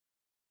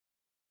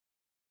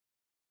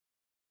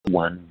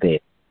one veil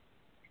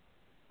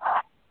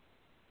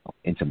of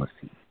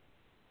intimacy.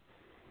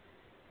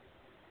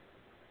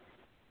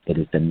 It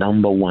is the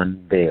number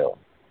one veil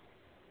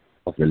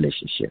of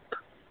relationship.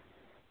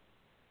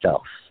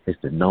 Self is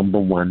the number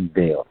one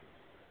veil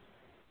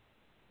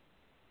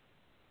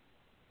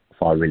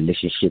of our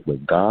relationship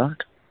with God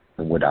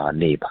and with our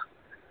neighbor.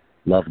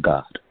 Love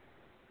God,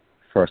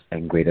 first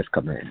and greatest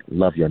command.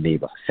 Love your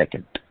neighbor,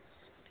 second.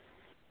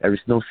 There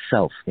is no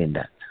self in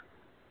that.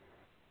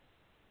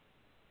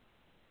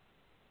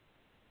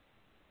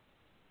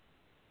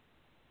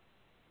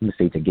 Let me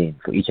say it again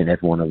for each and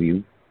every one of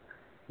you.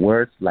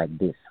 Words like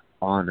this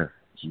honor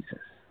Jesus,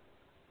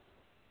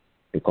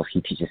 because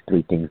he teaches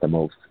three things the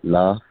most: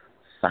 love,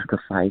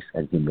 sacrifice,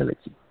 and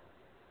humility.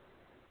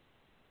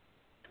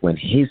 When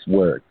his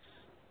words,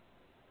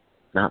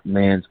 not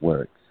man's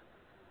words,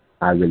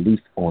 are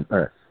released on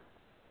earth,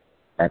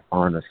 that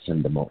honors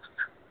him the most.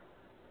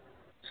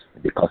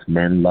 Because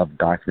men love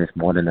darkness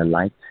more than the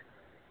light,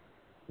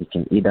 it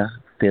can either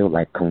feel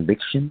like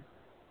conviction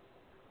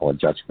or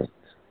judgment.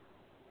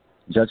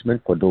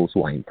 Judgment for those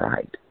who are in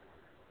pride.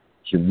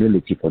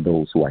 Humility for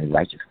those who are in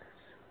righteousness.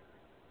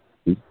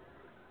 See?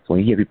 So when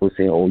you hear people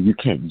say, oh, you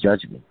can't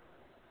judge me,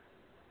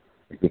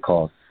 it's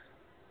because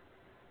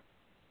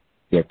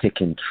they're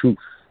taking truth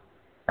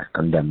as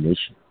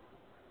condemnation,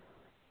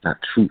 not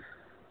truth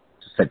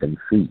to set them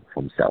free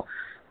from self.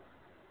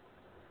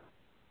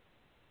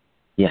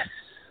 Yes,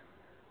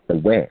 the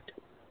word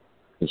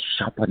is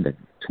sharper than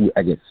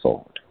two-edged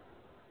sword.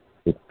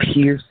 It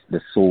pierces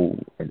the soul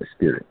and the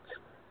spirit,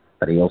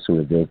 but it also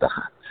reveals the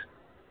heart.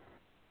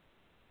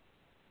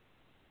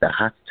 The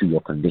heart to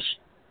your condition,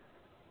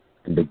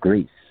 and the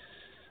grace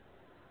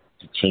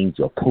to change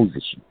your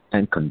position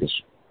and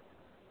condition,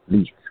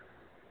 lest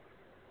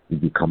you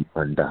become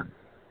undone.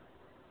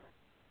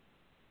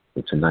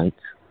 So tonight,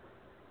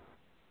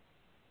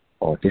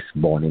 or this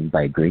morning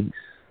by grace,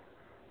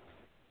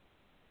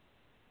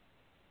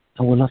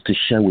 I would love to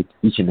share with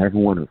each and every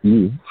one of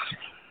you,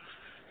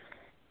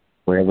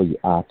 wherever you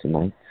are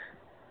tonight.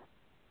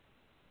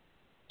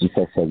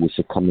 Jesus said we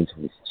should come into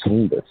his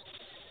chambers.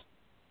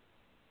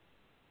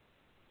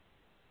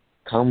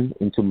 Come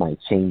into my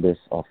chambers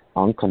of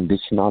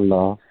unconditional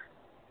love,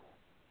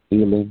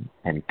 healing,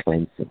 and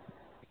cleansing.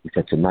 He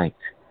said tonight,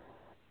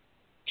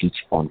 teach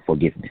on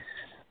forgiveness.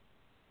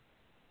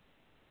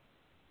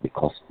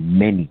 Because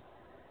many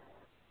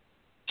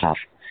have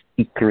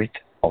secret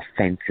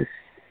offenses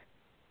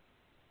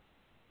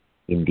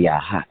in their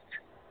heart,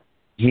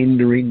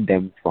 hindering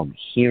them from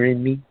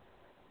hearing me,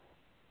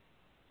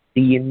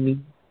 seeing me,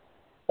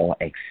 or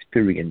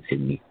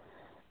experiencing me.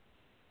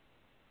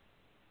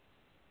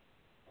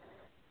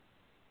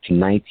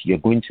 Tonight, you're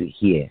going to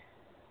hear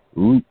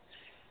roots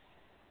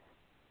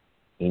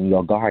in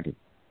your garden.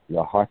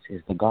 Your heart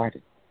is the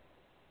garden.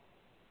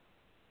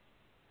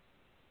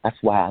 That's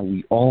why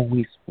we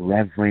always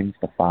reverence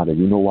the Father.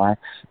 You know why?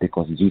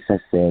 Because Jesus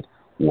said,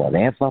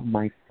 whatever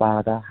my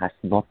Father has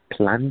not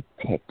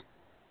planted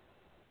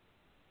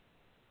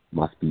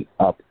must be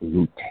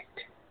uprooted.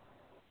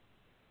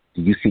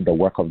 Do you see the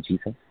work of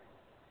Jesus?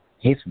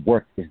 His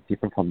work is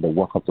different from the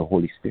work of the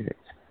Holy Spirit.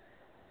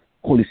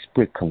 Holy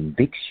Spirit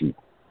convicts you.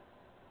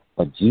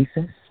 But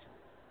Jesus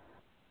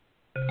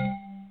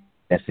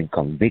doesn't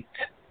convict.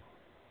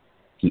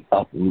 He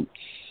uproots.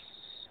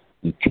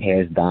 He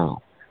tears down.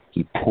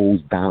 He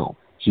pulls down.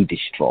 He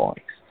destroys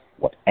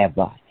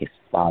whatever his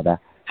Father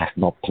has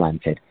not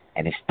planted,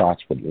 and it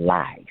starts with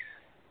lies.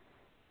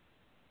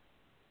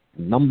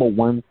 Number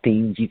one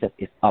thing Jesus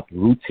is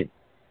uprooting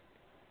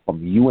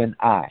from you and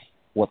I,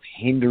 what's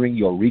hindering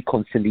your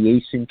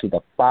reconciliation to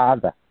the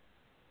Father,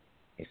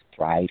 is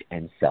pride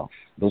and self.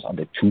 Those are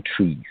the two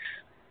trees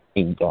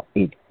in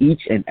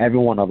each and every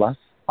one of us,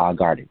 our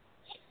garden.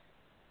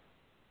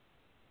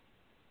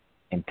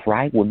 And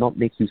pride will not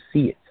make you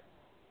see it.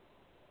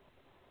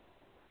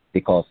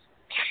 Because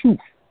truth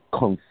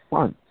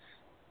confronts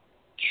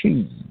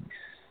trees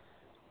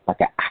like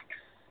an axe.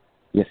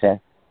 You say,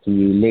 he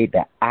laid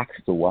the axe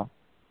to what?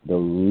 The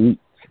root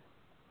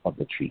of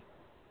the tree.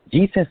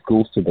 Jesus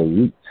goes to the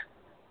root.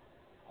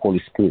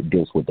 Holy Spirit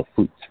deals with the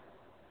fruit.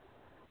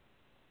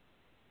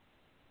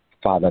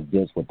 Father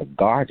deals with the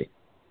garden.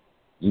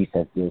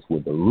 Jesus deals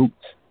with the root.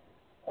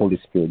 Holy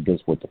Spirit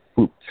deals with the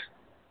fruit.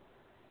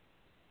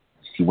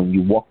 See, when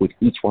you walk with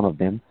each one of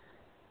them,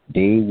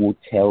 they will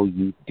tell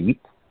you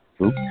deep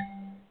fruit,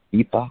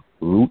 deeper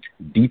root,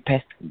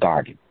 deepest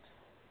garden.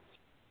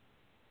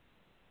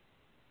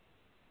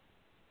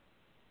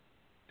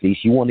 Please,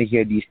 you want to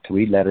hear these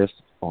three letters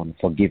on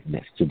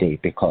forgiveness today,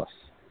 because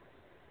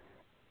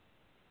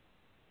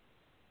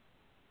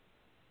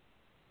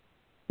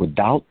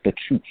without the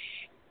truth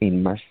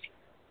in mercy,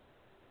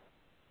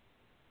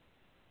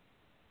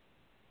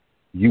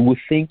 you will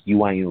think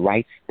you are in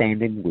right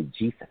standing with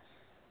Jesus,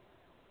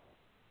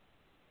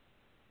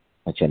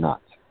 but you're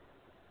not.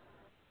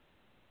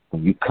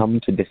 When you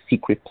come to the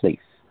secret place,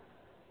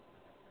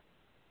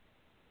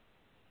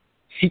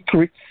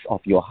 secrets of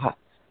your heart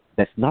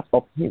that's not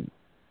of him,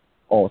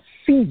 or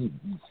seeds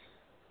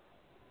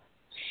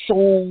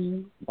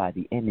shown by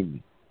the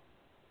enemy.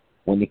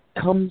 When it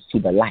comes to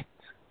the light,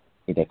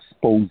 it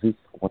exposes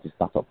what is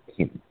not of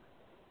him.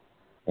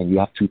 And you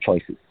have two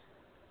choices,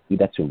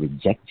 either to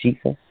reject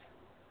Jesus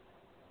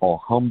or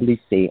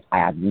humbly say, I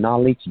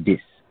acknowledge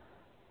this.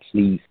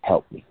 Please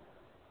help me.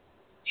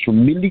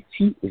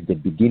 Humility is the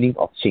beginning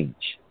of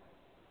change.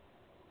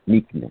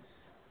 Meekness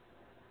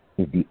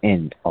is the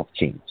end of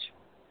change.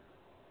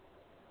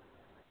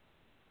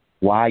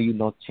 Why are you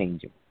not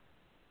changing?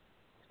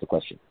 That's the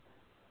question.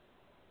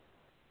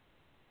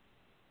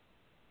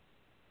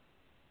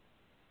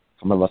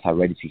 Some of us are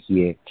ready to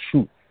hear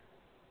truth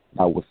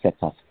that will set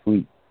us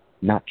free,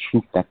 not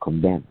truth that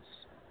condemns.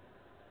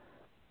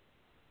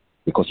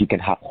 Because you can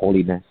have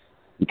holiness,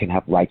 you can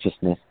have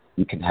righteousness,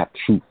 you can have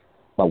truth,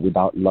 but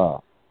without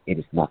love, it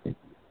is nothing.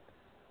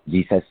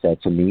 Jesus said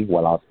to me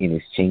while I was in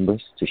his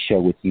chambers to share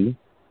with you,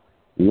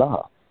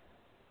 love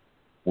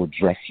will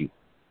dress you.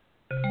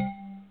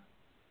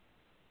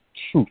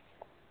 Truth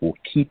will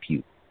keep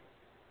you,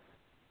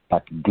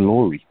 but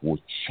glory will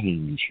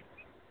change you.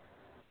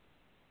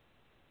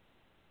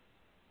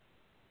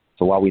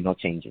 So why are we not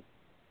changing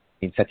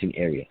in certain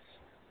areas?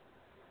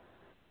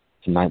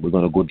 Tonight we're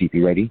going to go deep.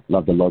 You ready?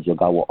 Love the Lord your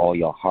God with all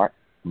your heart,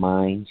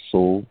 mind,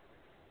 soul,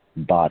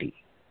 body,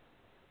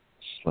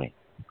 strength.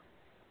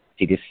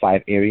 See these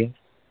 5 areas?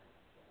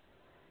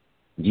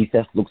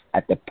 Jesus looks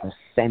at the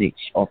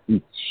percentage of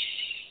each,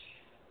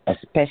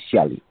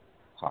 especially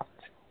heart.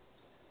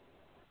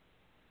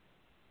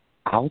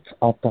 Out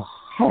of the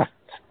heart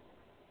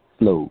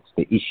flows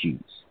the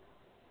issues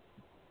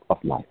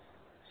of life.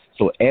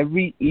 So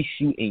every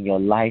issue in your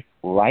life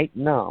right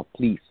now,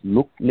 please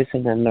look,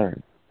 listen, and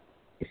learn.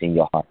 It's in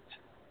your heart.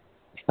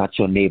 It's not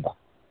your neighbor.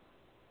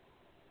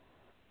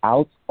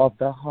 Out of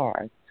the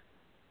heart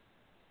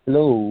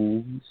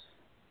flows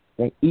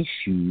the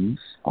issues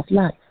of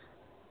life.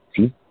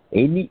 See,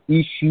 any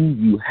issue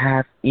you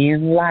have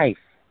in life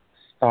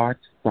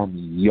starts from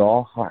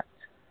your heart,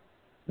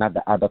 not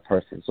the other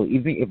person. So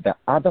even if the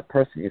other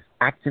person is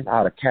acting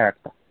out of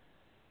character,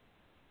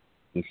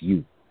 it's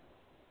you.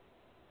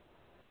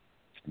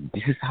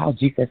 This is how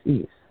Jesus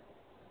is.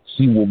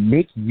 He will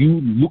make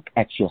you look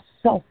at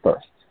yourself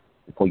first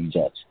before you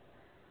judge.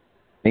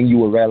 Then you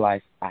will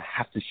realize, I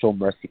have to show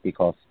mercy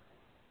because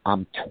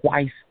I'm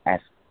twice as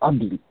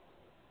ugly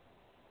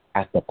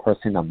as the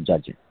person I'm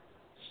judging.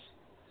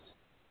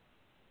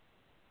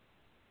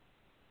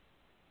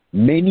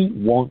 Many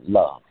want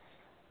love,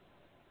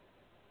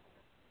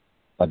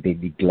 but they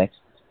neglect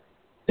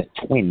the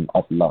twin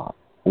of love,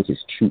 which is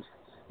truth.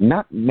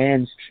 Not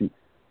man's truth,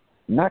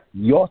 not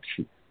your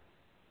truth.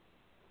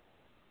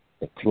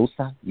 The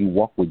closer you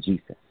walk with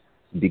Jesus,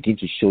 he begins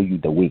to show you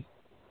the way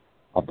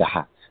of the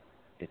heart,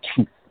 the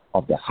truth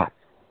of the heart,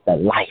 the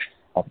life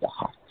of the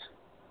heart.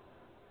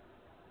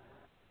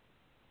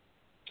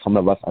 Some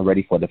of us are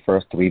ready for the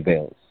first 3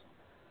 veils.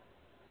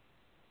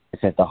 It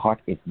says the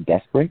heart is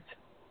desperate,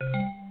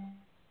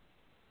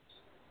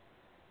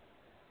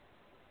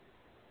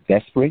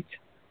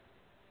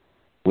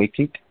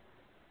 wicked,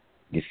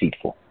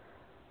 deceitful.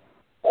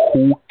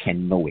 Who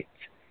can know it?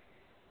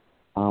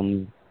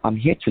 I'm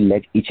here to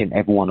let each and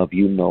every one of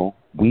you know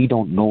we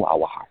don't know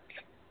our heart.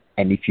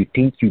 And if you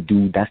think you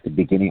do, that's the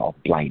beginning of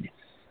blindness.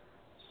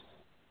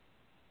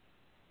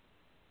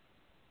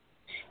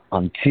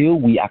 Until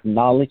we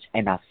acknowledge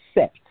and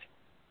accept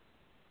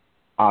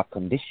our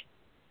condition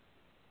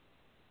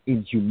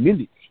in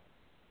humility,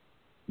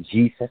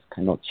 Jesus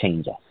cannot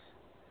change us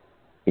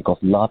because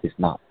love is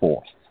not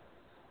forced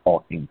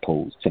or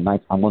imposed.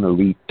 Tonight, I'm going to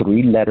read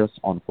 3 letters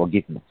on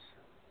forgiveness.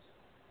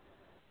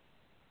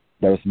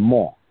 There's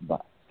more,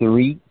 but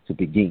 3 to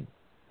begin.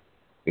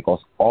 Because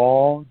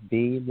all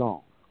day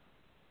long,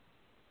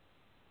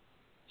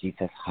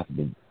 Jesus has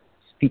been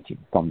speaking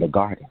from the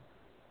garden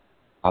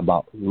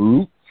about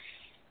roots,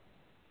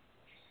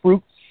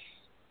 fruits,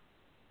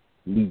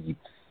 leaves.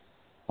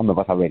 Some of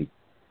us are ready.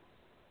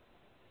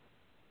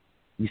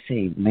 You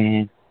say,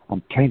 man,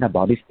 I'm praying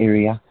about this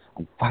area,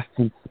 I'm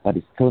fasting, but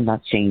it's still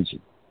not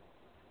changing.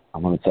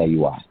 I'm going to tell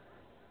you why.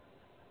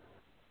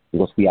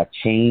 Because we are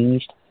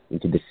changed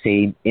into the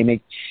same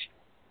image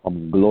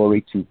from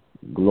glory to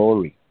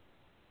glory.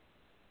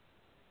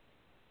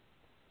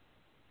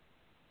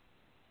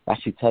 That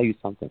should tell you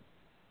something.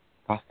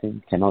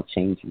 Fasting cannot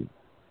change you.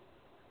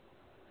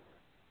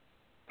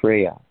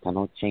 Prayer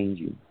cannot change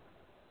you.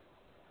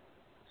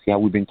 See how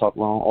we've been taught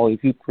wrong? Oh,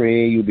 if you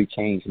pray, you'll be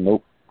changed.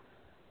 Nope.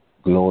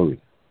 Glory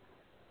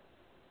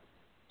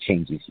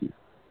changes you.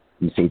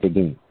 Let me say it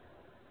again.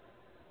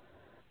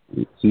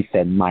 He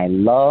said, my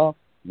love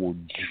will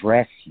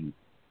dress you.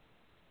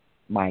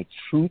 My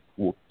truth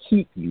will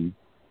keep you,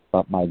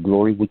 but my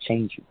glory will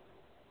change you.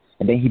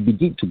 And then he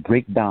began to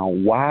break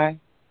down why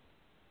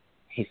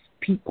his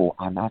people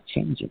are not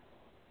changing.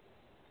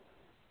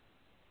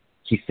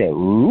 He said,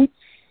 roots,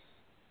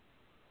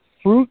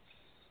 fruits,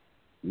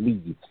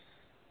 leaves.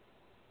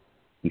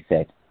 He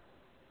said,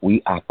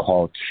 we are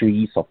called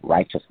trees of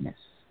righteousness.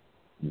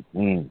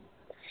 Mm-hmm.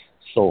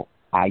 So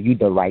are you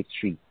the right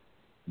tree,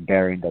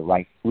 bearing the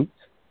right fruit?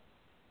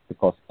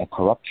 Because a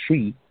corrupt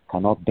tree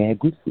cannot bear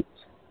good fruit.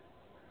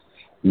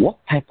 What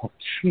type of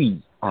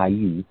tree are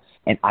you?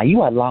 And are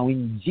you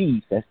allowing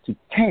Jesus to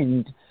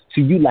tend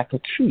to you like a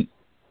tree?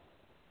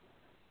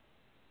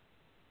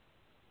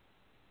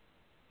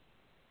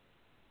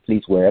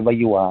 Please, wherever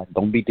you are,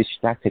 don't be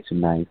distracted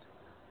tonight.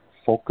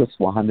 Focus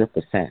 100%,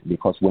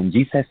 because when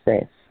Jesus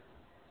says,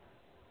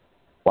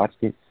 watch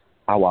this,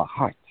 our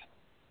heart,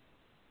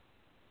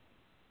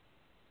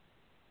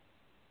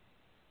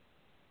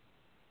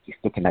 he's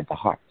looking at the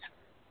heart.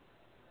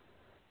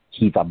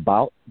 He's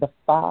about the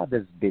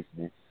Father's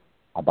business,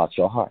 about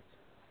your heart.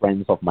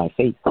 Friends of my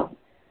faith,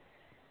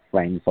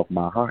 friends of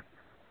my heart,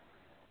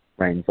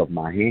 friends of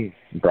my hands,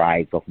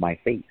 brides of my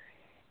faith,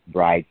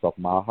 brides of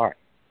my heart,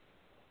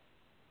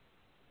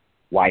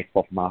 wife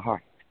of my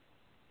heart.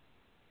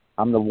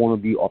 I'm the one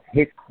to be of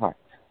his heart.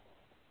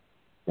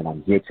 And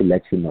I'm here to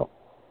let you know.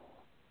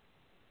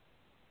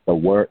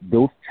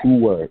 Those two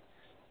words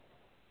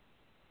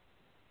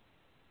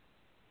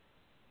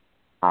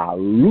are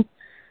roots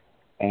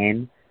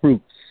and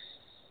fruits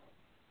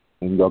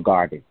in your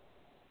garden.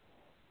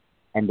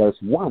 And there's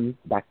one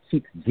that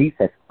keeps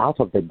Jesus out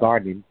of the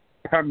garden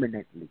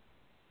permanently.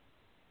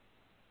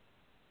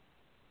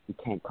 He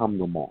can't come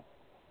no more.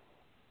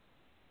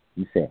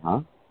 You say,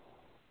 huh?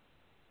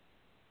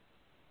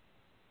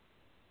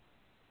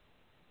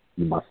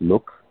 You must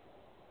look.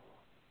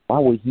 Why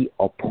would he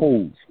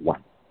oppose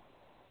one?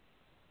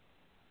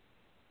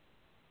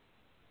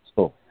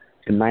 So,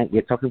 tonight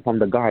we're talking from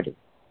the garden.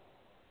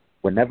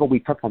 Whenever we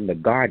talk from the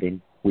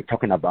garden, we're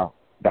talking about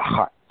the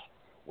heart.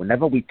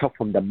 Whenever we talk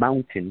from the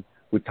mountain,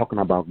 we're talking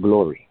about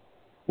glory.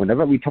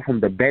 Whenever we talk from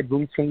the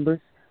bedroom chambers,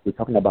 we're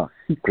talking about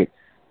secrets.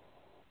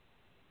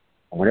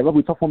 And whenever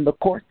we talk from the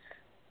courts,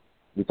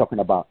 we're talking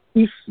about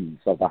issues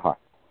of the heart.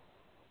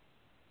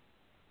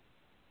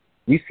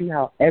 You see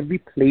how every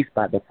place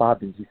by the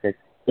Father, Jesus,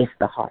 is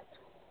the heart.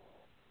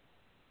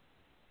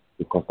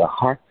 Because the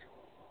heart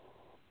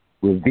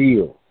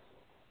reveals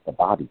the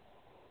body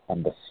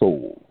and the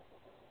soul.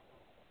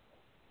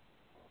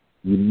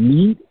 You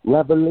need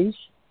revelation.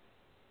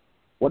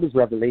 What is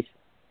revelation?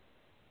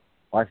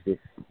 Watch this.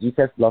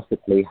 Jesus loves to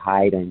play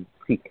hide and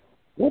seek.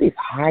 What is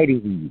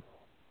hiding in you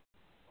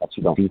that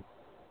you don't see?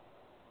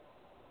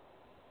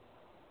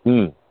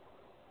 You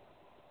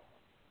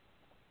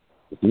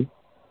see?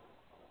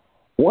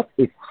 What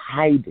is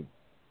hiding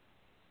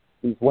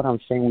is what I'm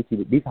sharing with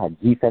you. These are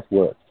Jesus'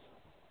 words.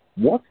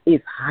 What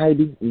is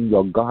hiding in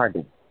your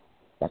garden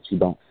that you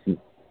don't see?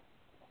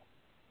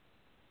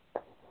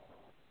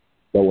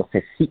 There was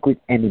a secret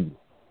enemy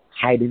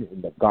hiding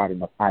in the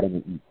garden of Adam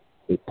and Eve.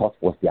 They thought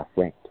was their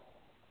friend.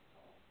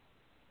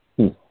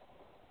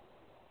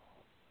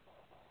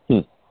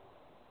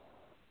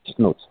 Just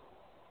note,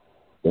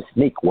 the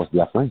snake was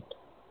their friend.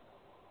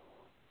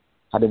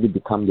 How did it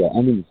become their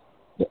enemy?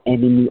 The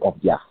enemy of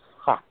their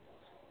heart.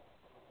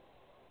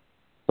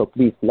 So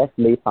please, let's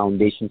lay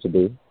foundation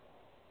today.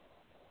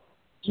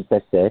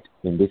 Jesus said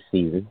in this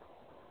season,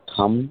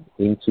 come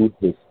into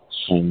his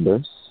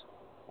chambers.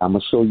 I'm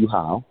going to show you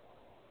how.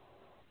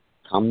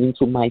 Come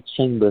into my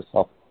chambers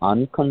of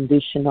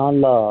unconditional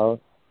love,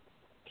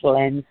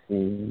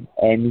 cleansing,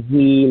 and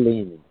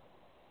healing.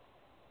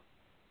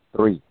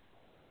 3.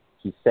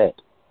 He said,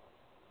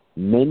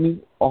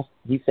 many of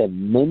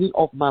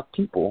my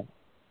people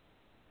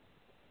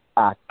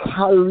are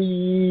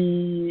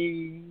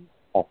carrying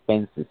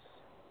offenses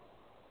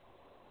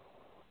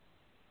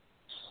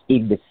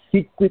in the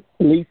secret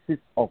places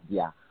of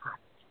their heart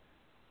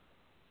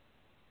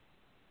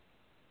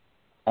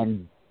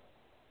and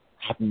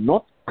have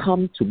not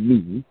come to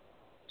me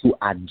to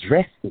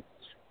address it.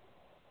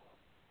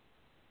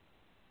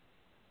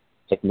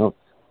 Take note.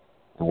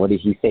 And what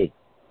did he say?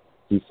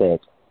 He said,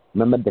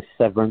 remember the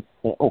servants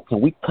said, oh,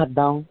 can we cut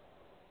down?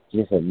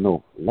 He said,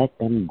 no, let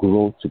them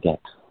grow together.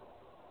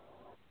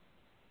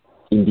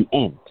 In the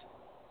end,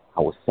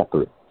 I will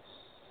separate.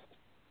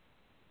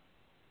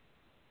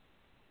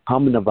 How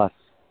many of us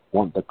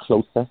want the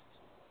closest,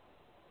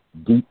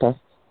 deepest,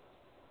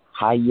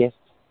 highest,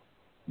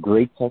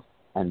 greatest,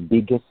 and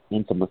biggest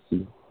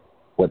intimacy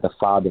with the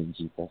Father and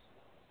Jesus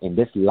in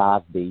this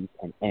last days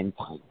and end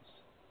times?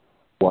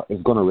 Well,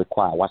 it's going to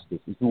require, watch this,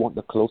 if you want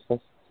the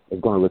closest,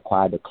 it's going to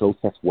require the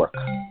closest work.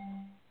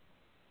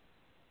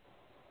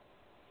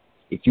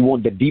 If you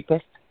want the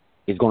deepest,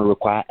 it's going to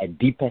require a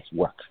deepest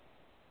work.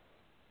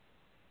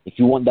 If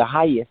you want the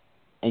highest,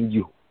 and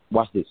you,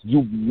 watch this,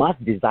 you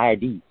must desire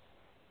these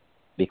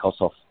because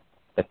of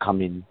the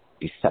coming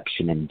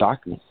deception and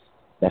darkness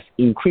that's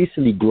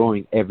increasingly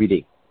growing every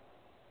day.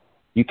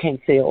 You can't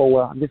say, oh,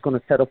 well, I'm just going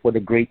to settle for the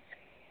great.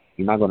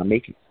 You're not going to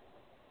make it.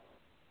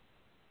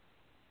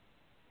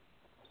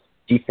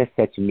 Jesus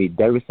said to me,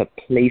 there is a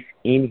place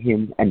in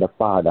him and the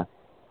Father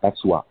that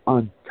you are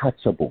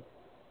untouchable.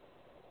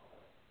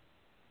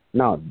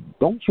 Now,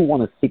 don't you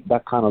want to seek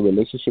that kind of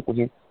relationship with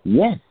him?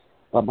 Yes,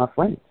 but my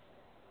friends,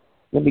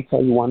 let me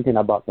tell you one thing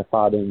about the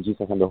Father and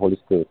Jesus and the Holy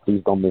Spirit.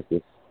 Please don't miss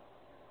this.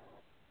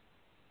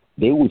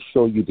 They will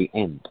show you the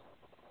end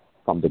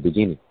from the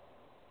beginning,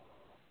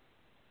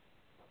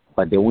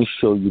 but they won't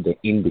show you the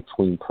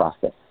in-between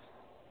process.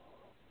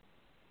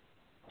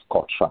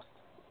 called trust.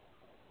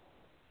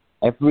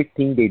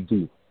 Everything they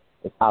do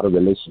is out of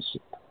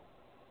relationship.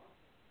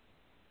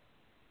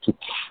 To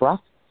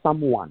trust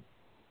someone,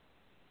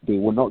 they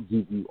will not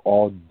give you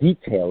all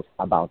details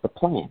about the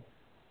plan.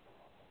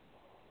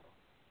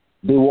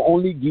 They will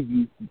only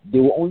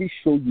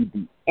show you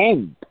the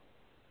end.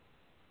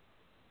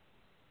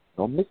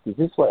 Don't miss this.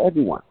 This is for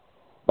everyone.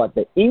 But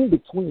the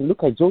in-between,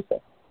 look at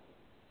Joseph.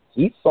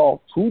 He saw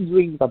 2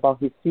 dreams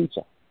about his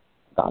future.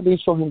 God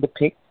didn't show him the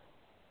pit,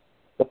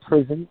 the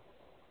prison,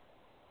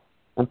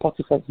 and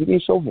Potiphar. He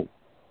didn't show him.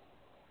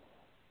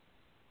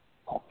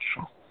 Oh,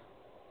 trust.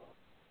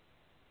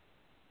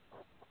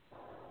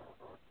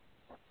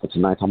 So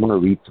tonight I'm going to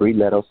read 3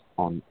 letters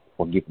on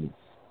forgiveness.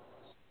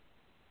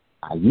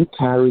 Are you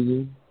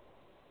carrying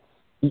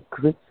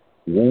secret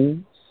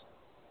wounds?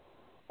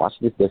 Watch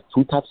this. There's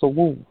 2 types of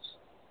wounds.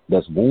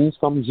 There's wounds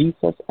from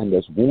Jesus and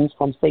there's wounds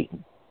from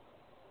Satan.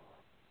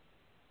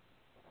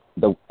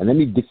 And let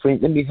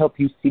me help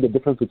you see the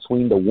difference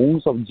between the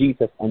wounds of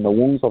Jesus and the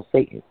wounds of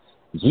Satan.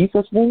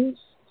 Jesus' wounds,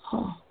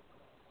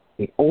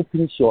 it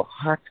opens your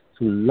heart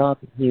to love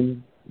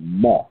him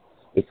more.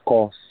 It's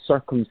called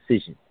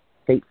circumcision.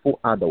 Faithful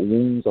are the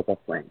wounds of a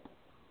friend.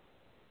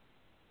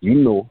 You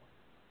know,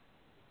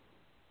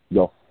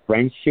 your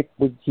friendship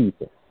with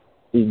Jesus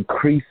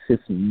increases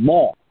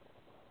more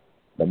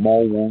the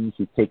more wounds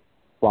you take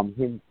from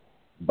him,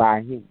 by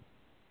him,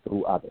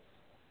 through others.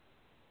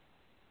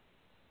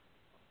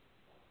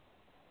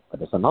 But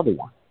there's another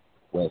one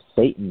where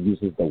Satan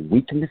uses the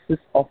weaknesses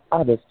of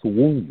others to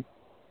wound you.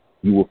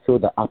 You will feel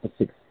the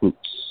opposite fruits.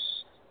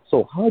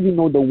 So how do you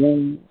know the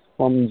wounds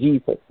from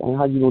Jesus and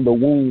how do you know the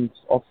wounds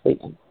of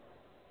Satan?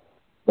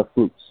 The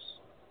fruits.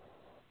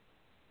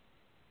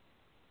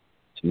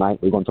 Tonight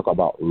we're going to talk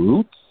about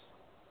roots,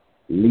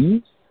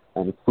 leaves,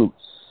 and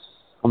fruits.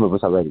 How many of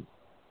us are ready?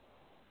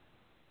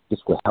 This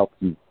will help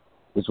you.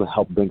 This will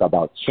help bring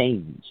about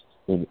change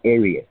in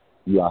areas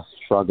you are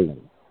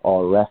struggling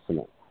or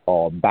wrestling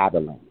or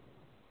battling.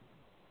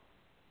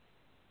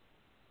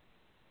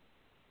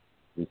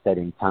 He said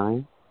in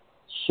time,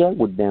 share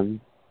with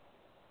them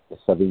the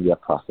 7-year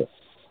process.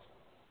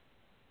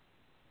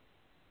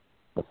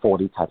 The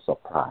 40 types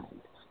of pride,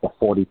 the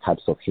 40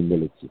 types of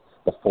humility,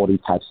 the 40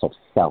 types of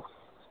self,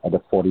 and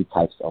the 40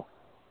 types of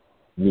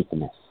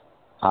meekness.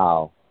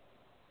 How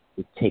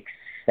it takes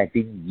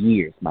 7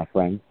 years, my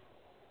friend.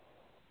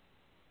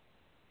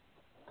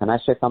 Can I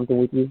share something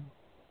with you?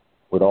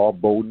 With all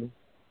boldness,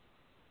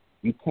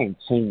 you can't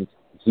change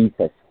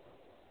Jesus'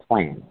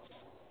 plans.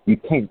 You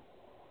can't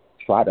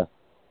try to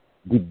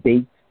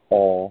debate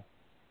or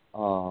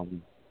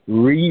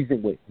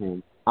reason with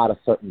him out of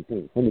certain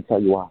things. Let me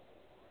tell you why.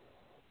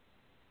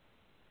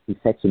 He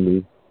said to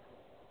me,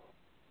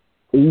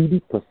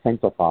 80%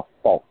 of our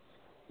faults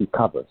he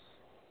covers.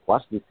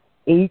 Watch this.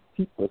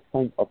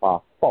 80% of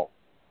our faults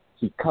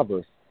he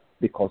covers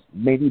because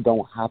many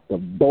don't have the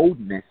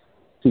boldness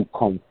to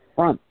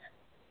confront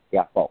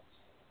their faults.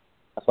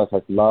 That's why it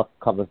says love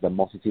covers the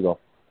multitude of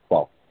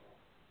faults.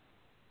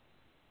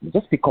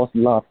 Just because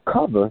love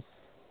covers,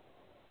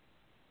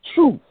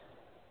 truth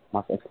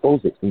must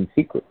expose it in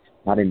secret,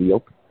 not in the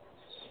open.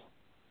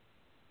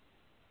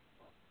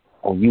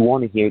 Oh, you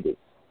want to hear this?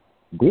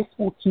 This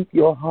will keep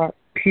your heart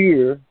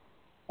pure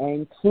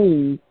and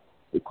clean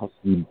because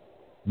you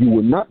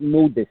will not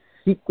know the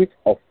secret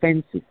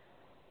offenses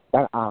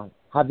that are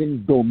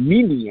having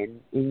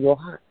dominion in your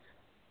heart.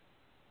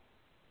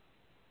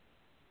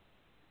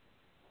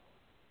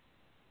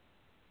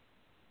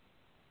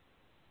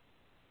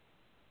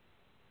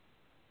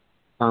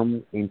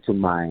 Come into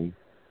my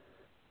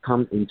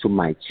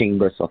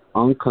chambers of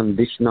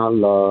unconditional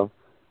love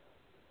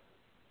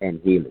and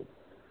healing.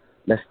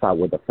 Let's start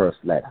with the first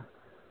letter.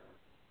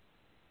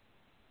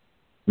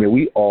 May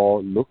we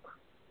all look,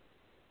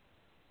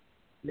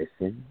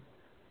 listen,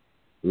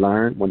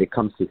 learn when it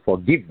comes to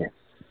forgiveness.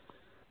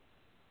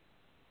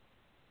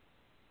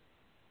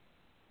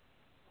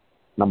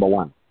 Number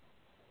 1,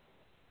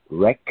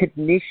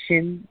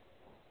 recognition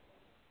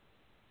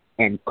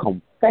and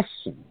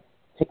confession.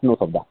 Take note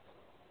of that.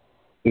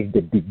 Is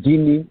the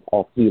beginning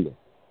of healing.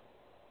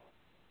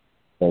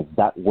 The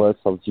exact words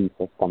of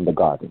Jesus from the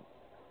garden.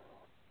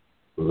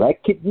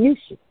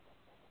 Recognition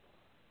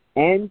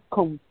and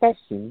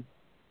confession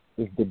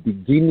is the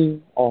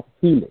beginning of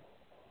healing.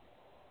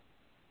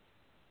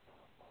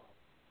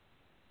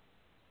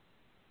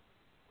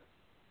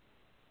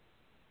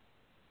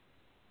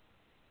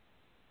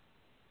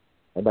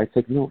 Everybody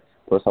take notes.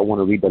 First, I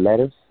want to read the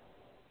letters.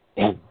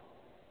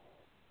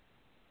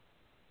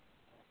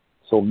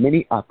 So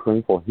many are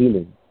praying for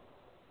healing.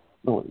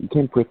 No, you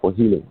can't pray for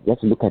healing. You have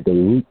to look at the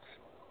root.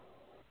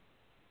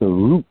 The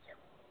root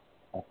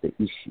of the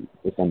issue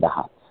is in the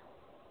heart.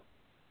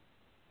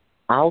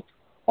 Out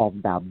of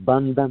the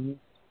abundance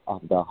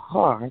of the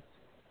heart,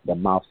 the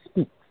mouth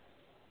speaks.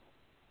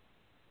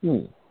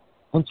 Don't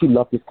you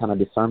love this kind of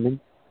discernment?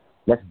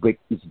 Let's break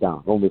each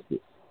down. Don't miss this.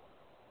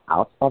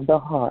 Out of the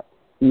heart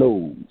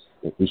flows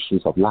the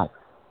issues of life.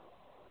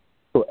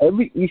 So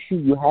every issue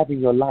you have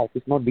in your life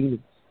is not demons.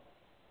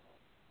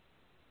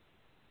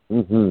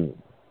 Mm-hmm.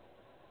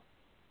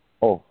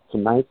 Oh,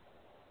 tonight,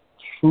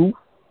 truth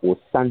will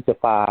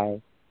sanctify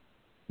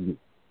you.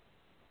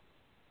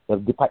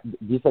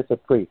 Jesus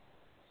said, pray,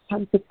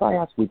 sanctify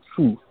us with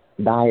truth.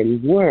 Thy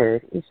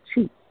word is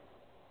truth.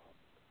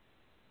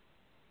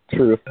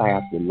 Purify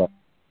us with love.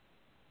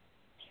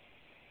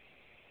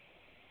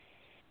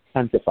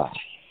 Sanctify.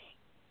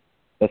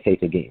 Let's say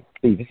it again.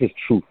 See, this is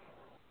truth.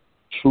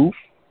 Truth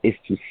is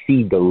to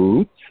see the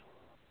root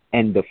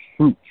and the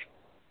fruit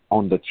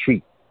on the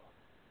tree.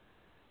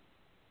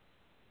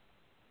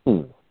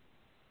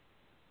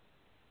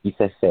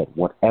 Jesus said,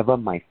 whatever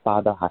my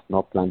Father has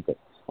not planted.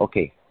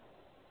 Okay,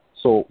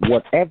 so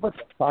whatever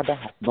the Father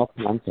has not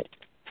planted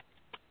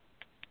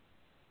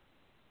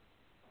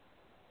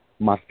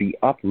must be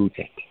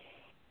uprooted.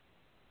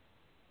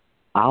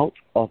 Out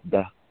of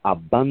the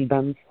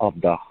abundance of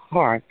the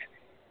heart,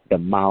 the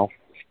mouth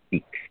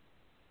speaks.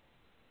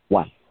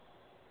 One,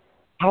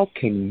 how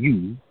can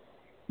you,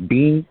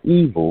 being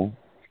evil,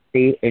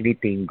 say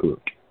anything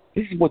good?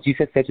 This is what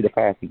Jesus said to the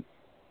Pharisees.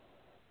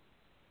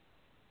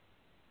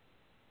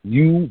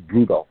 You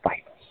brood of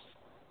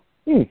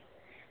vipers.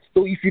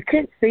 So if you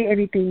can't say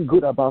anything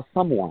good about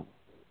someone,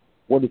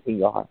 what is in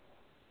your heart?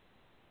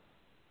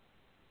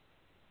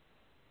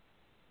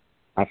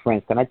 My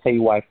friends, can I tell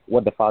you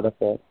what the Father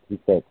said? He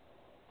said,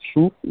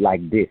 truth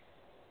like this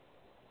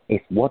is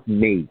what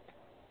made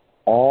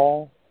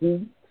all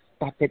who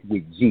started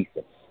with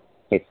Jesus,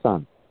 his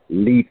son,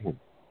 leave him.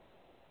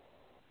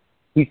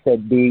 He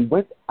said they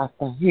went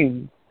after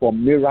him for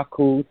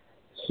miracles,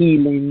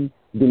 healing,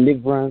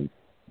 deliverance,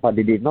 but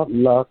they did not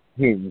love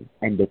him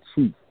and the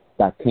truth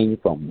that came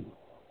from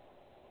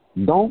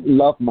him. Don't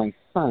love my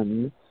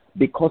son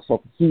because of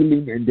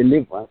healing and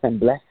deliverance and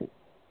blessing.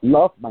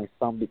 Love my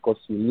son because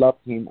you love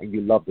him and you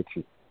love the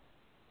truth.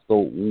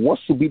 So what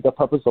should be the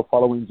purpose of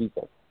following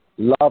Jesus?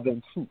 Love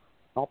and truth,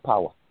 not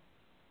power,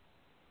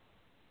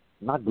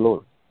 not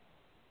glory.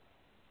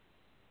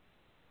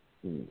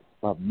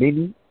 But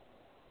many,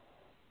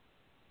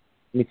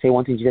 let me say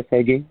one thing Jesus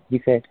said again.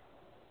 He said,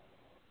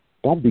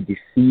 don't be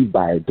deceived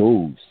by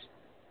those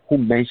who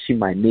mention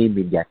my name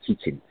in their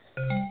teachings.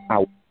 I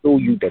will show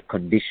you the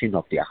condition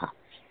of their hearts.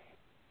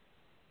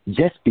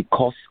 Just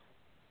because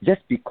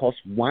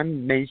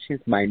one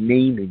mentions my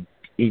name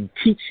in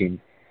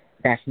teaching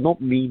does not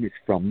mean it's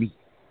from me.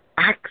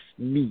 Ask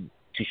me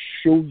to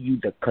show you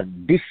the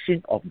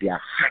condition of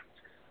their heart.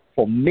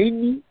 For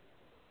many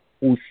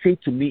will say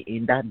to me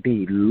in that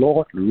day,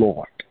 Lord,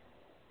 Lord.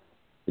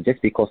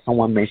 Just because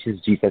someone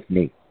mentions Jesus'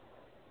 name,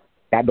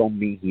 that don't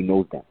mean he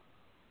knows them.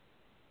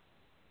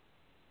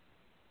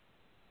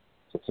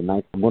 So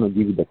tonight I'm going to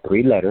give you the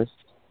 3 letters.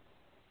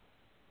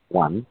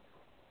 One,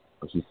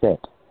 as he said,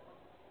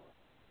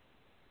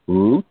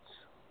 roots.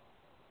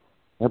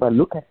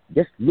 Everybody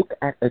just look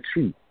at a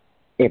tree.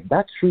 If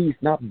that tree is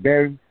not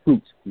bearing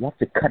fruit, you have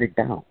to cut it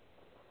down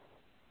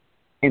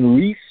and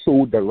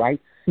re-sow the right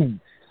seeds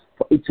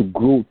for it to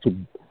grow, to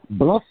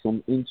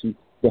blossom into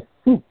the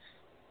fruits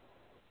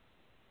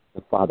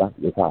the Father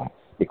requires.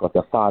 Because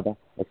the Father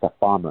is a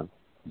farmer,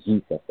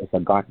 Jesus is a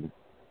gardener.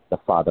 The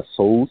Father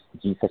sows,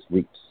 Jesus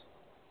reaps.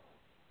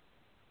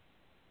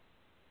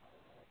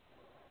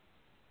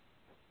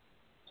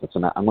 So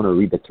tonight I'm going to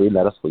read the 3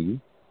 letters for you.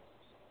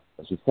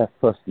 As you said,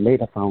 first, lay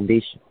the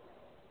foundation.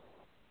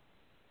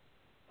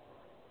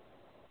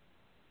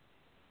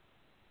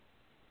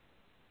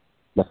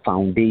 The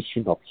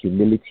foundation of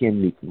humility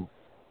and meekness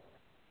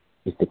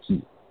is the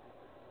key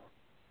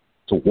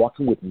to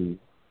walking with me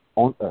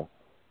on earth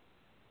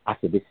as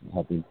it is in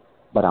heaven.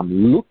 But I'm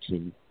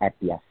looking at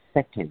their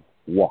second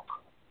walk.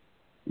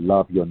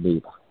 Love your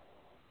neighbor.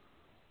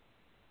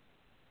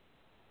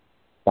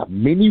 That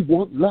many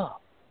want love,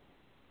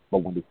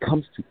 but when it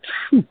comes to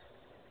truth,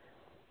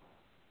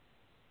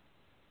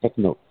 take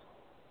note.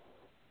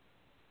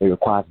 It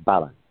requires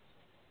balance.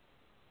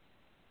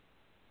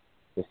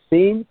 The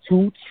same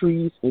 2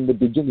 trees in the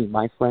beginning,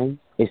 my friends,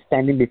 is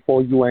standing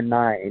before you and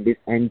I in this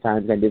end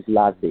times and this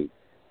last day.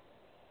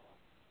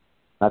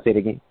 I'll say it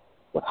again.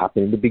 What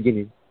happened in the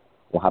beginning,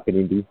 what happened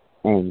in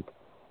the end.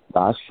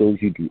 God shows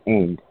you the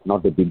end,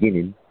 not the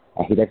beginning.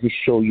 And he doesn't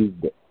show you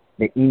the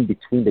in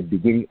between the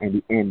beginning and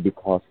the end,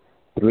 because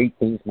 3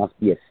 things must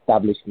be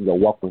established in your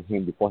walk with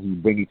him before he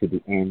brings you to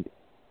the end.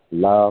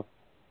 Love,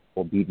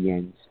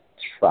 obedience,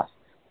 trust.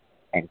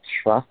 And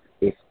trust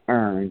is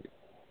earned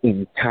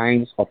in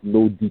times of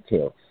no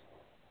details.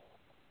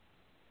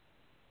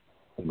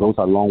 It goes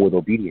along with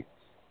obedience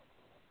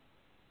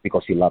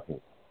because you love him.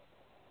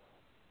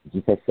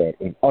 Jesus said,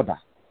 in order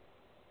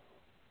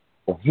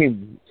for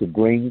him to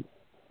bring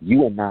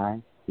you and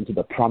I into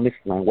the promised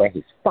land where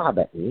his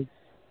Father is,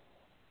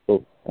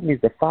 so that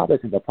means the Father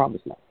is in the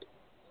promised land.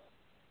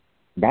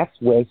 That's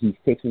where he's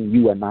taking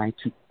you and I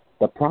to,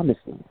 the promised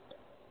land.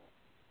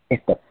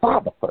 It's the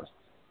Father first.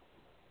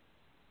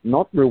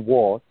 Not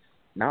rewards,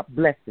 not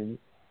blessings.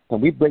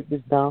 Can we break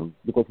this down?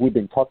 Because we've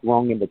been taught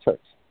wrong in the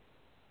church.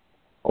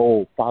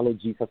 Oh, follow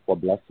Jesus for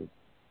blessing.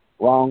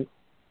 Wrong.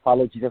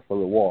 Follow Jesus for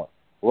reward.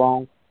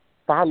 Wrong.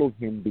 Follow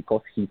him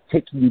because he's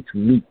taking you to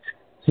meet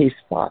his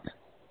Father.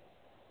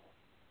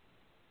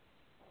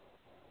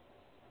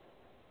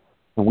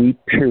 Can we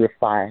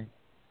purify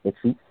the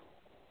truth?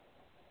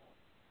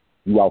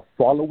 You are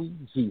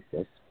following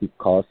Jesus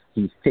because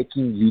he's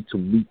taking you to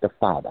meet the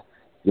Father.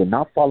 You're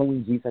not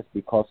following Jesus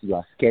because you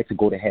are scared to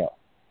go to hell.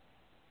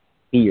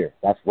 Here,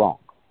 that's wrong.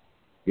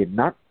 You're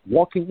not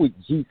walking with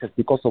Jesus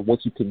because of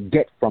what you can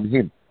get from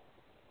him.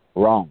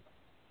 Wrong.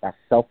 That's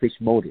selfish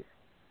motive.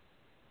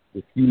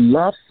 If you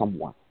love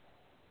someone,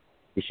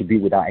 it should be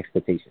without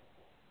expectation.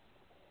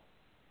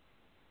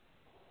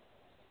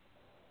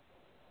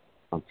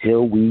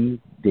 Until we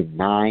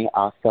deny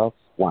ourselves,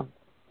 one.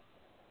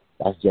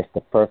 That's just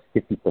the first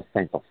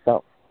 50% of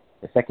self.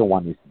 The second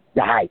one is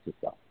die to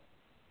self.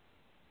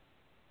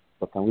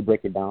 So can we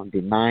break it down?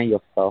 Deny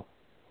yourself,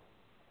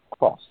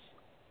 cross.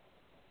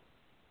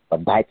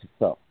 But die to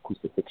self,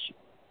 crucifixion.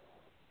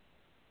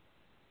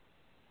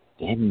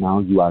 Then now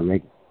you are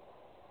ready.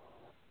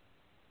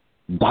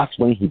 That's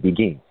when he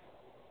begins.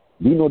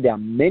 You know there are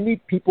many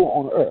people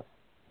on earth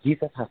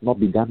Jesus has not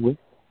begun with.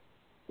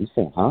 You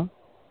say, huh?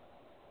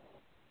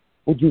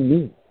 What do you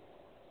mean?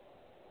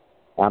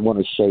 I'm going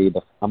to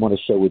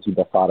share with you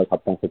the Father's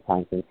appointed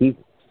times and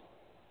seasons,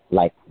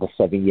 like the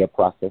 7-year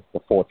process, the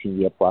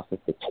 14-year process,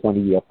 the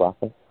 20-year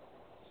process.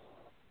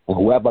 And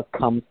whoever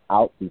comes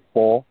out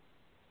before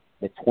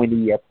the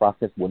 20-year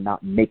process will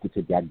not make it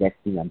to their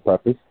destiny and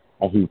purpose,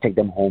 and he will take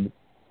them home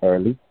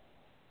early.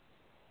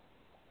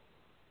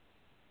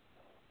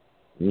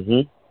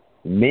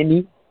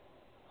 Many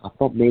have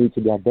not made it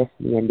to their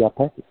destiny and their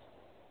purpose.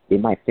 They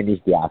might finish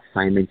their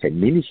assignments and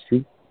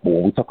ministry, but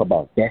when we talk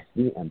about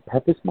destiny and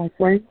purpose, my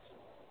friends,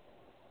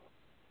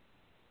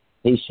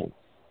 patience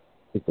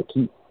is the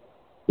key.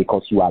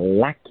 Because you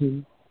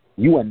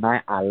and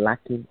I are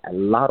lacking a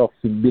lot of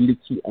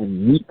humility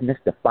and meekness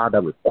the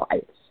Father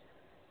requires.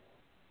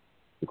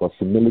 Because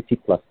humility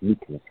plus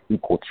meekness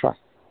equal trust.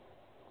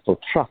 So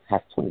trust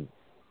has twins.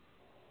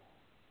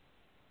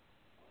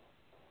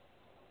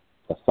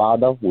 The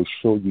Father will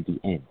show you the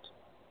end,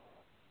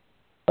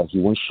 but he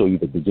won't show you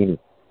the beginning.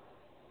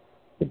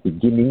 The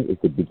beginning is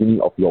the beginning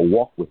of your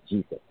walk with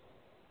Jesus.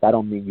 That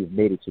don't mean you've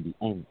made it to the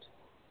end.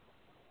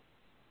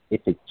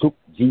 If it took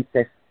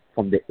Jesus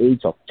from the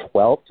age of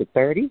 12 to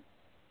 30,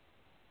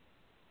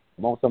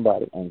 come on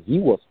somebody, and he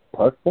was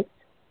perfect,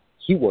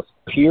 he was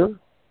pure,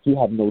 he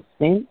had no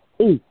sin,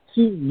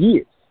 18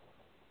 years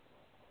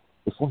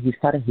before he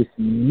started his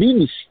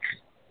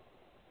ministry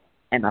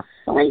and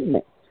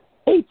assignment.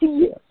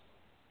 18 years.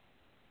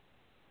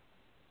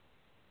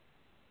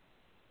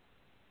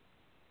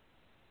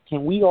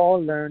 Can we all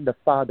learn the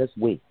Father's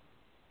way?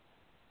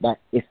 That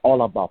it's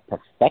all about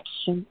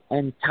perfection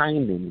and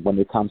timing when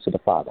it comes to the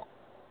Father.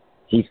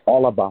 He's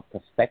all about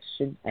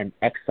perfection and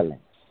excellence.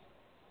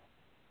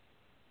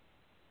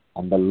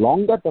 And the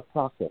longer the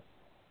process,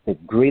 the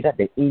greater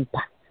the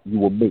impact you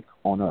will make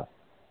on earth.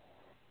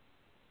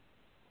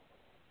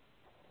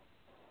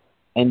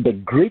 And the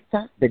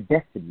greater the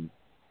destiny,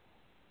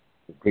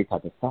 the greater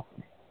the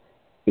suffering.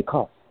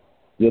 Because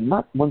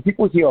when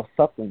people hear of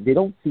suffering, they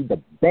don't see the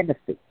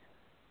benefit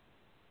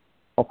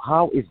of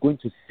how it's going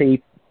to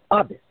save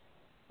others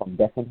from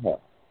death and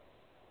hell.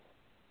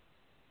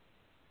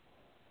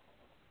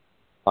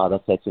 Father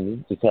said to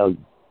me to tell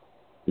you,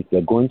 if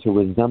you're going to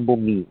resemble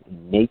me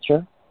in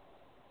nature,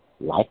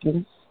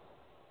 likeness,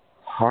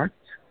 heart,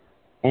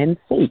 and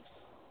faith,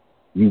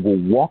 you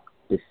will walk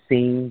the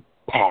same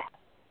path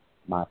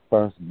my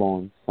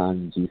firstborn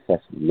son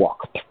Jesus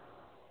walked.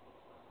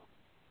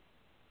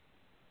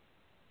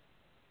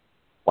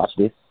 Watch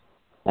this.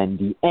 And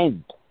the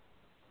end,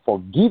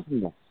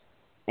 forgiveness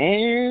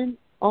and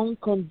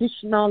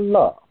unconditional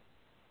love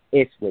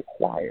is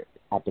required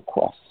at the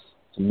cross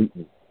to meet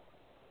me.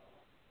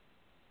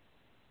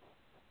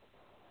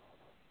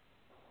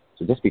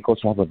 So just because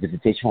you have a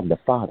visitation from the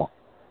Father,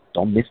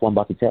 don't miss what I'm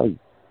about to tell you.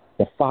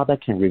 The Father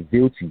can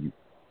reveal to you,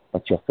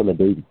 but you're still a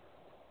baby.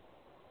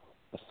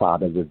 The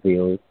Father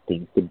reveals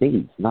things to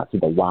babes, not to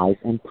the wise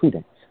and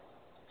prudent.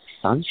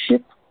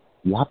 Sonship,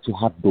 you have to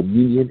have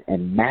dominion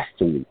and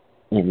mastery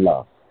in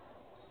love.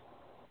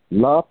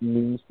 Love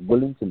means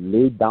willing to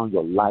lay down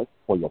your life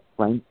for your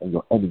friends and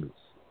your enemies.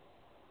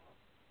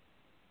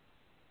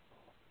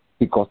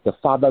 Because the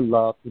Father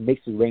love, he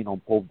makes it rain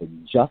on both the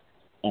just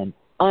and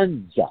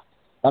unjust.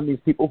 That means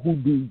people who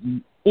do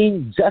you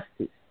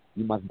injustice,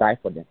 you must die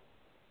for them.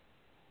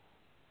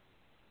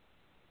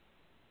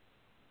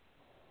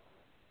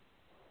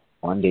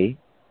 One day,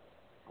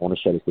 I want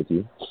to share this with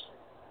you.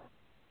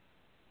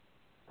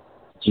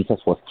 Jesus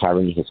was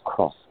carrying his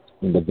cross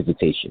in the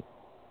visitation.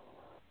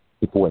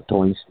 People were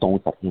throwing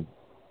stones at him,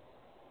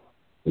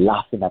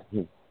 laughing at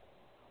him,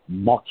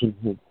 mocking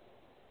him.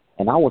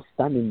 And I was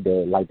standing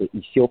there like the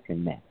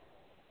Ethiopian man.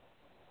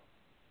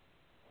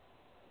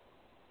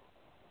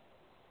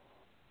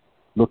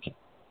 Looking.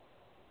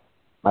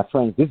 My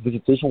friends, this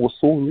visitation was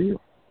so real.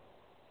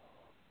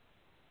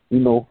 You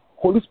know,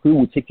 Holy Spirit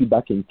will take you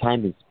back in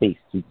time and space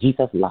to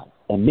Jesus' life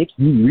and make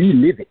you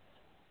relive it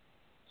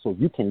so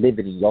you can live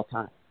it in your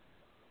time.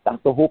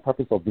 That's the whole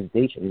purpose of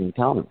visitation and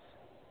encounters.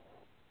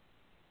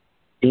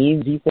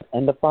 Seeing Jesus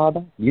and the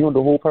Father, you know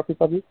the whole purpose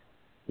of it?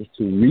 is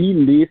to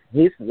relive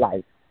his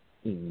life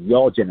in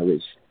your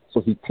generation.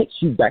 So he takes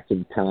you back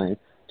in time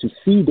to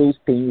see those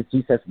things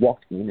Jesus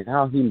walked in and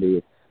how he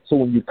lived. So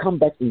when you come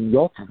back in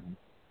your time,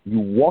 you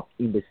walk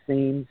in the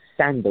same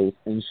sandals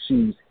and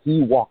shoes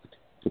he walked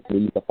to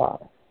please the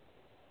Father.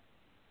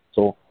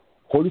 So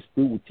Holy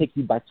Spirit will take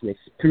you back to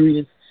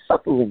experience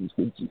sufferings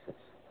with Jesus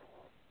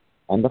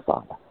and the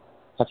Father,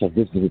 such as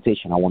this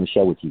visitation I want to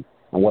share with you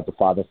and what the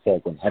Father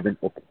said when heaven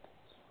opened.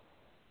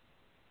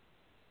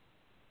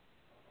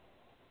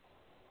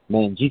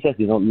 Man, Jesus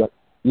did not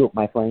look,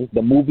 my friends,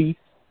 the movies,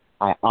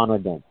 I honor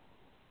them.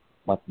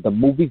 But the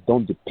movies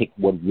don't depict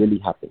what really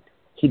happened.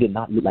 He did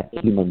not look like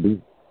a human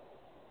being.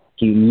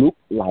 He looked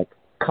like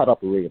cut up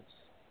ribs.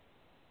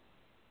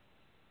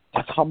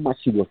 That's how much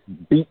he was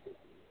beaten.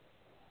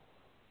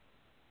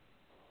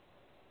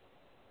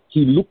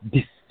 He looked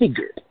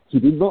disfigured. He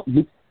did not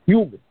look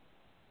human.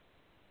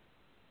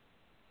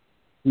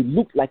 He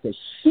looked like a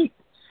sheep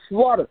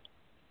slaughtered.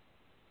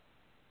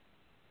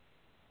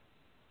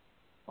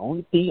 The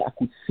only thing I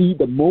could see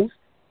the most,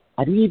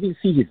 I didn't even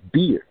see his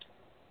beard.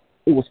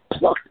 It was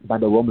plucked by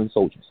the Roman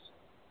soldiers.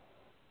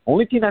 The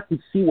only thing I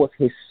could see was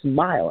his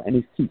smile and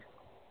his teeth,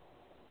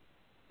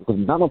 because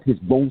none of his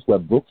bones were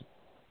broken.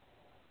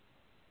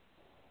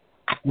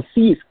 I could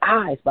see his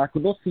eyes, but I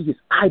could not see his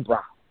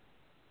eyebrow.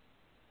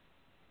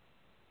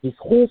 His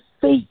whole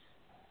face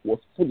was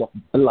full of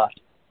blood.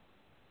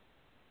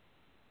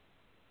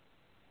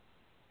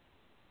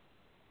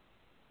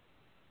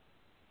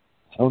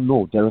 I don't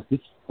know, there was this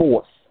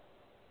force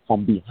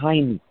from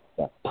behind me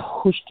that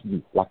pushed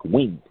me like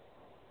wind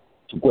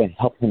to go and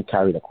help him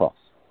carry the cross,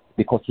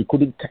 because he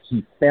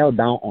fell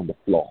down on the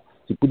floor.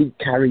 He couldn't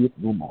carry it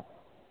no more.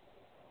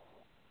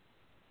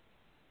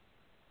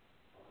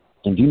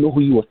 And do you know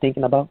who he was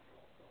thinking about?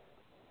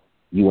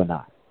 You and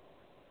I.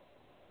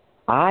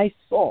 I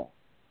saw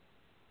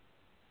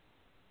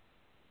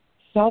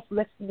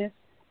selflessness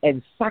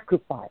and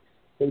sacrifice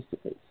face to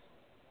face.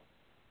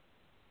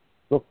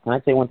 Look, can I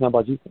tell you one thing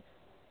about Jesus?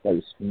 There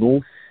is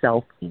no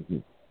self in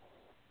him.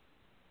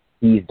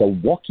 He is the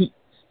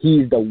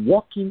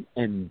walking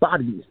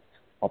embodiment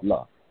of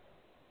love.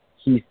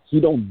 He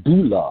don't do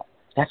love.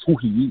 That's who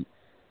he is.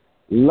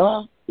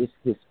 Love is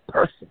his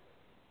person,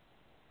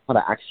 not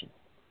an action.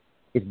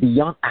 It's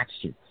beyond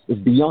action. It's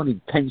beyond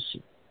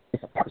intention.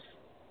 It's a person.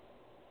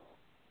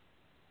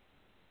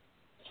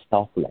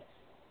 Selfless.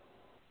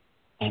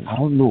 And I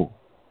don't know,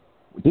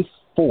 this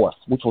force,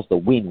 which was the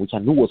wind, which I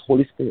knew was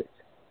Holy Spirit,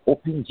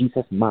 opened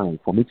Jesus' mind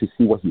for me to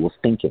see what he was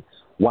thinking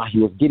while he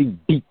was getting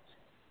beat.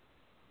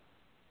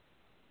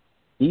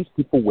 These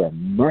people were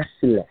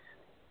merciless.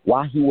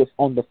 While he was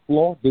on the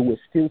floor, they were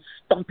still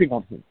stomping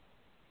on him,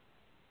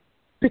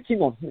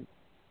 spitting on him,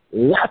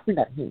 laughing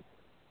at him.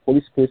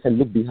 Holy Spirit said,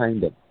 look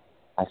behind them.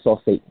 I saw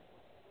Satan.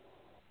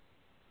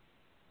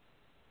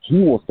 He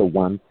was the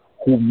one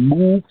who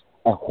moved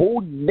a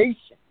whole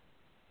nation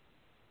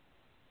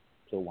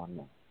to one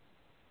man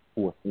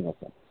who was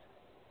innocent.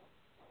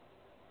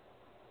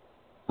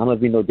 Some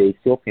of you know the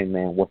Ethiopian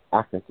man was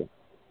African.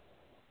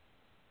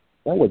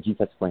 Where were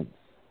Jesus' friends?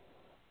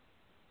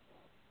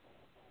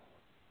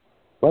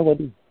 Where were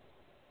they?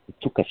 It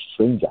took a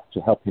stranger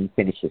to help him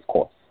finish his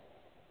course.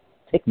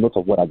 Take note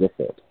of what I just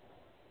said.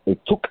 It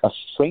took a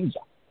stranger,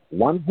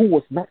 one who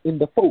was not in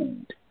the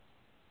fold,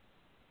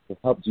 to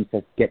help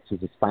Jesus get to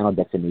his final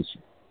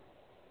destination.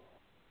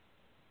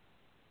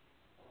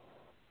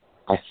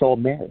 I saw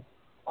Mary.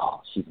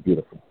 Oh, she's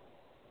beautiful.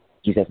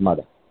 Jesus'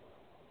 mother.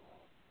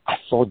 I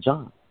saw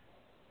John.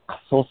 I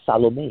saw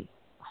Salome.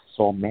 I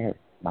saw Mary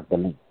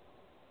Magdalene.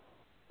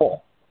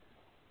 4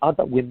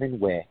 other women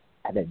were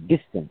at a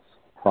distance,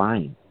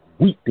 crying,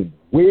 weeping,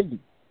 wailing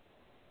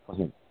for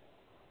him,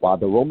 while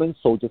the Roman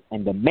soldiers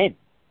and the men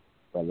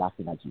were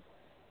laughing at Jesus.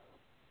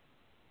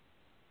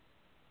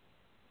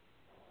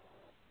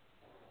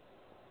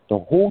 The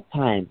whole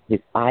time his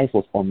eyes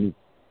was on me.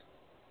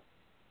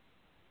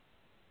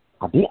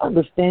 I didn't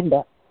understand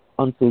that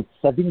until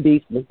 7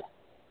 days later,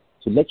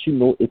 to let you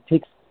know it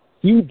takes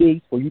few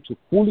days for you to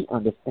fully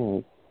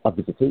understand a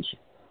visitation,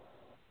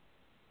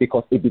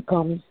 because it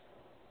becomes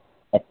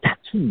a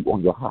tattoo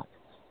on your heart.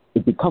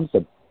 It becomes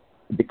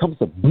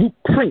a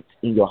blueprint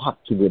in your heart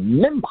to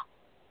remember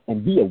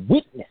and be a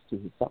witness to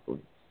his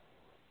suffering.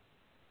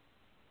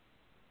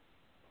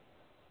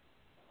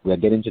 We are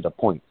getting to the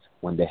point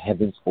when the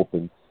heavens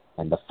opened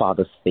and the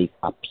Father's face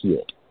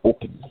appeared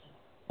openly.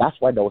 That's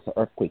why there was an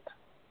earthquake.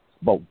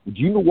 But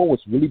do you know what was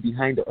really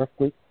behind the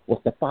earthquake?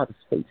 Was the Father's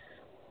face.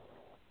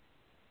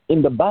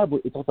 In the Bible,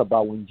 it talks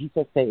about when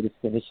Jesus said it is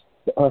finished,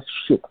 the earth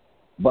shook.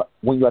 But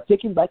when you are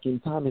taken back in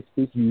time and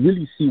space, you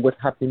really see what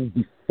happened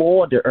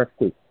before the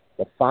earthquake.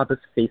 The Father's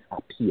face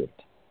appeared.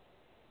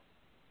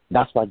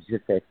 That's why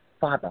Jesus said,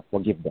 Father,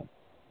 forgive them.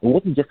 It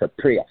wasn't just a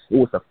prayer. It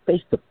was a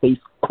face-to-face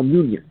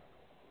communion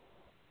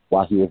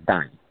while he was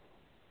dying.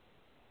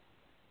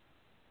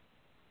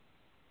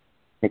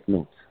 Take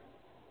note.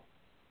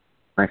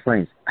 My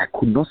friends, I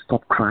could not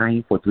stop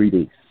crying for 3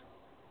 days.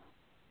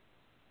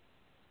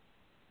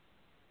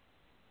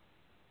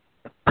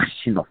 The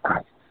passion of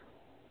Christ.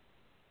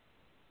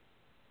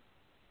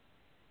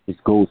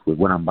 goes with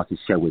what I'm about to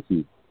share with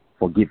you.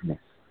 Forgiveness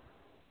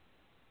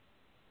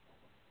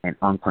and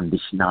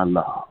unconditional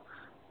love.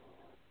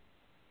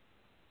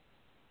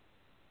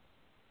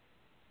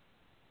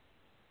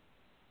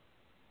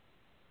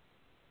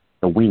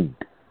 The wind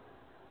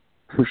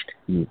pushed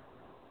me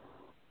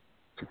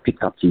to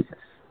pick up Jesus.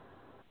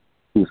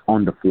 He was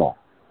on the floor.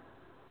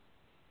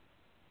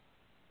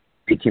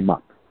 Pick him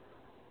up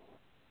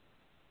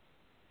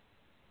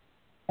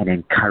and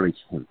encourage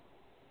him.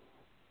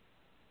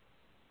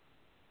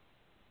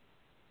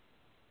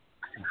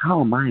 I said,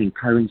 how am I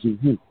encouraging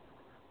him?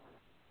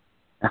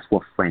 That's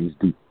what friends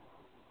do.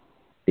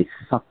 They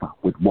suffer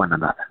with one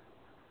another.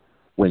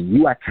 When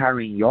you are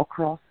carrying your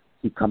cross,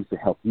 he comes to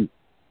help you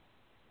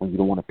when you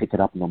don't want to pick it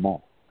up no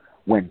more.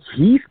 When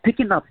he's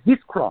picking up his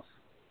cross,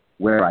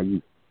 where are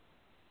you?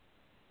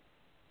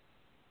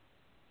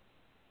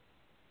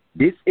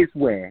 This is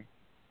where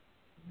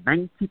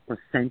 90%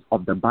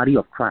 of the body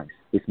of Christ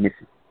is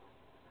missing.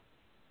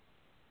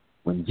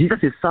 When Jesus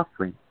is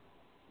suffering,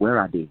 where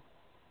are they?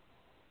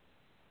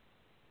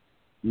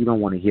 You don't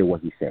want to hear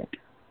what he said.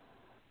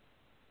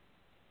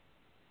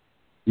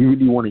 You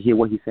really want to hear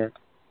what he said?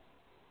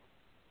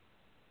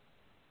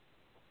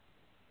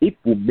 It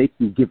will make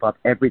you give up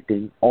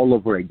everything all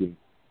over again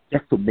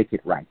just to make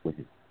it right with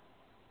him.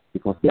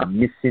 Because they are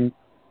missing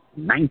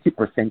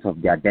 90%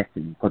 of their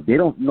destiny because they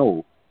don't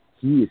know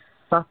he is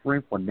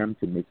suffering for them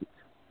to make it.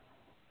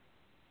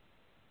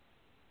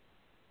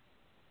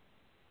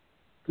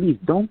 Please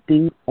don't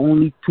think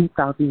only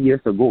 2,000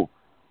 years ago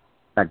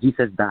that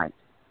Jesus died.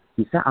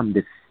 He said, I'm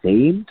the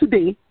same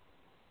today,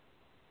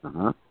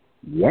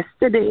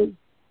 yesterday,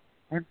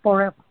 and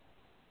forever.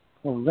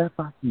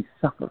 Forever he's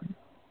suffering.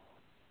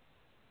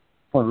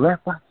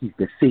 Forever he's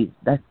the same.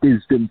 That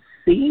is the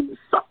same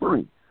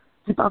suffering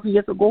 2,000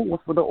 years ago was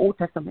for the Old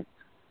Testament.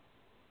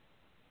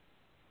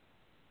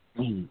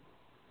 Same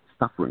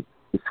suffering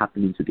is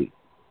happening today.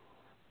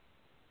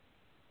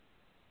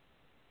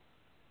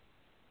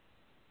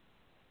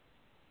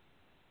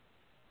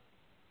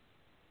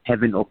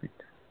 Heaven opened,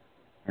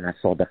 and I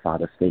saw the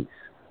Father's face.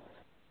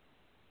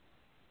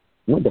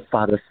 You know the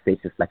Father's face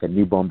is like a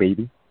newborn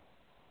baby?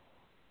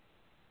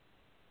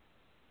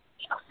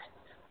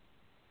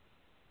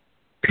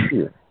 Innocent.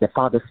 Pure. The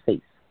Father's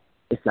face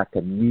is like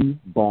a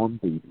newborn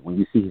baby when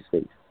you see his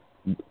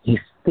face. His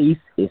face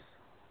is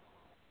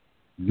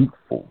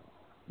youthful,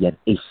 yet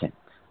ancient.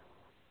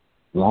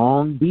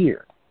 Long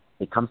beard.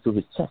 It comes to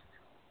his chest.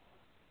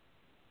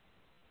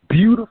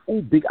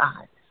 Beautiful big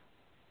eyes.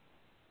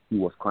 He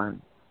was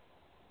crying.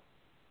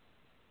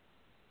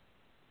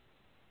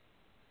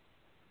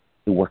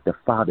 It was the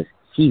Father's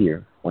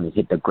tear when he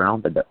hit the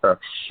ground that the earth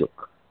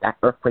shook. That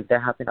earthquake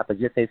that happened after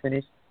Jesus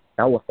finished,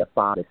 that was the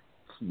Father's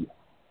tear.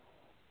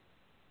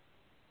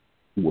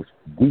 He was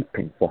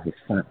weeping for his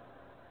son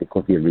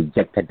because he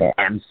rejected the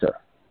answer.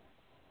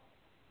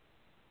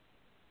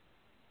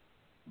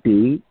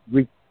 The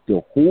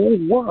whole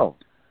world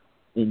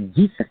in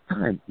Jesus'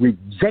 time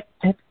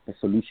rejected the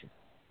solution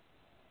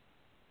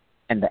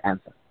and the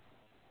answer.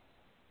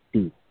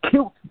 They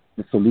killed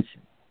the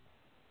solution.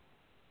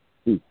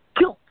 They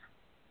killed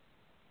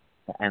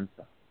the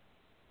answer.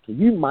 Can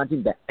you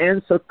imagine the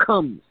answer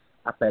comes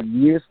after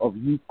years of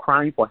you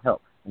crying for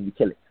help and you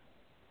kill it?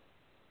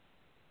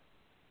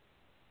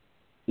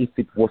 If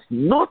it was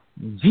not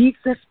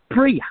Jesus'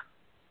 prayer,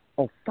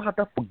 oh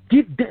Father,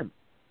 forgive them,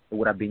 it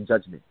would have been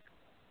judgment.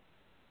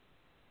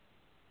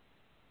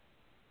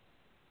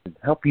 To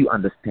help you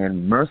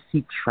understand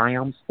mercy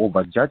triumphs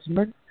over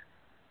judgment,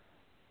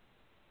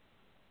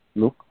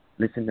 look,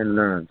 listen and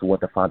learn to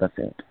what the Father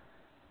said.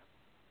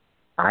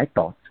 I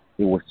thought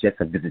it was just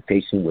a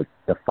visitation with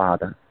the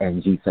Father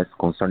and Jesus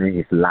concerning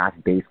his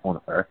last days on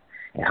earth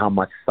and how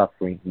much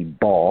suffering he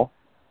bore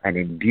and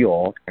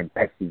endured and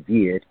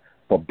persevered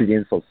for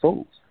billions of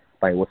souls.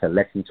 But it was a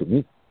lesson to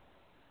me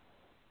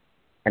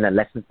and a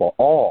lesson for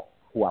all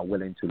who are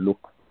willing to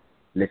look,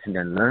 listen,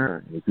 and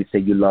learn. If you say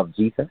you love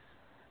Jesus,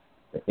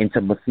 the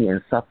intimacy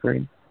and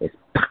suffering is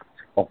part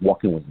of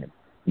walking with him.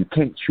 You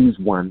can't choose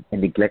one and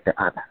neglect the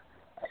other,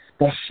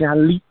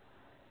 especially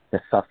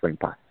the suffering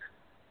part,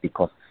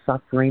 because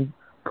suffering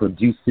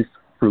produces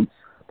fruits.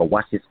 But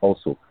watch this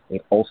also.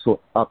 It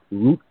also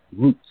uproots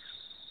roots.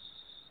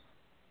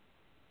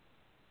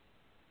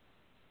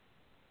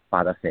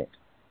 Father said,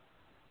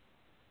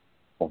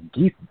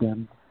 forgive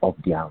them of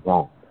their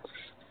wrongs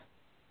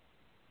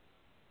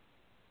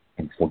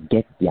and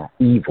forget their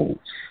evils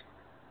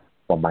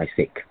for my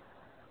sake.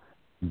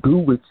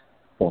 Do it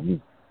for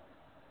me,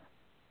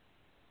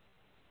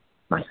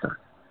 my son.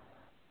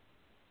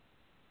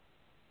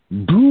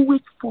 Do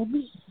it for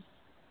me.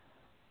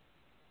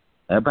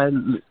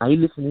 Everybody, are you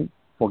listening?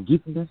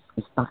 Forgiveness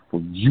is not for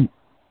you.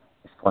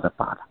 It's for the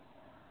Father.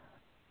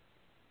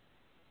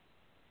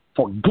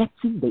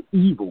 Forgetting the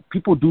evil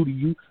people do to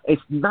you is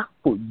not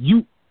for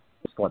you.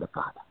 It's for the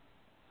Father.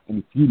 And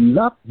if you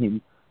love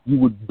him, you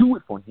will do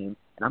it for him.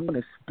 And I'm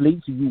going to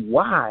explain to you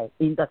why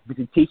in that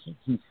visitation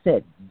he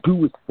said,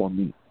 do it for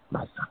me,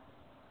 my son.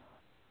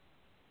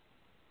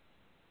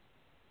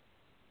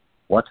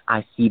 What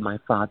I see my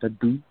Father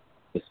do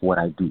is what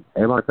I do.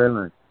 Everybody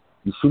learn.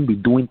 You shouldn't be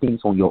doing things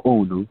on your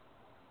own. No?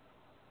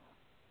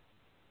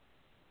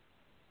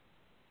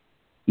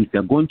 If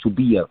you're going to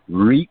be a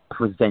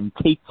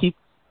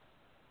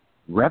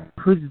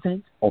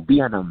represent or be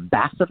an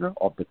ambassador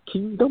of the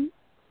kingdom,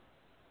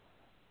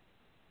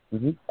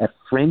 a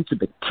friend to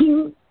the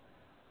king,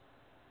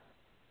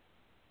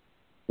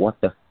 what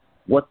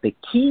the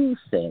king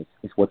says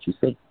is what you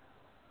say.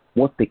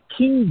 What the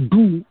king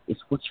do is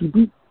what you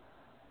do.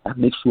 That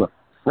makes you a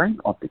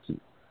friend of the king.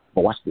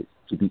 But watch this.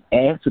 To be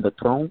heir to the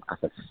throne as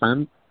a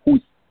son who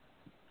is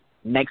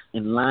next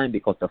in line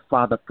because the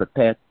Father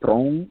prepared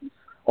thrones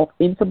of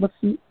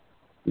intimacy.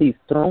 Please,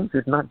 thrones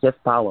is not just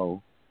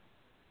power.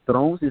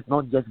 Thrones is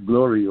not just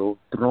glory.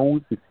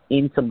 Thrones is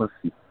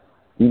intimacy.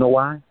 You know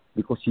why?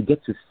 Because you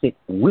get to sit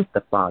with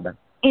the Father,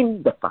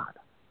 in the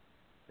Father.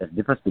 There's a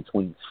difference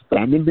between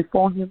standing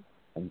before Him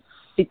and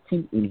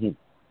sitting in Him.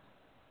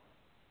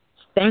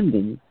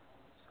 Standing is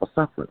for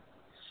suffering.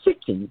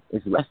 Sitting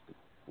is resting.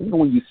 You know,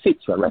 when you sit,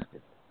 you are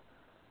resting.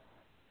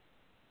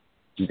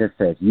 Jesus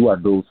says, you are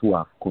those who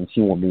have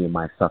consumed with me in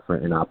my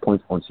suffering, and I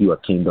appoint unto you a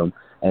kingdom,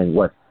 and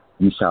what?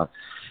 You shall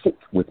sit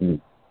with me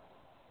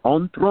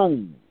on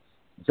thrones,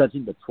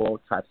 judging the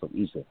 12 tribes of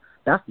Israel.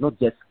 That's not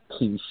just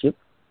kingship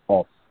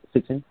of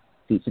sitting.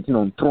 See, sitting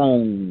on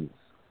thrones.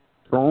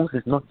 Thrones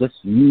is not just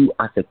you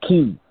as a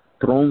king.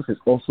 Thrones is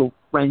also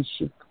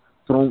friendship.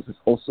 Thrones is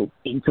also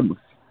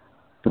intimacy.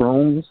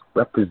 Thrones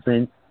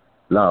represent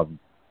love.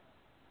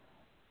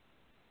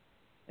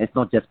 It's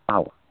not just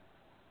power.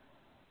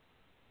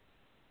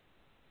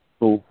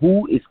 So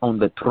who is on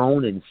the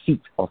throne and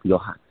seat of your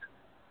heart?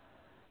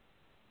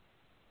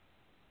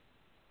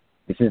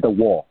 This is the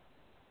war.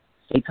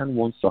 Satan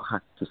wants your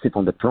heart to sit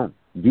on the throne.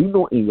 Do you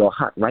know in your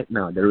heart right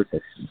now there is a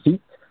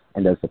seat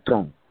and there's a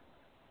throne?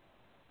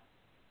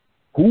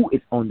 Who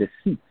is on the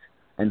seat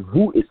and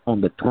who is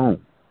on the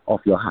throne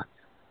of your heart?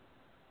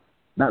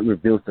 That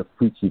reveals the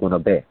fruit you're going to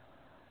bear.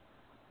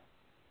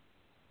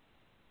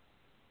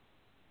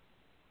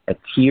 A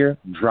tear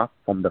dropped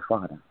from the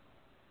Father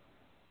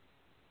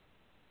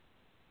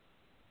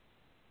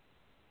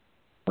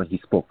when He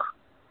spoke,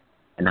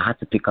 and I had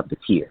to pick up the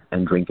tear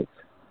and drink it.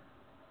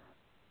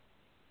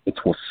 It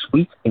was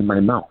sweet in my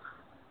mouth,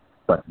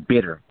 but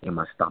bitter in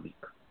my stomach.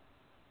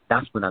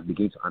 That's when I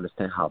began to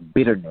understand how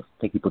bitterness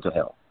takes people to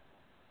hell.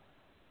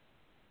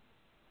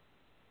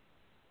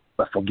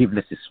 But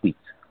forgiveness is sweet.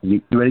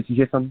 You ready to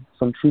hear some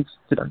truths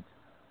today?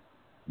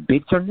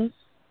 Bitterness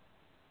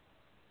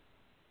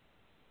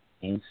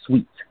and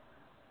sweet.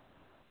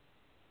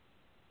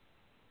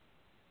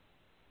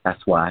 That's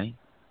why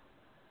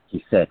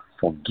He said,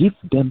 forgive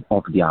them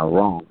of their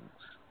wrongs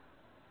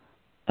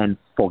and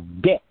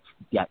forget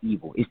their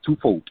evil. It's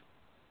twofold.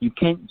 You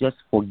can't just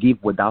forgive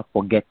without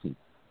forgetting.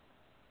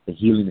 The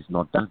healing is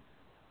not done.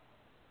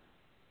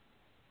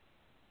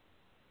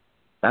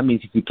 That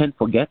means if you can't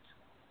forget,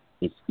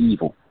 it's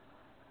evil.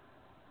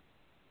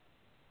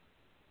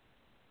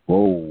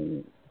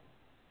 Whoa.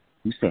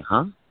 You say,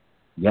 huh?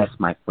 Yes,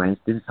 my friends,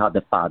 this is how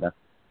the Father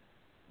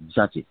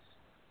judges.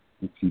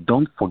 If you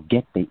don't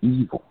forget the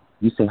evil,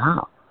 you say,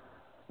 how?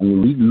 When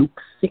you read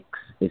Luke 6,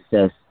 it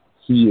says,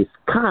 He is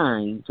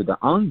kind to the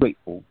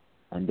ungrateful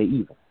and the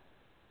evil.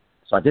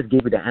 So I just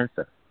gave you the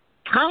answer.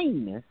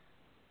 Kindness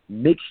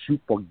makes you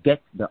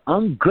forget the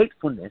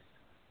ungratefulness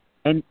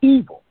and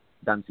evil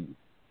done to you.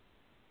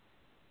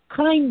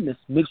 Kindness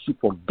makes you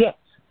forget.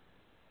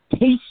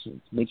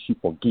 Patience makes you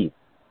forgive.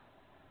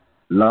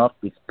 Love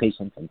is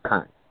patient and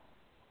kind.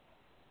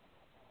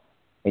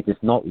 It is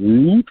not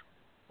rude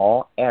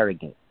or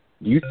arrogant.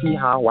 Do you see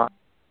how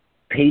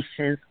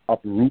patience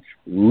uproots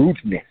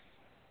rudeness?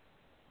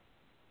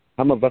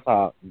 Some of us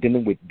are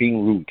dealing with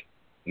being rude.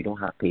 You don't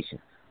have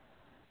patience.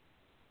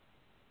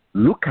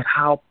 Look at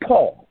how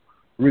Paul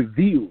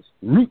reveals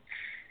roots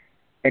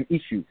and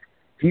issues.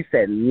 He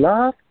said,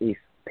 love is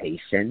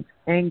patient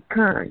and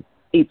kind.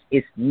 It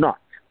is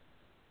not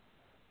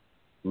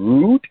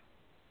rude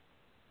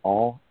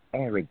or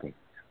arrogant.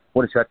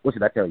 What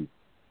should I tell you?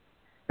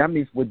 That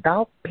means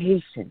without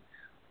patience,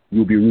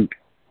 you'll be rude.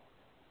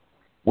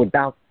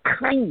 Without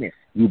kindness,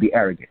 you'll be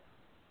arrogant.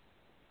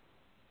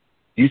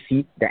 Do you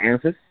see the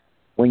answers?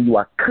 When you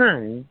are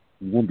kind,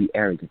 you won't be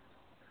arrogant.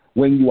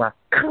 When you are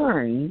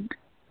kind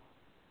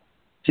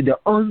to the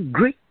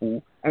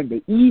ungrateful and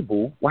the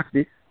evil, watch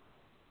this,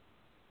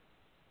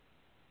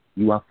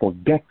 you are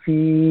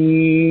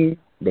forgetting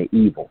the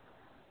evil.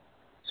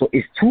 So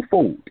it's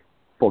twofold.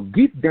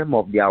 Forgive them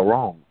of their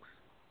wrongs.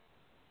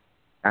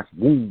 That's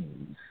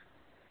wounds.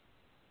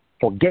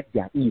 Forget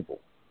their evil.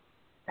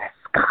 That's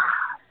scars.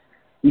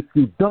 If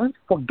you don't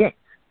forget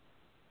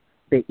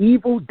the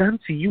evil done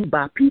to you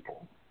by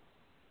people,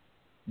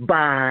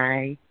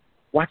 by,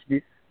 watch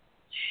this,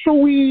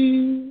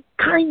 showing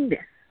kindness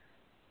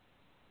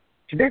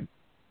to them,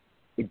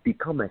 it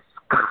becomes a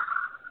scar.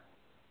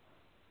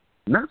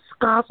 Not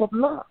scars of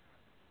love,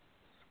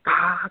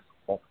 scars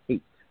of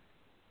hate.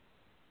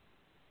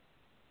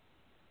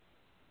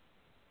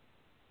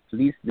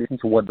 Please listen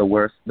to what the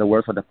words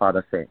of the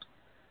Father said.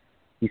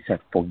 He said,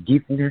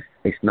 forgiveness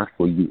is not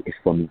for you, it's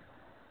for me.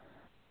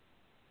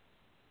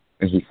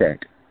 And he said,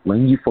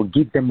 when you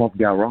forgive them of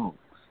their wrongs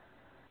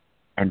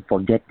and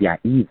forget their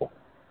evil,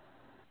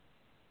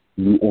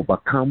 you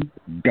overcome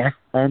death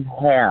and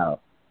hell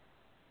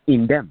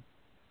in them.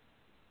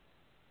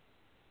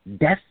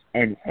 Death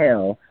and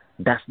hell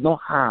does not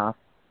have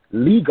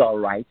legal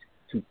right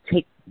to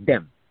take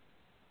them.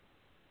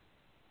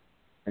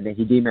 And then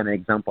he gave me an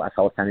example as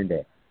I was standing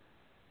there.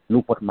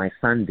 Look what my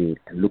son did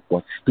and look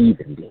what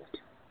Stephen did.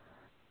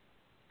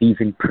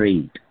 Stephen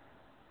prayed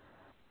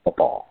for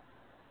Paul,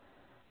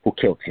 who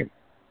killed him.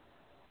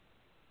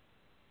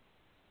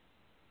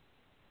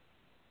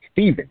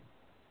 Stephen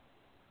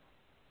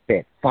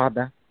said,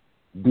 Father,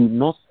 do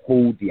not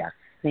hold their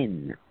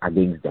sin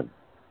against them.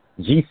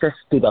 Jesus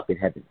stood up in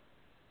heaven.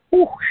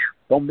 Ooh,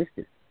 don't miss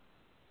this.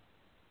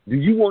 Do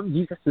you want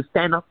Jesus to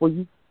stand up for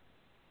you?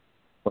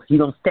 Because he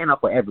don't stand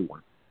up for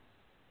everyone.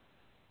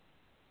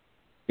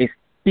 It's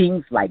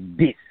things like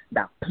this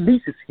that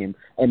pleases him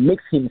and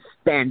makes him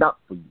stand up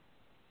for you.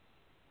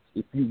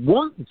 If you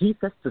want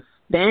Jesus to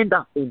stand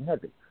up in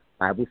heaven,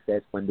 the Bible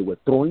says when they were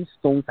throwing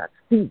stones at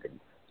Stephen,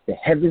 the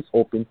heavens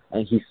opened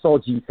and he saw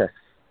Jesus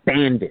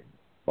standing.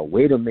 But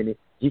wait a minute,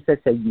 Jesus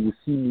said, you will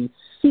see me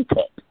seated.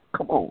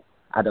 Come on,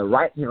 at the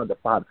right hand of the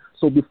Father.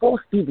 So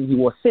before Stephen, he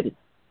was sitting.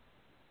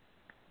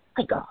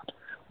 My God.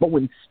 But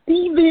when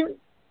Stephen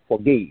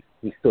forgave,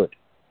 he stood.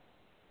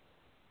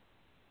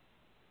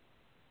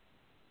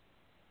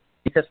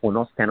 Jesus will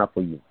not stand up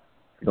for you.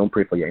 You don't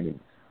pray for your enemies.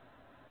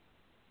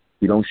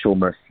 You don't show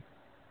mercy.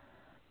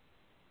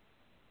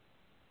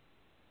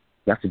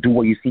 You have to do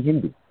what you see him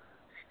do.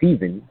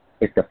 Stephen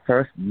is the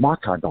first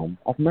martyrdom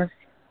of mercy.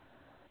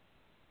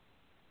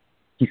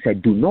 He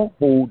said, do not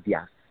hold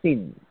their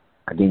sin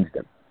against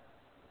them.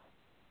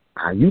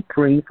 Are you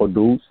praying for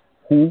those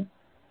who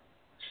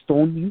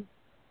stone you?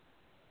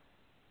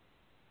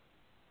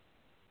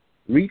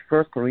 Read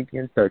 1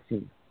 Corinthians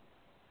 13.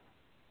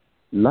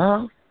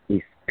 Love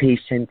is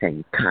patient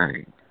and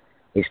kind.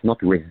 It's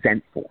not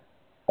resentful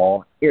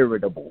or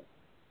irritable.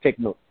 Take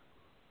note.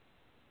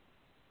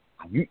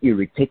 Are you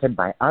irritated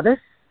by others?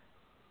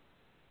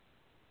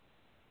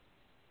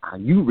 Are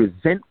you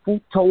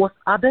resentful towards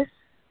others?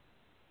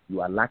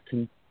 You are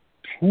lacking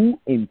two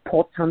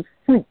important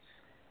fruits.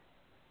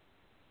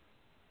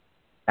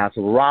 That's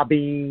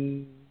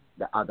robbing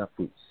the other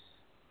fruits.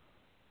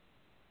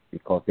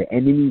 Because the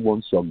enemy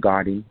wants your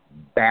garden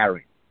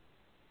barren.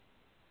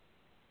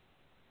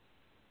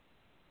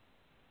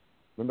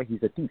 Remember,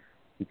 he's a thief.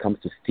 He comes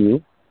to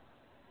steal,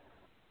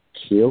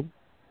 kill,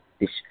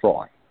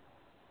 destroy.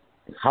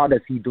 And how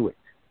does he do it?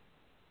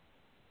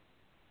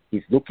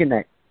 He's looking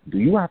at, do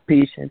you have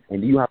patience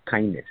and do you have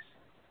kindness?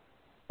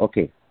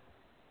 Okay.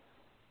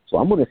 So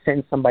I'm going to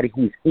send somebody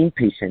who is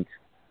impatient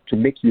to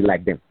make you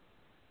like them.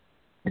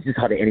 This is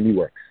how the enemy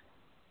works.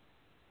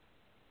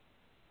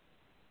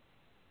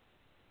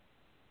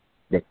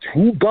 The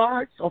true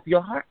guards of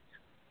your heart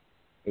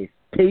is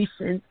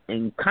patience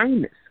and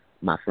kindness,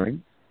 my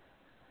friends.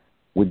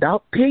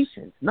 Without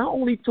patience, not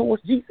only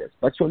towards Jesus,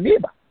 but your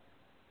neighbor,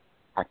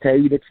 I tell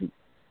you the truth.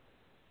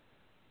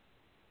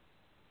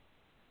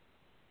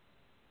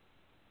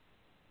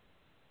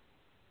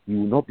 You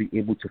will not be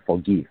able to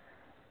forgive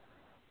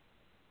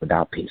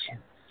without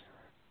patience.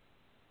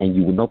 And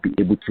you will not be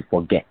able to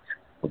forget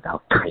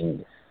without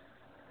kindness.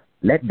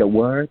 Let the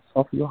words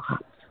of your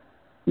heart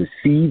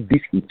receive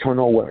these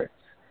eternal words,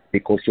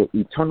 because your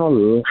eternal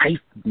life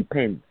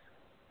depends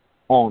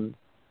on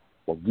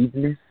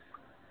forgiveness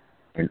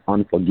and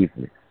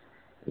unforgiveness.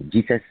 And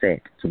Jesus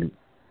said to me,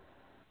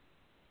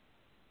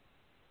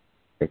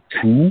 the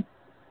two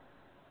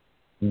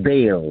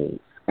veils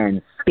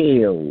and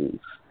scales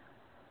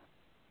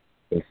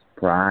is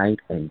pride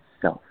and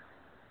self.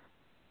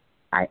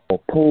 I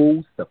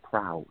oppose the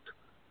proud,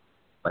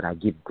 but I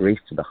give grace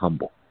to the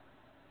humble.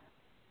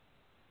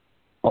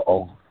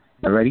 You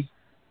ready?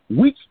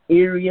 Which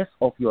areas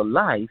of your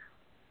life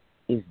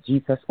is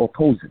Jesus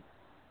opposing?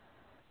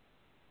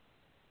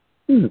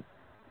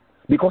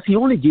 Because he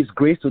only gives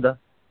grace to the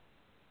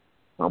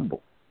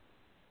humble.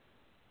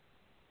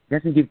 He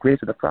doesn't give grace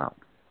to the proud.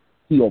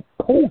 He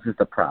opposes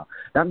the proud.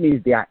 That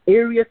means there are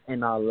areas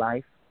in our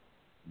life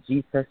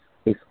Jesus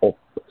is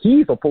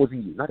he is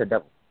opposing you, not the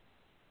devil.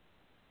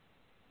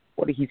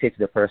 What did he say to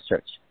the first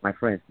church? My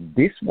friends,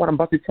 this what I'm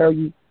about to tell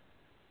you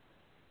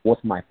was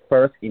my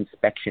first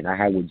inspection I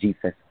had with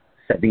Jesus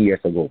 7 years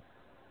ago.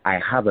 I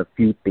have a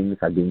few things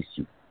against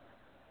you.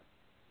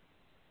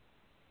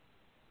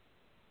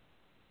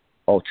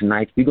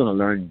 Tonight we're going to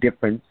learn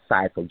different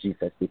sides of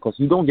Jesus, because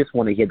you don't just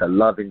want to hear the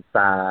loving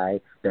side,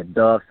 the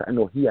dark side.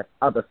 No, he has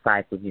other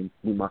sides to him.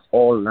 We must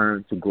all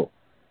learn to grow.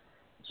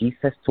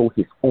 Jesus told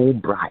his own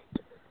bride,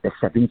 the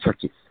 7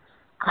 churches,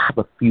 I have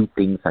a few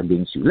things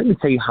against you. Let me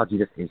tell you how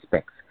Jesus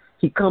inspects.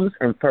 He comes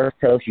and first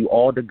tells you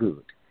all the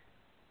good.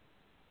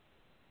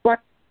 But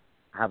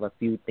I have a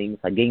few things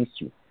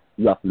against you.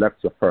 You have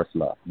left your first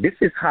love. This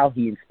is how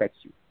he inspects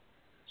you.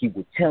 He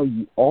will tell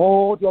you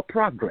all your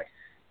progress.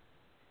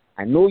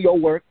 I know your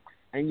works.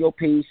 and your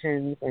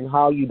patience and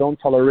how you don't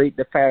tolerate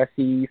the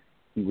Pharisees.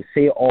 He will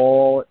say he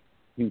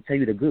will tell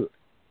you the good.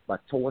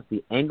 But towards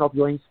the end of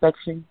your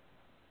inspection,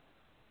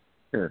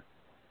 the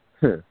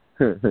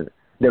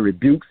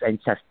rebukes and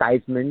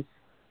chastisements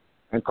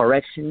and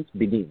corrections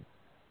begin.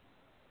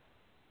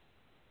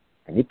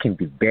 And it can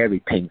be very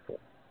painful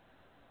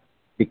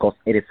because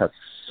it is a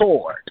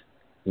sword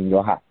in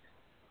your heart.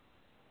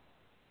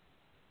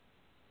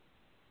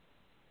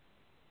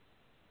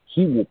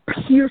 He will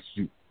pierce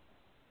you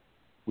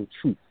with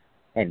truth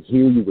and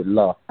heal you with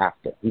love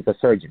after. He's a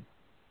surgeon.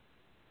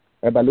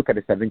 Everybody look at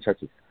the 7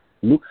 churches.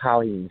 Look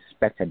how he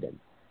inspected them.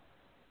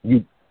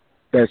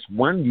 There's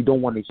one you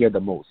don't want to hear the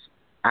most.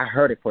 I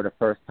heard it for the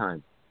first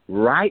time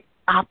right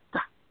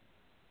after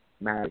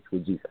marriage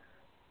with Jesus.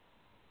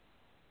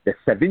 The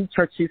 7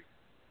 churches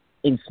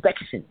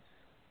inspections,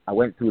 I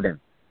went through them.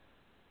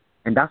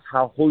 And that's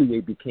how Holy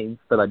Way became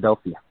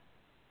Philadelphia.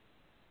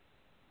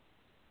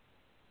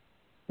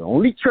 The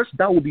only church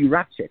that will be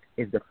raptured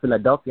is the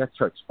Philadelphia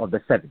church of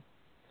the 7.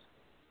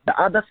 The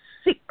other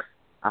 6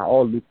 are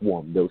all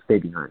lukewarm. They'll stay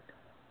behind.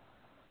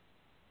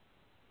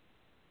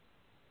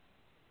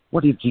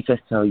 What if Jesus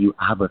tell you,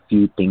 I have a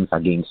few things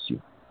against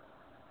you?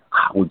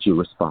 How would you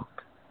respond?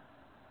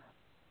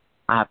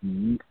 I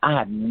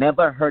had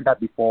never heard that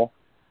before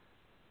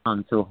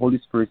until Holy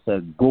Spirit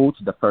said, go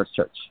to the first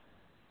church.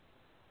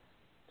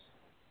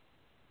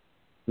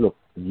 Look,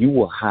 you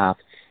will have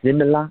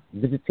similar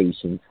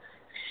visitations,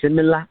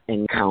 similar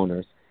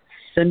encounters,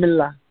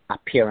 similar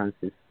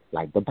appearances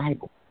like the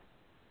Bible.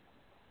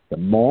 The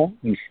more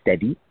you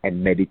study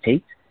and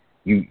meditate,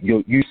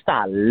 you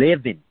start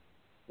living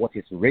what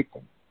is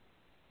written.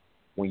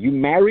 When you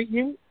marry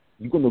him,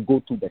 you're going to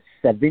go to the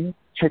 7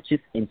 churches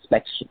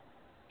inspection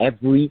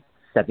every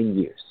 7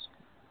 years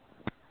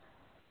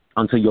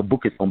until your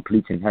book is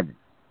complete in heaven.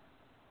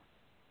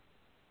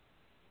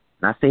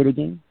 And I say it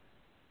again,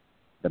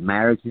 the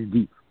marriage is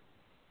deep.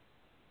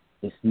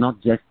 It's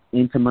not just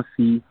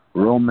intimacy,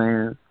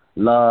 romance,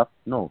 love.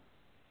 No.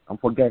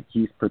 Don't forget,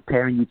 he's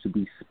preparing you to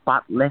be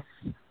spotless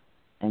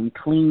and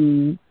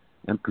clean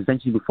and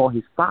present you before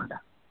his Father.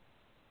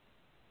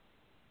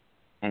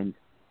 And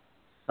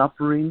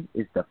suffering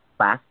is the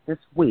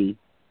fastest way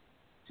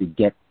to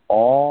get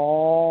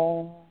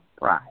all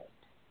pride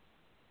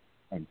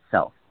and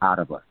self out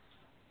of us.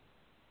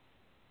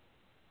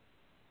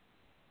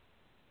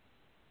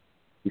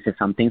 He said,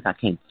 some things I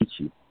can't teach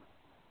you.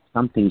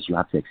 Some things you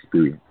have to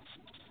experience.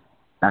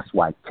 That's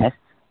why tests,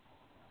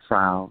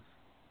 trials,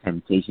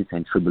 temptations,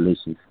 and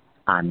tribulations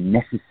are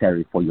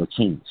necessary for your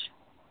change.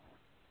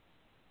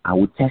 I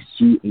will test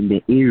you in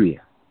the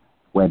area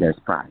where there's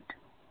pride.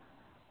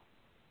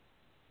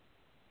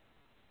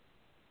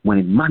 When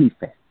it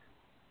manifests,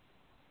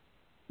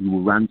 you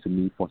will run to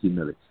me for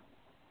humility.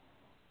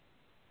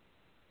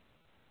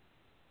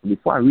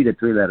 Before I read the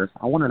 3 letters,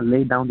 I want to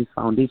lay down this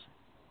foundation.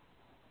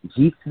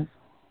 Jesus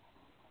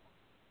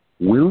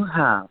will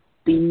have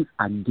things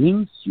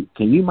against you.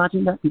 Can you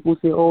imagine that? People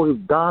say, oh, if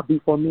God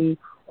be for me,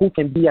 who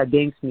can be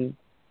against me?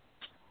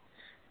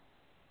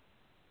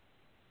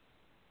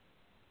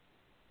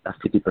 That's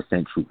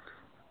 50% truth.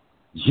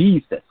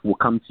 Jesus will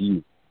come to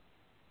you.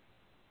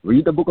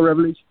 Read the book of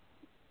Revelation.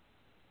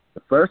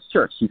 The first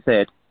church, he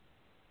said,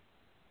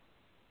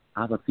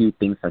 I have a few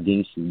things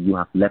against you. You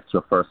have left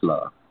your first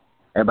love.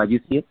 Everybody, you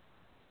see it?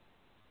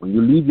 When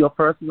you leave your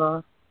first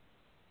love,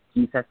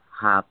 Jesus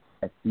have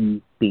a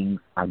few things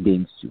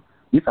against you.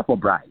 These are for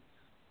brides.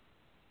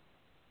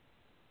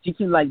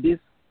 Teaching like this,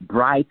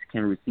 brides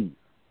can receive.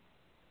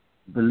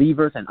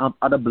 Believers and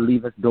other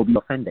believers, they'll be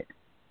offended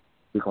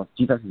because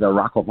Jesus is a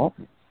rock of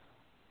offense.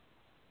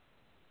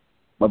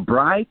 But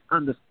brides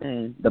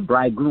understand the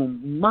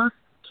bridegroom must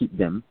keep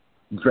them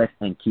dressed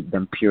and keep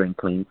them pure and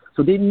clean.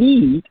 So they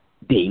need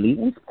daily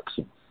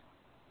inspections.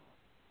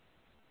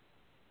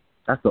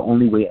 That's the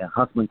only way a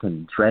husband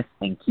can dress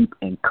and keep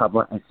and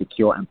cover and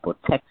secure and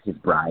protect his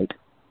bride,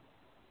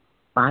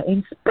 by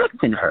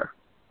inspecting her.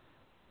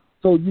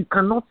 So you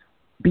cannot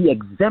be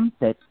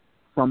exempted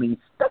from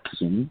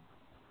inspection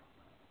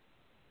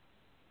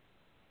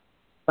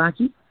by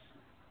Jesus.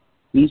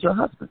 He's your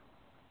husband.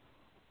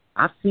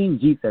 I've seen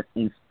Jesus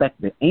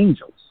inspect the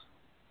angels.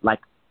 Like,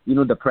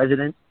 the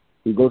president,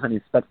 he goes and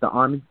inspects the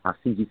army. I've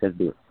seen Jesus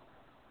do it.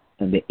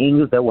 And the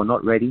angels that were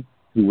not ready,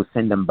 he will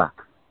send them back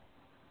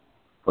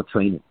for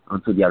training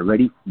until they are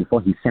ready before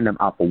he send them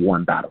out for war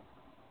and battle.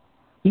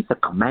 He's a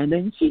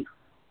commander-in-chief.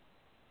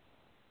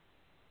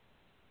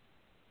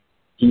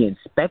 He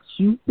inspects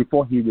you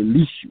before he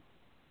releases you.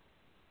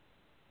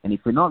 And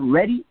if you're not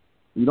ready,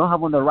 you don't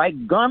have on the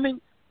right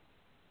garment,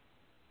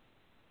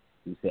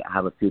 you say, I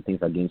have a few things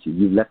against you.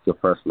 You left your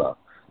first love.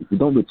 If you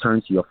don't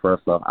return to your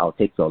first love, I'll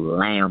take your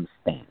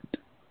lampstand.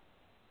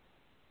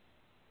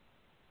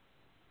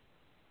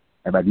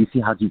 But you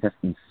see how Jesus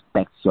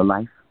inspects your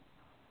life?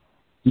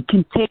 He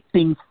can take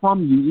things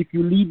from you if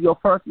you leave your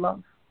first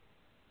love.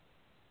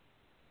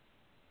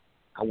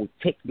 I will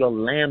take your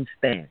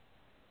lampstand.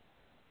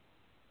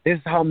 This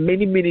is how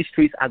many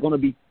ministries are going to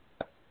be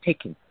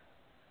taken.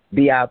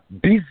 They are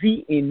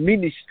busy in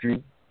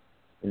ministry,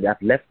 and they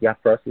have left their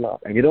first love,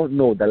 and you don't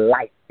know the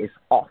light is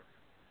off.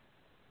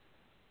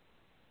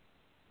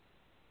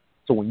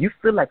 So when you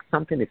feel like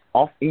something is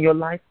off in your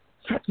life,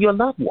 check your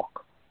love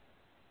walk.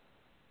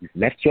 You've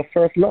left your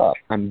first love.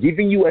 I'm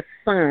giving you a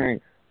sign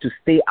to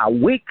stay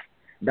awake,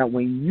 that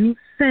when you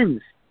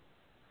sense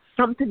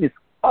something is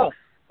off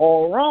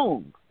or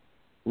wrong,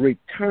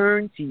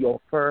 return to your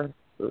first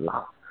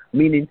love.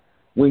 Meaning,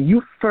 when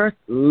you first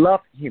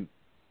loved him,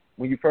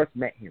 when you first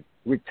met him,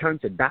 return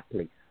to that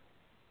place.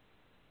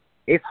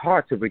 It's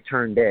hard to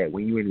return there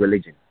when you're in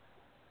religion,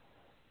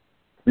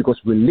 because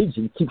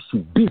religion keeps you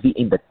busy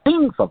in the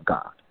things of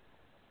God,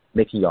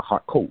 making your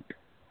heart cold,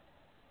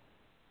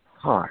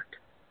 hard,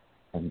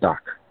 and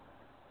dark.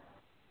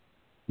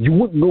 You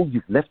wouldn't know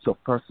you've left your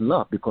first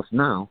love, because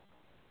now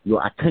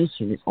your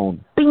attention is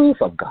on things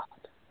of God,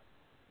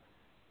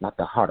 not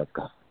the heart of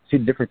God. See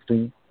the difference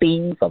between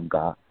things of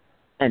God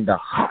and the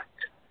heart.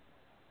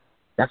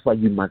 That's why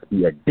you must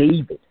be a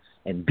David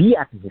and be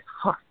after his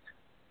heart,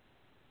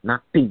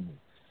 not things.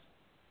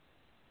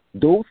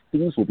 Those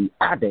things will be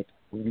added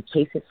when you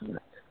chase his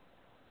heart.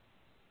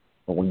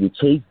 But when you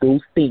chase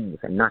those things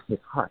and not his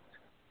heart,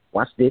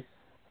 watch this,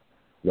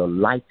 your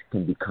light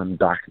can become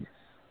darkness.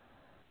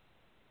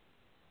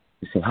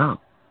 You say, how?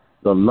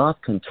 Your love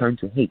can turn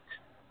to hate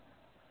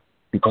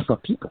because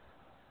of people.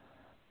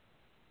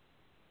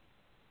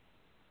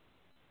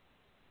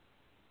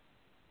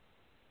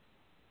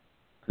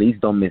 Please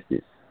don't miss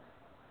this.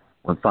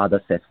 When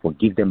Father says,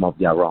 forgive them of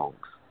their wrongs,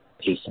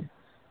 patience.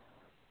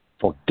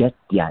 Forget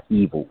their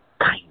evil,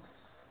 kindness.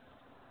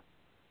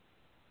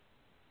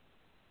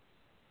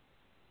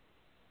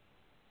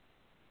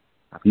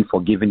 Have you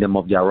forgiven them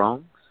of their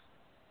wrongs?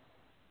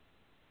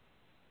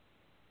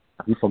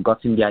 Have you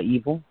forgotten their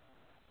evil?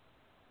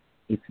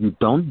 If you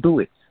don't do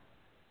it,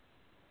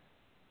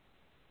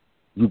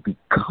 you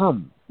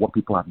become what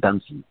people have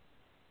done to you.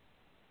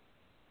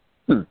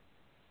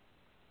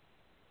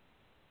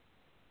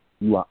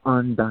 You are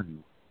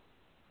undone.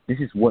 This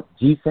is what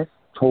Jesus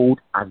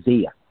told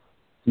Isaiah.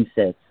 He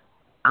says,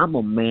 I'm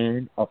a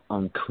man of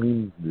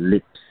unclean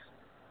lips.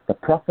 The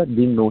prophet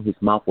didn't know his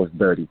mouth was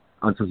dirty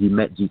until he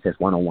met Jesus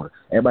one-on-one.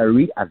 Everybody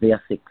read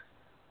Isaiah 6.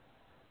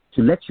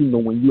 To let you know,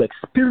 when you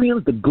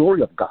experience the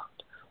glory of God,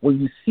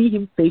 when you see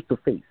him face to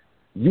face,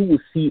 you will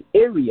see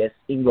areas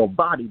in your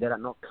body that are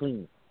not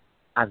clean.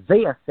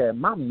 Isaiah said,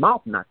 my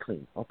mouth not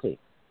clean. Okay.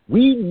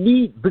 We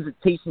need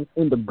visitations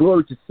in the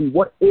glory to see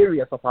what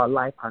areas of our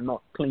life are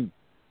not clean.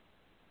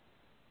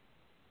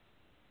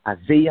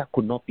 Isaiah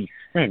could not be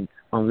sent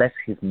unless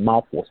his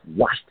mouth was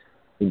washed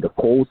in the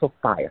coals of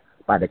fire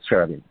by the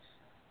cherubims.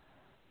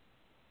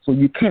 So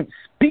you can't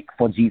speak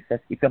for Jesus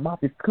if your mouth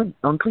is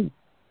unclean.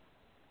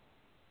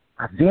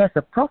 Isaiah is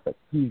a prophet.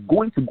 He's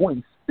going to go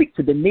and speak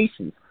to the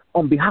nations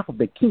on behalf of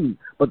the king.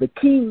 But the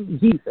king,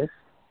 Jesus,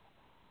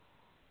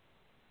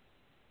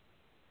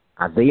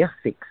 Isaiah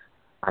 6,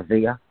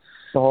 Isaiah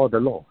saw the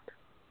Lord.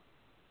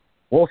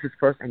 What was his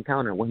first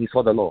encounter when he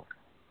saw the Lord?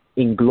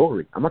 In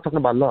glory. I'm not talking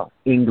about love.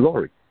 In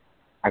glory.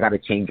 I got to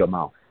change your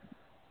mouth.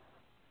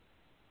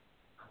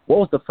 What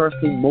was the first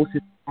thing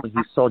Moses saw when he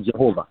saw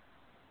Jehovah?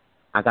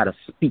 I got a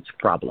speech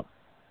problem.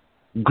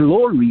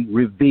 Glory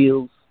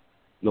reveals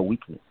your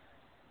weakness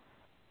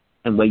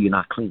and where you're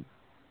not clean.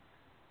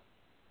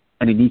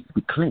 And it needs to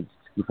be cleansed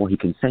before he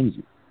can send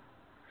you.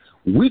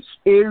 Which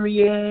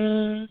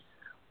areas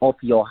of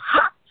your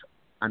heart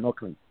are not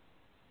clean?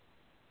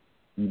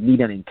 You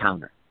need an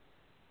encounter.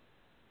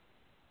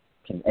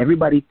 Can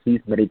everybody please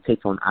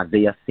meditate on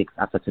Isaiah 6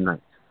 after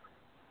tonight?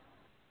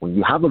 When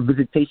you have a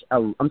visitation,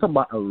 I'm talking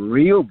about a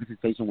real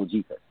visitation with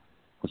Jesus,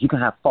 because you can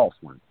have false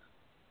ones.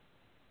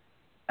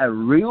 A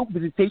real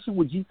visitation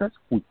with Jesus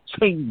will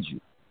change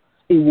you.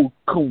 It will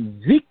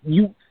convict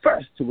you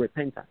first to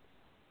repentance.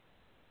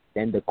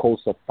 Then the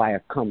coals of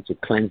fire come to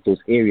cleanse those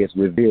areas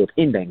revealed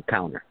in the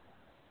encounter.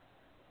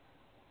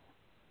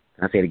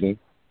 Can I say it again?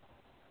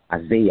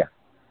 Isaiah,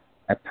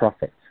 a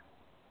prophet,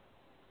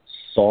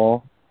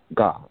 saw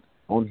God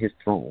on his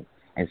throne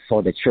and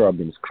saw the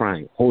cherubims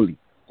crying, holy,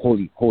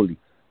 holy, holy,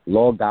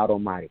 Lord God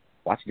Almighty.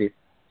 Watch this.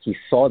 He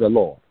saw the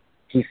Lord.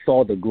 He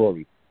saw the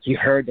glory. He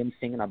heard them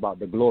singing about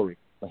the glory,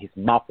 but his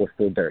mouth was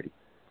still dirty.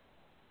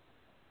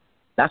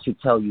 That should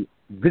tell you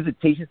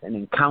visitations and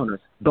encounters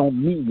don't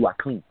mean you are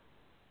clean.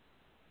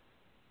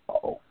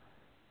 Uh-oh.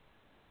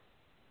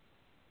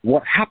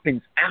 What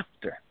happens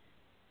after?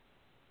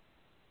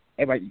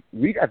 Everybody,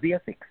 read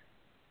Isaiah 6.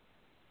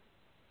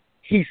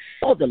 He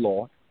saw the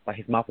Lord, but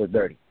his mouth was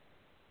dirty.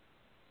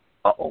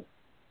 Uh-oh.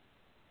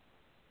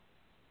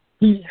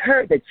 He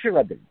heard the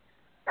cherubim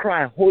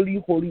cry,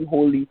 holy, holy,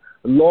 holy,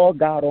 Lord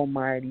God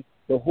Almighty.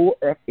 The whole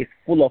earth is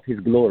full of his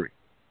glory.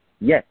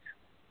 Yet,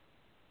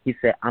 he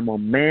said, I'm a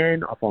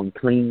man of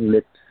unclean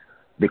lips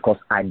because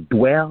I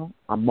dwell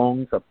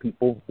amongst a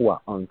people who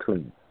are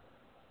unclean.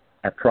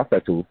 A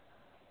prophet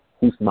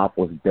whose mouth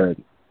was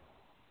dirty.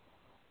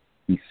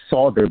 He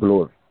saw their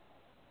glory.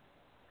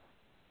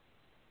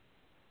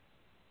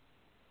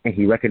 And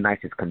he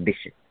recognized his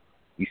condition.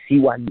 You see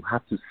why you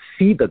have to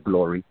see the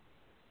glory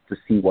to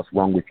see what's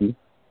wrong with you?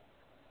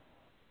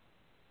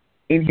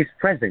 In his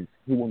presence,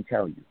 he won't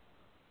tell you.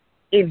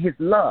 In his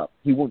love,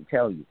 he won't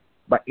tell you.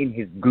 But in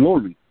his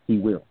glory, he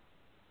will.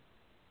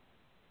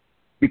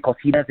 Because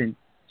he doesn't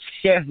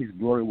share his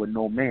glory with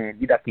no man,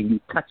 neither can you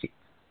touch it.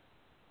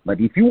 But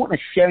if you want to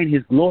share in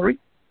his glory,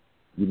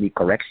 you need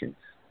corrections,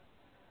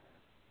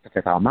 such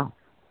as our mouth.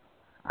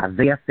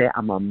 Isaiah said,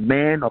 I'm a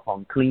man of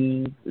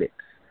unclean lips.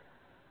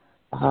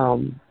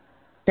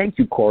 Thank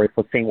you, Corey,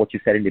 for saying what you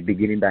said in the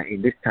beginning, that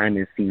in this time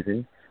and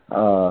season,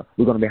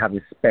 we're going to be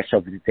having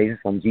special visitations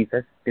from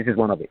Jesus. This is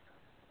one of it.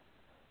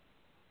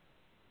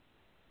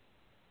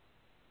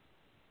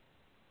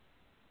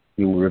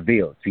 He will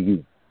reveal to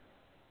you,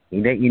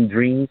 either in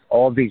dreams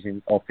or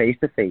visions or face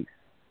to face,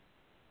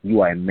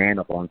 you are a man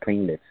of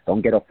unclean lips.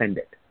 Don't get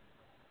offended.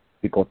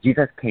 Because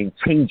Jesus can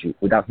change you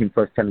without him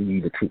first telling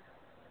you the truth.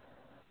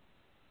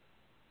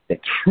 The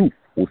truth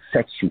will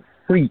set you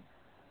free.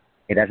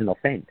 It doesn't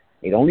offend.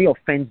 It only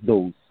offends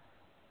those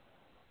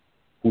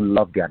who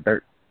love their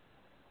dirt.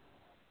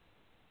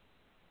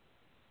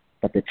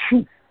 But the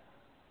truth,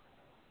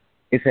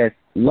 it says,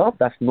 love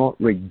does not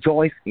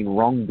rejoice in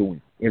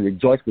wrongdoing. It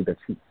rejoices with the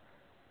truth.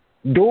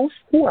 Those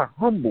who are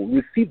humble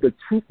receive the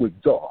truth with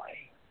joy,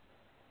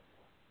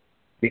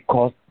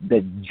 because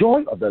the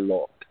joy of the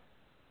Lord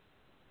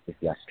is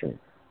their strength.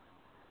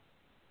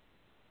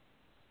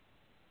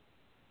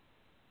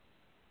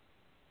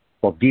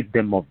 Forgive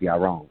them of their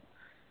wrongs.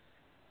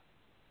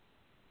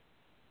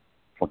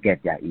 Forget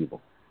their evil.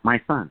 My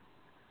son,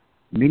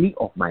 many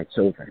of my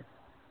children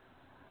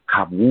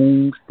have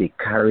wounds they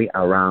carry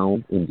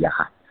around in their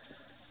hearts.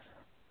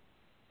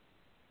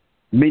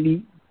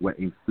 Many were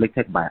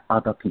inflicted by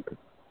other people.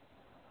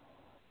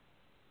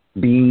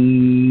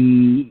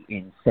 Be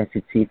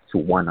insensitive to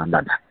one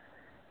another.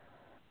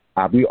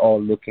 Are we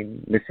all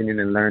looking, listening,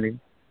 and learning?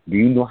 Do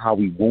you know how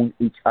we wound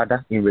each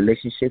other in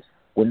relationships?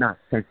 We're not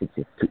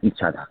sensitive to each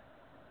other.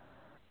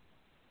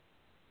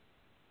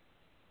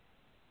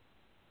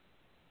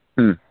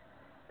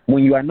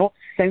 When you are not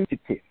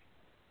sensitive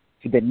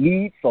to the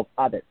needs of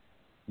others,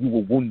 you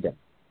will wound them.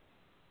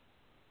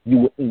 You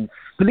will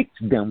inflict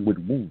them with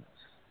wounds.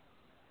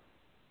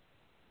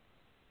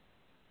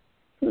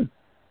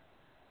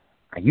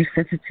 Are you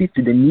sensitive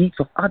to the needs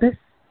of others?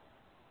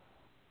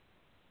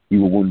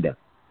 You will wound them.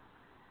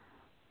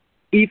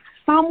 If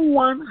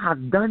someone has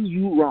done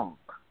you wrong,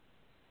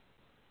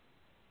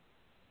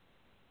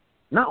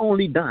 not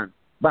only done,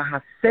 but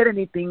has said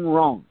anything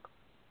wrong,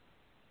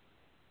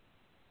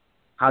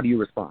 how do you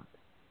respond?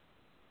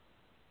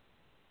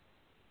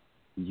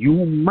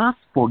 You must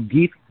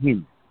forgive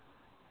him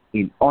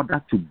in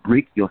order to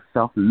break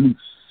yourself loose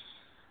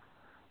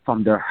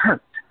from the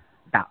hurt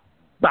that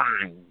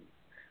binds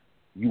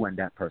you and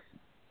that person.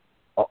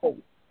 Uh-oh.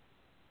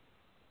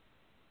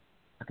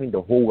 I think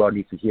the whole world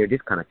needs to hear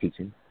this kind of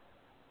teaching.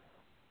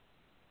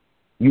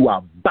 You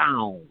are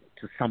bound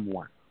to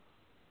someone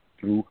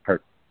through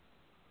hurt.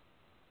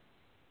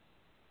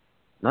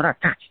 Not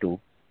attached to.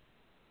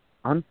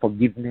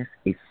 Unforgiveness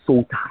is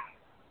so tight.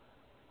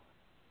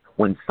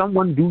 When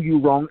someone do you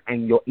wrong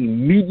and your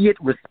immediate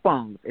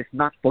response is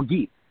not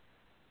forgive,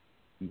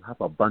 you have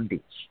a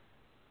bondage.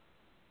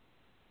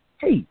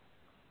 Hey,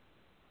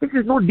 this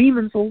is no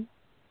demon soul.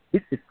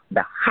 This is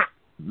the heart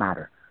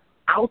matter.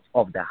 Out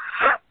of the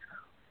heart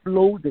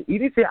flows the. It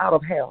didn't say out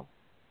of hell.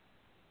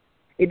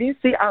 It didn't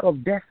say out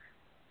of death.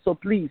 So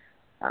please,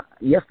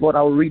 yes, Lord,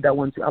 I will read that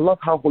one too. I love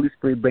how Holy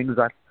Spirit brings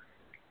us.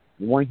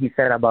 When he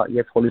said about,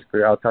 yes, Holy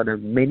Spirit, I'll tell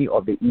them, many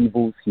of the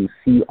evils you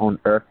see on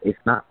earth is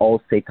not all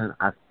Satan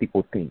as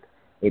people think.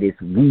 It is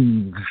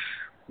weeds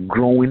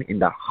growing in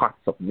the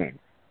hearts of men,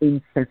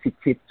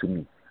 insensitive to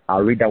me.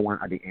 I'll read that one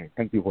at the end.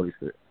 Thank you, Holy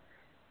Spirit.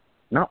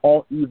 Not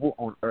all evil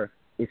on earth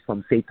is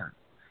from Satan.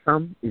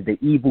 Some is the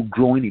evil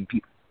growing in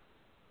people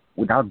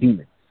without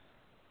demons.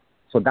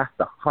 So that's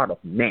the heart of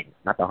men,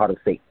 not the heart of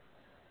Satan.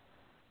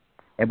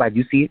 Everybody, do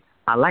you see it?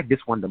 I like this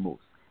one the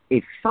most.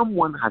 If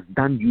someone has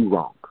done you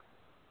wrong,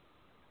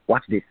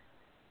 watch this.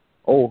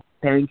 Oh,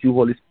 thank you,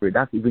 Holy Spirit.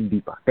 That's even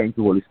deeper. Thank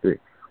you, Holy Spirit.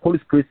 Holy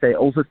Spirit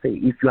also say,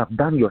 if you have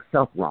done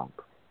yourself wrong,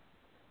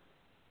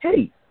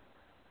 hey,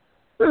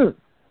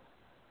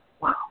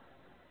 wow,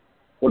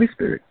 Holy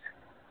Spirit,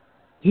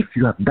 if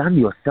you have done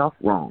yourself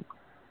wrong,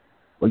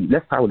 well,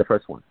 let's start with the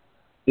first one.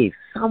 If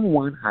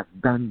someone has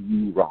done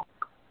you wrong,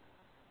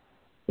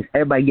 is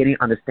everybody getting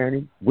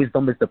understanding?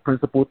 Wisdom is the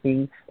principal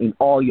thing. In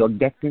all you're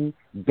getting,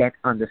 get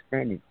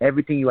understanding.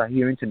 Everything you are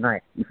hearing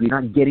tonight, if you're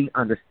not getting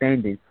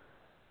understanding,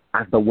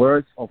 as the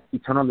words of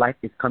eternal life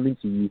is coming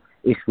to you,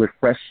 it's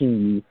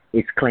refreshing you,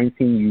 it's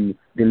cleansing you.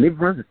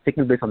 Deliverance is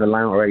taking place on the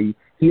line already.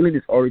 Healing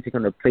is already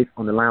taking place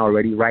on the line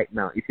already right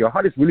now. If your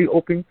heart is really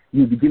open,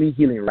 you'll be getting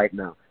healing right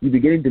now. You'll be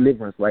getting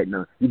deliverance right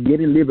now. You'll be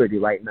getting liberty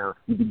right now.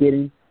 You'll be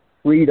getting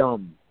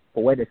freedom.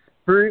 For where the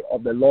Spirit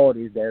of the Lord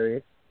is, there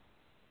is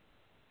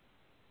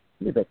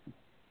liberty.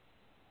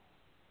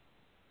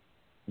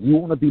 You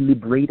want to be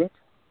liberated?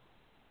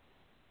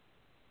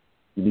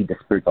 You need the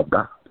Spirit of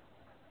God.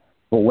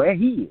 But where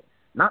He is,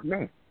 not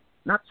man,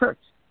 not church,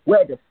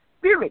 where the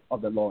Spirit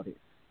of the Lord is,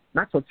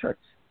 not your church,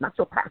 not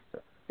your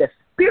pastor, the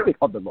Spirit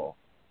of the Lord,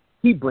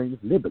 He brings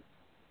liberty,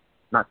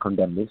 not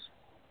condemnation.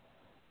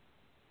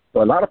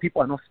 So a lot of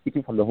people are not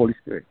speaking from the Holy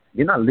Spirit.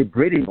 They're not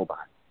liberating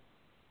nobody.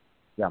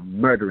 They are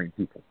murdering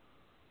people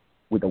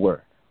with the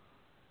word.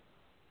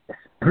 The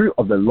Spirit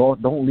of the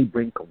Lord don't only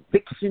bring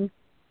conviction,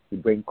 He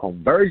brings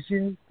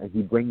conversion, and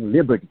He brings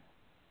liberty.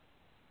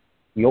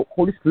 The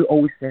Holy Spirit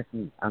always says to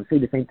me, I'm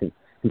saying the same thing.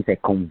 He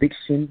said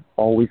conviction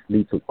always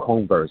leads to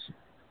conversion,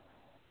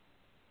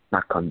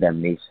 not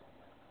condemnation.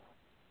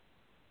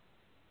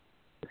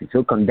 If you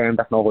feel condemned,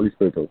 that's not Holy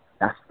Spirit.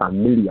 That's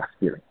familiar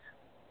spirit.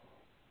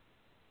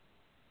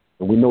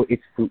 And we know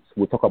its fruits.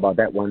 We'll talk about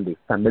that one day.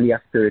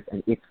 Familiar spirit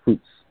and its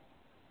fruits.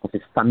 Because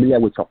it's familiar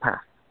with your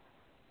past.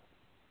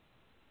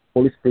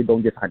 Holy Spirit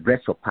don't just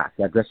address your past,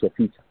 He address your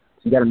future.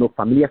 So you got to know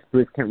familiar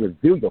spirits can't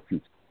reveal your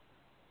future,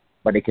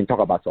 but they can talk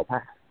about your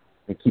past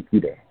and keep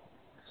you there.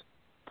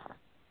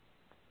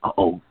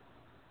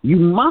 You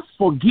must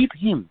forgive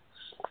him.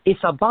 It's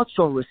about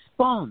your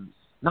response,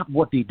 not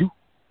what they do.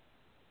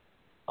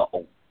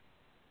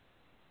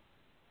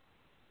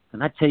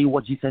 Can I tell you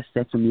what Jesus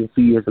said to me a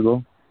few years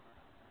ago?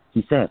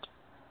 He said,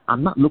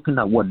 I'm not looking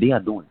at what they are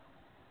doing.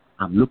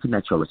 I'm looking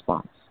at your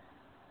response.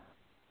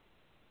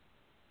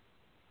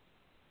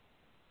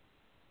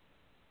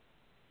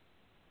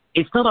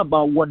 It's not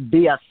about what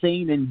they are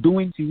saying and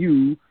doing to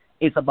you.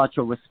 It's about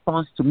your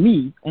response to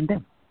me and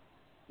them.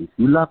 If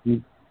you love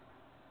me,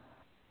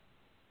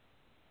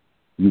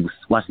 you will,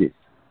 watch this,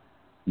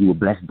 you will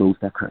bless those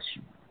that curse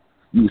you.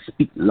 You will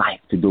speak life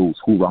to those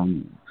who wrong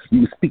you.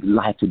 You will speak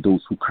life to those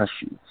who curse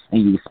you.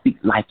 And you will speak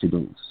life to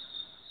those.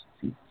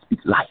 See, speak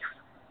life.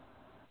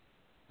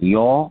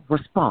 Your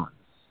response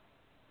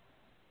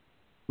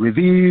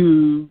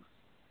reveals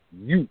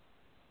you,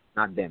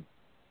 not them.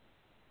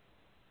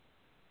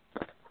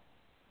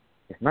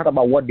 It's not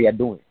about what they are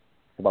doing.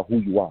 It's about who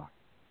you are.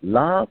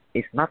 Love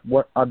is not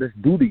what others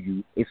do to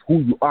you. It's who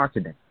you are to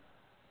them.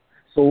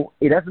 So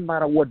it doesn't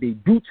matter what they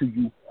do to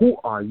you. Who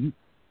are you?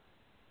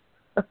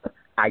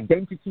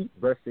 Identity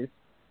versus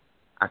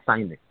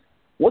assignment.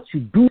 What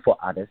you do for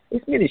others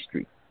is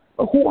ministry.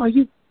 But who are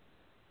you?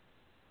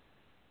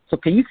 So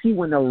can you see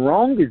when a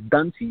wrong is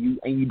done to you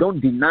and you don't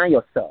deny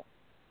yourself,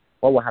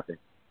 what will happen?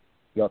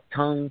 Your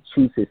tongue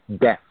chooses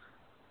death,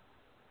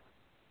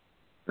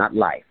 not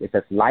life. It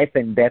says life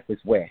and death is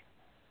where?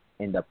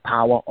 In the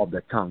power of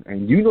the tongue.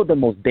 And you know the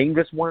most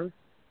dangerous ones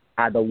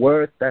are the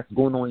words that's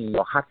going on in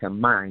your heart and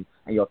mind,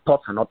 and your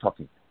thoughts are not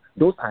talking.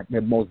 Those are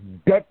the most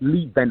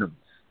deadly venoms.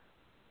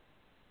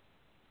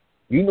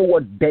 You know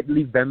what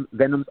deadly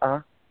venoms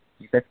are?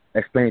 He said,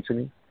 explain it to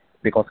me.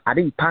 Because I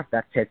didn't pass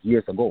that test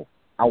years ago.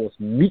 I was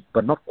meek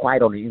but not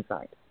quite on the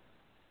inside.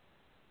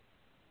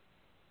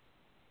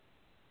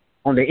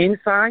 On the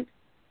inside,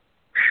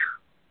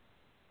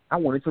 I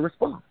wanted to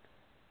respond.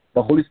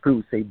 The Holy Spirit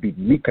would say, be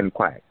meek and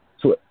quiet.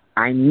 So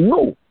I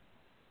know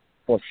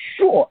for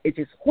sure it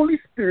is Holy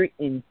Spirit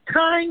in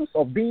times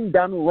of being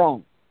done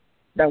wrong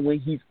that when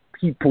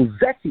He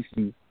possesses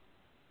you,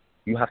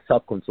 you have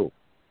self-control.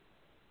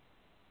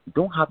 You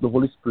don't have the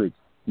Holy Spirit.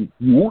 You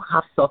won't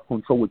have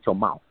self-control with your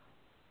mouth.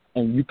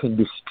 And you can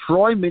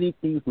destroy many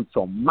things with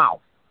your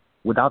mouth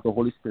without the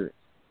Holy Spirit.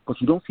 Because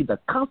you don't see the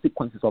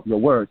consequences of your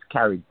words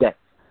carry death.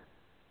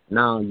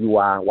 Now you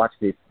are, watch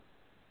this,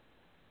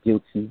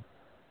 guilty.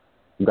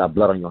 You got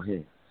blood on your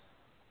hands.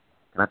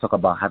 Can I talk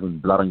about having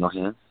blood on your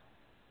hands?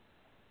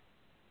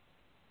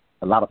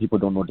 A lot of people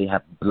don't know they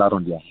have blood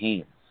on their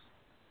hands.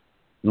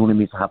 You know what it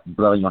means to have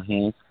blood on your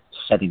hands?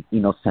 Shedding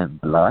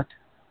innocent blood.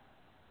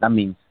 That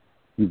means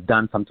you've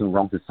done something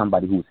wrong to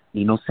somebody who's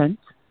innocent.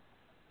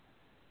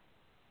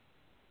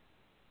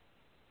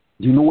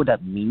 Do you know what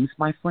that means,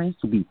 my friends?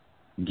 To be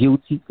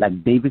guilty,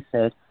 like David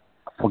said,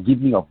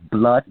 forgive me of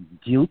blood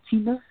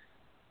guiltiness.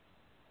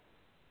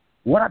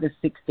 What are the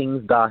 6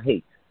 things God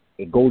hates?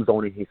 It goes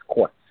on in His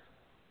courts.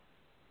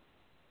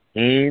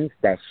 Hands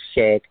that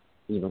shed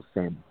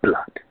innocent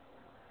blood,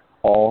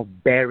 or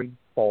bearing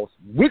false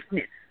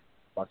witness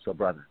about your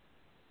brother,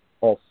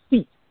 or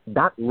feet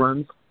that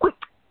runs quick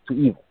to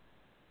evil.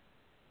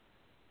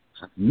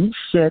 Have you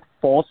shed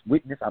false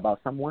witness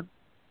about someone?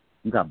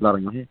 You got blood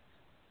on your hands.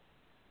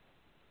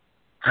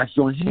 Has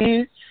your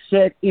hands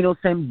shed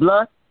innocent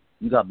blood?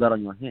 You got blood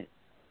on your hands.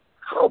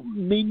 How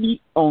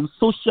many on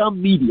social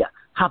media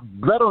have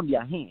blood on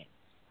their hands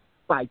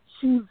by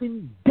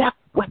choosing death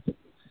weapons?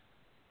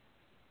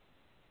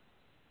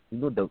 You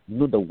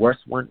know the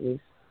worst one is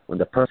when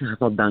the person has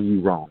not done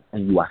you wrong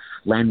and you are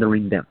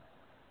slandering them,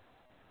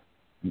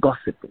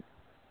 gossiping.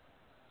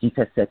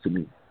 Jesus said to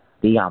me,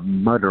 they are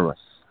murderers.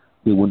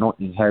 They will not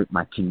inherit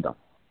my kingdom.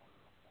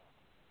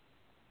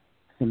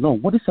 I said,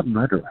 Lord, what is a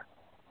murderer?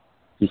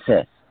 He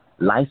says,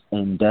 life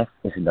and death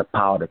is in the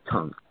power of the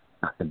tongue,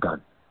 not the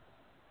gun.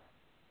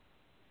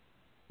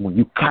 When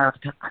you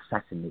character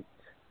assassinate,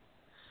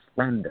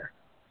 slander,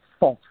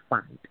 fault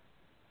find,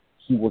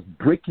 He was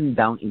breaking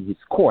down in His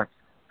court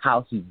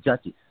how He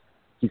judges.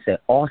 He said,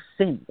 all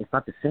sin is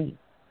not the same.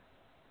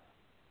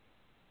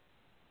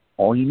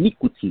 All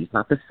iniquity is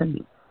not the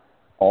same.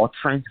 All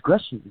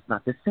transgression is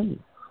not the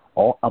same.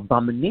 All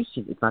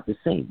abomination is not the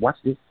same. Watch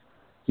this.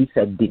 He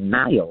said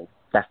denial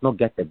does not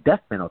get the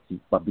death penalty,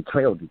 but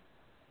betrayal do.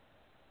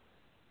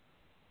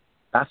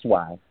 That's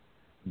why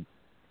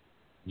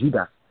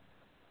Judas,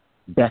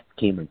 death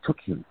came and took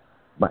him,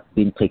 but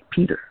didn't take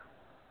Peter.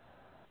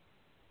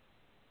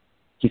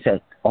 He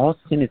said, all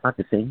sin is not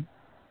the same.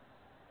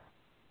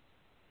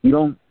 You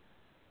don't,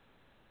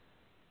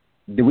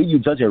 the way you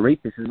judge a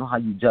rapist is not how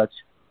you judge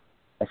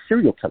a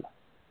serial killer.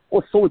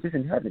 Oh, so it is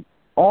in heaven.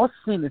 All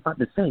sin is not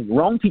the same.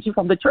 Wrong teaching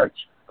from the church,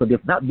 because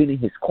they've not been in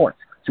his court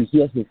to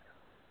hear his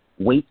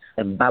weights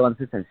and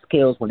balances and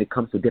scales when it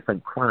comes to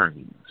different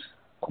crimes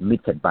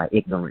committed by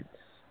ignorance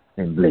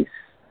and bliss.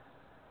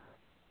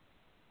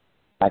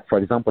 Like, for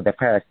example, the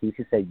Pharisees,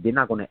 he said, they're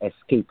not going to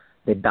escape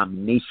the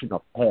damnation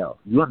of hell.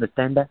 You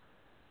understand that?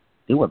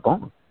 They were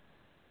gone.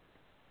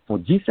 For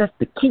Jesus,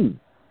 the King,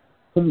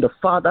 whom the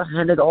Father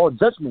handed all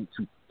judgment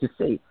to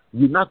say,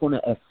 you're not going to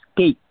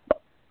escape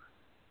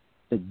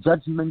the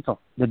judgment of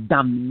the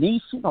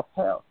damnation of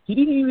hell. He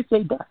didn't even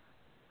say that.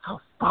 How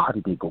far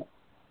did they go?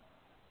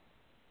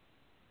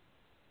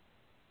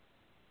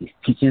 It's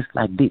teachings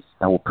like this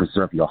that will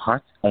preserve your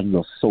heart and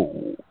your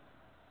soul.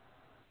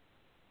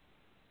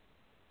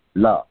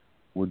 Love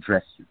will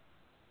dress you.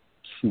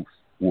 Truth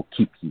will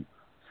keep you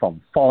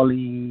from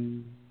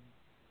falling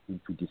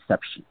into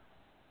deception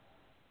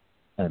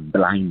and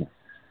blindness,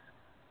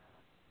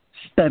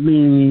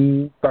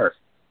 stemming first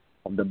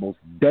from the most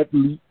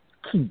deadly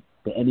key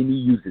the enemy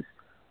uses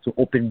to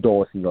open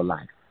doors in your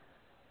life.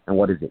 And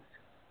what is it?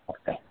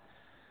 Offense.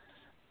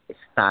 It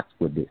starts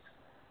with this.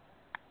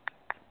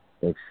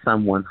 If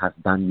someone has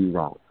done you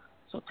wrong.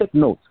 So take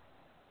note.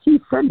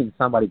 Keep sending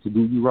somebody to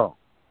do you wrong.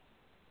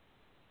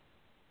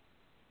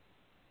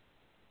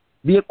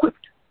 Be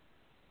equipped.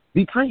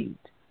 Be trained.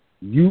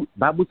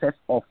 Bible says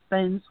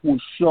offense will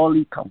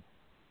surely come.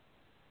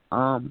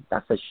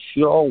 That's a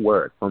sure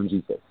word from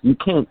Jesus. You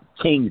can't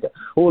change that.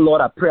 Oh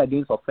Lord, I pray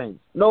against offense.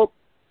 Nope.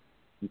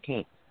 You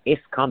can't.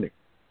 It's coming.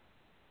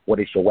 What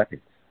is your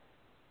weapon?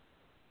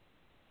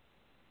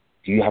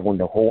 Do you have on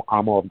the whole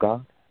armor of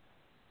God?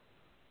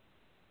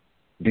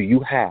 Do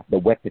you have the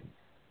weapons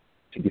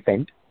to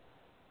defend?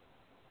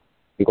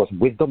 Because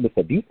wisdom is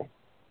a defense.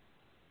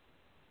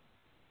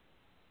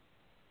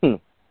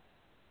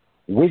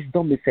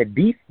 Wisdom is a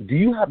defense. Do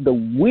you have the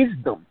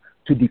wisdom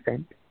to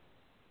defend?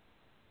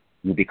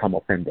 You become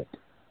offended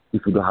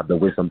if you don't have the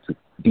wisdom to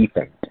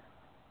defend.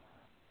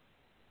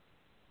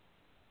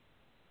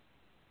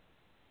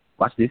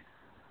 Watch this.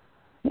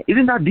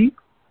 Isn't that deep?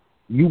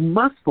 You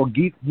must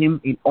forgive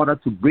him in order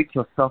to break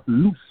yourself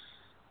loose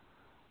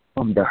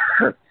from the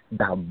hurt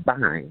that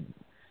binds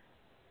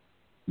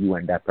you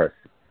and that person.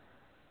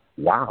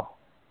 Wow.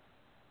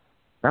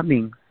 That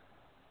means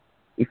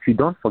if you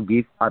don't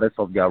forgive others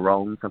of their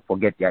wrongs and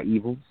forget their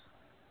evils,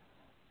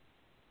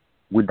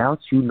 without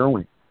you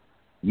knowing,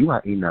 you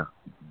are in a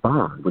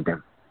bond with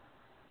them.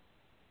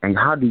 And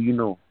how do you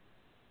know?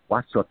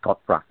 What's your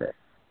thought process?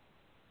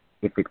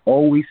 If it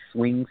always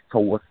swings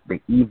towards the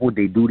evil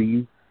they do to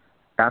you,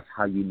 that's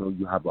how you know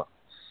you have a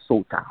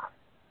sota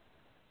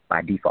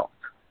by default.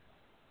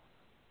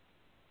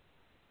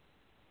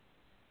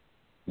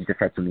 Jesus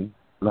said to me,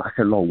 Lord, I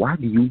said, Lord, why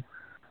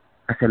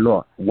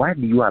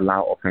do you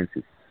allow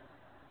offenses?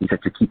 He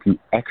said, to keep you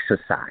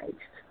exercised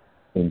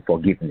in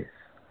forgiveness.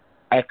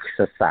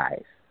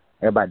 Exercise.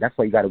 Everybody, that's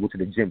why you got to go to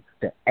the gym.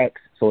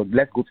 So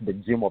let's go to the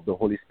gym of the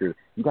Holy Spirit.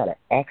 You got to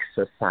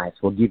exercise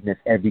forgiveness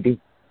every day,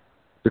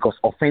 because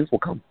offense will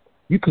come.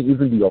 You can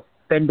even be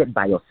offended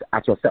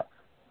at yourself.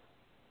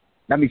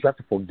 That means you have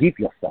to forgive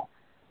yourself.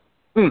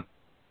 There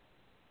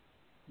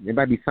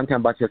might be something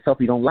about yourself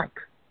you don't like.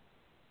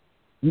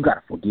 You got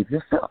to forgive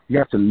yourself. You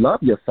have to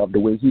love yourself the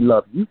way he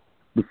loved you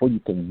before you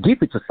can give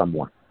it to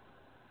someone.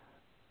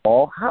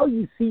 Or how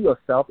you see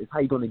yourself is how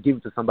you're going to give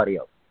it to somebody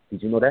else.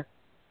 Did you know that?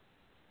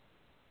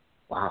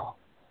 Wow.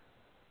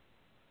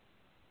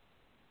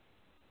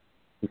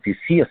 If you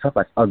see yourself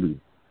as ugly,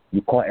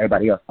 you call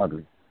everybody else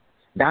ugly.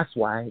 That's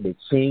why the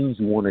change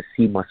you want to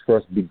see must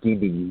first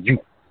begin in you.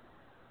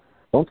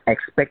 Don't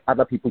expect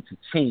other people to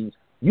change.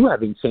 You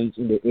haven't changed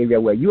in the area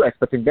where you're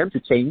expecting them to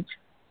change.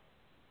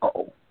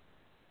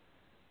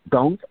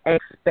 Don't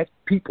expect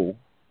people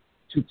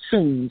to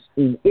change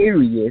in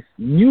areas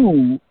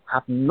you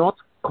have not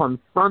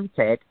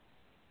confronted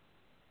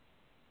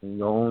in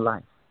your own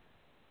life.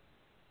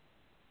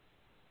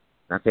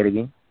 I'll say it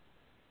again.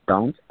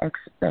 Don't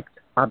expect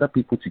other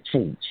people to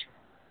change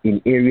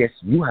in areas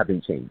you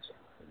haven't changed.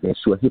 They're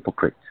sure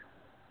hypocrites.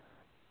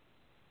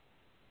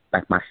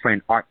 Like my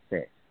friend Art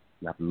says,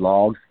 you have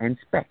logs and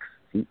specks.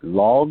 See,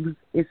 logs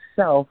is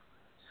self,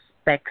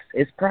 specks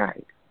is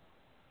pride.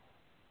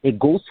 It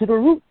goes to the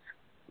root.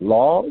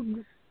 Logs,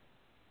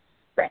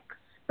 specks.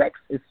 Specks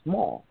is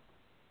small,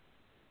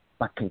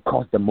 but can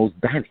cause the most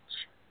damage.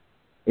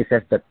 It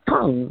says the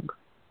tongue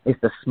is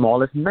the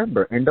smallest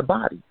member in the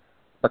body,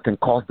 but can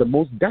cause the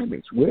most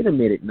damage. Wait a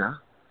minute now.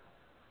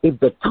 If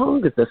the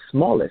tongue is the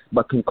smallest,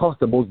 but can cause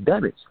the most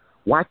damage,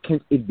 why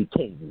can't it be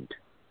tamed?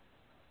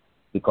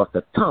 Because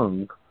the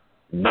tongue,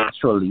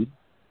 naturally,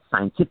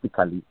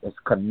 scientifically, is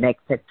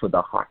connected to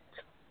the heart.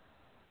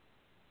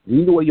 Do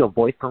you know where your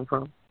voice comes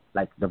from?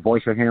 Like the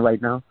voice you're hearing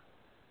right now?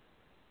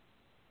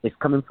 It's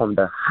coming from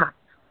the heart.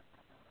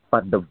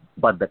 But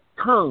the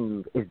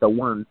tongue is the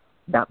one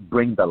that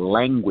brings the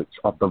language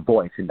of the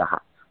voice in the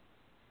heart.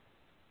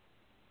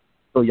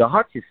 So your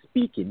heart is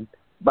speaking,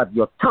 but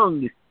your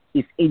tongue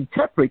is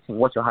interpreting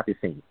what your heart is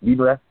saying. Do you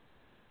know that?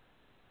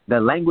 The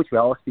language we're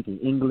all speaking,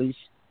 English,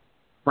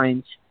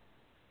 French,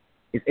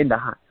 is in the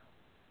heart.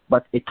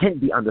 But it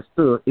can't be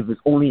understood if it's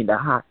only in the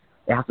heart.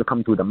 It has to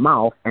come through the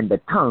mouth, and the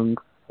tongue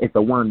is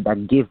the one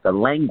that gives the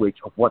language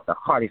of what the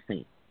heart is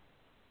saying.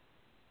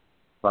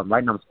 But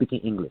right now I'm speaking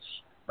English.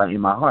 But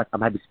in my heart, I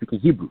might be speaking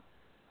Hebrew.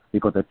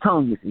 Because the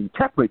tongue is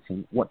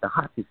interpreting what the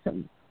heart is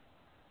saying.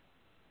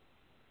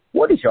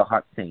 What is your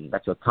heart saying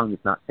that your tongue is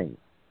not saying?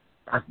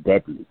 That's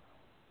deadly.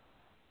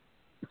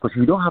 Because if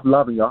you don't have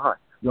love in your heart,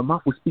 your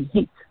mouth will speak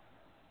hate.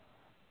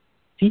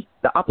 See,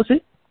 the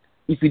opposite?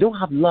 If you don't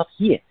have love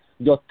here,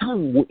 your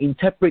tongue will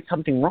interpret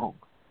something wrong.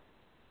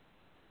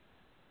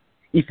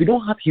 If you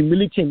don't have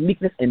humility and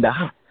meekness in the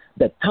heart,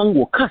 the tongue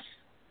will curse.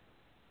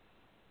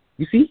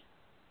 You see?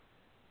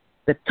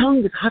 The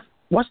tongue is heart.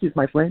 Watch this,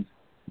 my friends.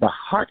 The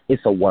heart is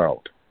a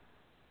world.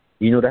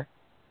 You know that?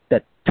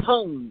 The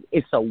tongue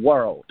is a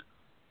world.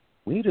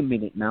 Wait a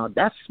minute now.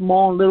 That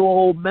small little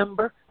old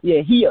member,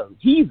 yeah,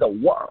 he's a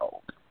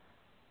world.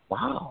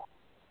 Wow.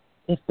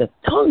 If the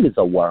tongue is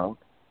a world,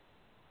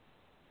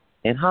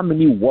 and how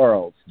many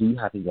worlds do you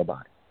have in your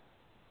body?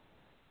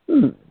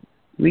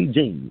 Read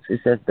James.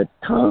 It says the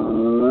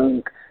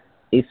tongue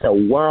is a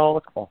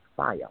world of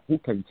fire. Who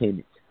can tame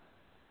it?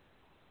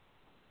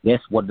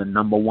 Guess what the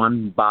number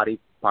one body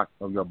part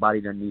of your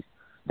body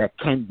that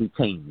can't be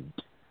tamed?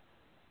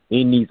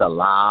 It needs a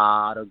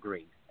lot of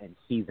grace and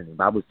seasoning. The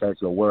Bible says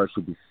your word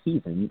should be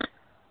seasoned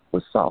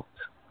with salt.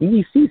 You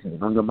need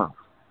seasoning on your mouth.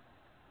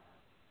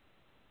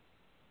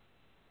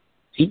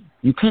 See,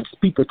 you can't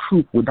speak the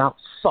truth without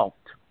salt.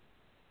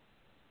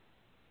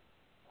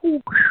 Oh,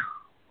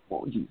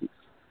 Jesus.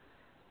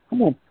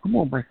 Come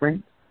on, my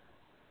friend.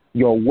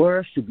 Your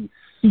word should be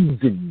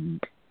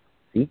seasoned,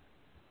 see,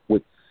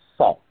 with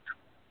salt.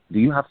 Do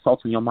you have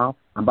salt in your mouth?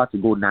 I'm about to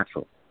go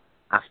natural.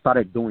 I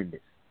started doing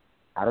this.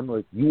 I don't know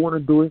if you want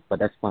to do it, but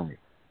that's fine.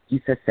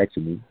 Jesus said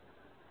to me,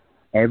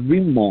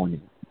 every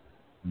morning,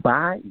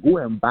 go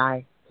and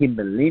buy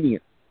Himalayan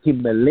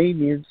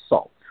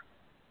salt.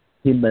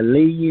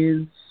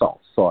 Himalayan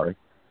salt,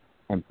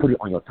 and put it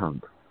on your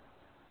tongue.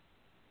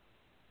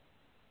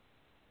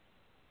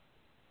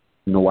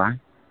 You know why?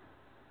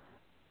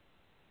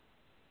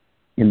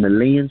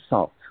 Himalayan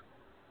salt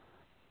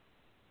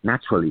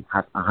naturally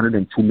has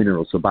 102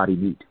 minerals your body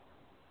needs.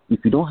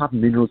 If you don't have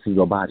minerals in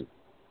your body,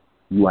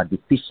 you are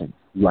deficient,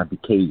 you are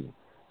decaying.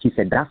 She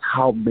said that's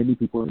how many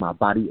people in my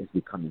body is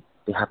becoming.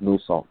 They have no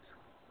salt.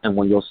 And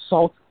when your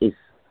salt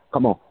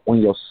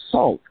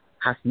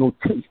has no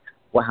taste,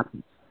 what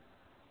happens?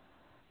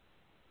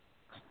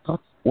 I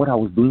thought what I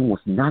was doing was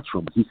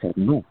natural. He said,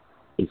 no,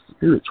 it's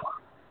spiritual.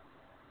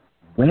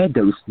 Where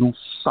there is no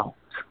salt,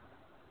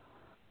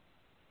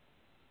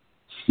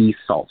 sea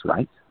salt,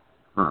 right?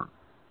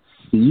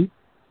 Sea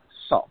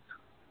salt.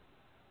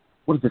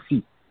 What is the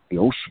sea? The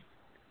ocean.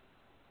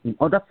 In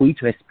order for you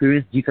to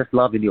experience Jesus'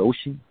 love in the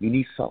ocean, you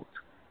need salt.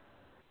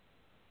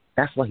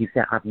 That's why he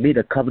said, I've made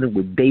a covenant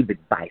with David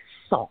by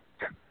salt.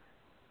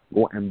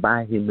 Go and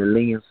buy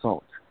Himalayan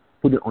salt.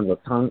 Put it on your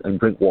tongue and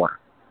drink water.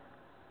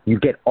 You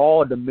get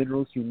all the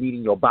minerals you need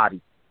in your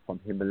body from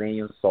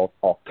Himalayan salt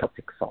or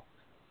Celtic salt.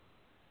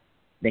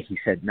 Then he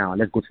said, now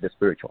let's go to the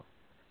spiritual.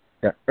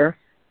 The earth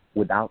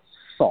without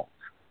salt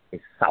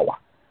is sour.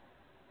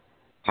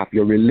 Have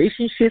your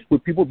relationships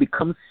with people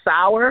become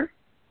sour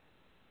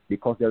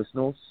because there's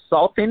no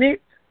salt in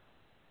it?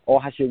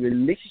 Or has your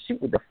relationship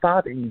with the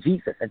Father and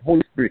Jesus and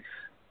Holy Spirit,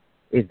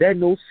 is there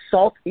no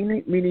salt in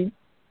it? Meaning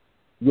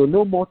you're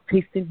no more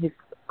tasting his...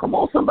 Come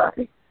on,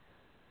 somebody.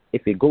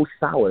 If it goes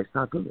sour, it's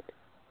not good.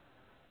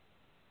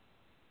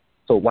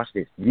 So watch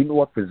this. Do you know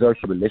what preserves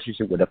your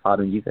relationship with the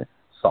Father and Jesus?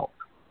 Salt.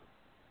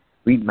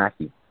 Read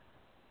Matthew.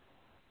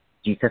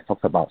 Jesus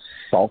talks about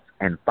salt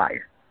and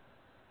fire.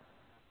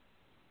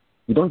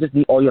 You don't just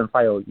need oil and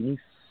fire, you need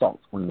salt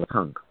on your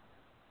tongue.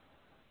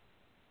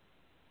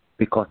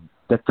 Because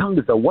the tongue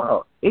is a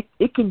world. It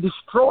can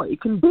destroy,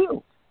 it can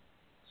build.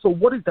 So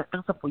what is the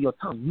answer for your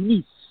tongue? You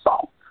need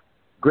salt.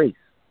 Grace.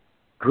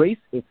 Grace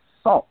is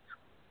salt.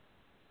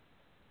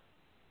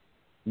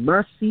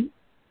 Mercy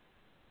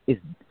is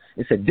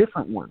a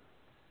different one.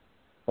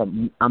 But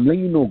I'm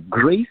letting you know,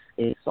 grace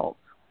is salt.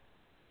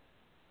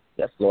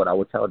 Yes, Lord, I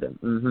will tell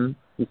them.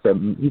 He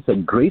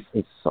said, grace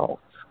is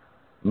salt.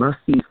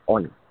 Mercy is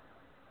oil.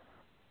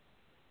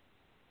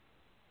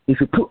 If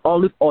you put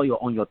olive oil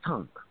on your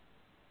tongue,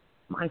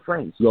 my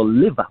friends, your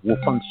liver will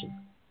function.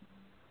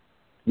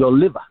 Your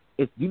liver.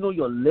 If you know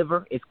your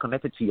liver is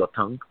connected to your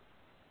tongue,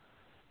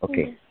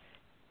 okay.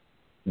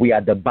 We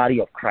are the body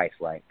of Christ,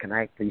 right? Can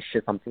I please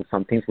share some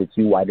things with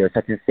you why there's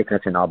certain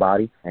sickness in our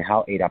body and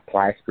how it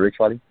applies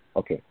spiritually?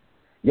 Okay.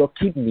 Your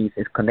kidneys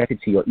is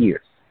connected to your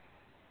ears.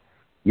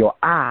 Your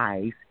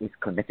eyes is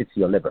connected to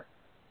your liver.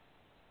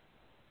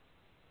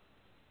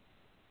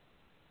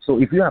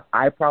 So if you have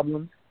eye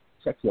problems,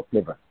 check your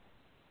liver.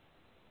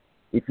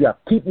 If you have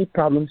kidney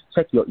problems,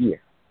 check your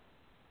ear.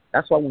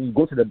 That's why when you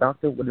go to the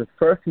doctor, what the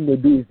first thing they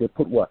do is they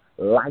put what?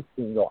 Light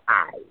in your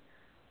eyes.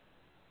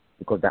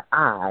 Because the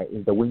eye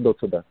is the window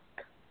to the...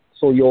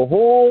 So your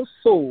whole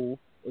soul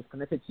is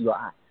connected to your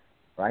eyes,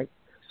 right?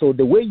 So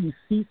the way you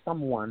see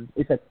someone,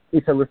 it's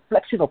a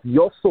reflection of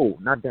your soul,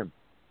 not them.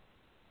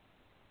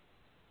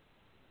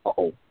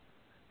 Uh-oh.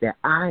 Their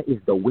eye is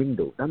the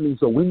window. That means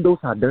your windows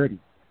are dirty.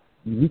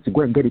 You need to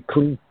go and get it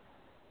clean.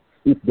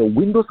 If the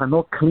windows are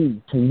not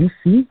clean, can you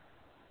see?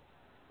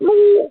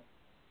 No.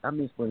 That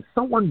means when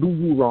someone do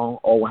you wrong,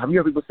 or have you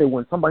ever people say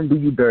when someone do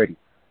you dirty,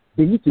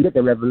 they need to get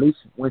the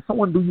revelation. When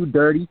someone do you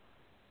dirty,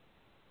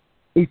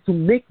 it's to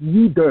make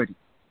you dirty.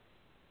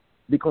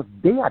 Because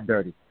they are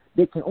dirty.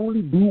 They can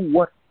only do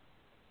what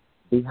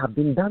they have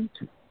been done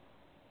to.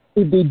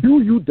 If they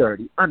do you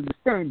dirty,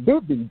 understand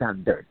they've been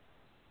done dirty.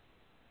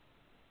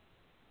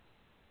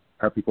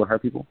 Hurt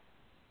people,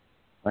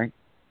 right?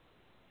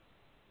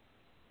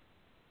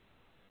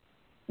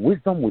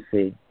 Wisdom would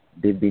say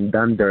they've been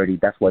done dirty,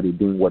 that's why they're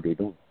doing what they're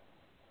doing.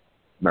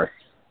 Mercy.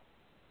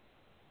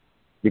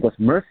 Because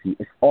mercy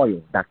is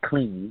oil that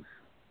cleans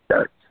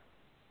dirt.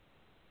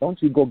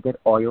 Don't you go get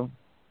oil,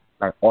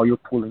 like oil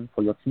pulling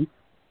for your teeth?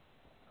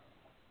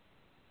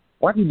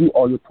 Why do you do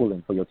oil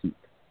pulling for your teeth?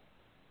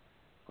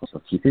 Because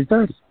your teeth is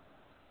dirty.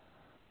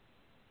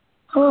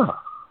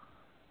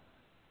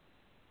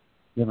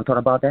 You ever thought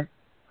about that?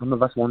 How many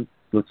of us want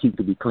your teeth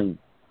to be clean?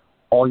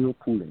 Oil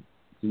pulling.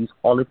 You use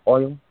olive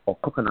oil or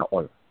coconut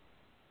oil.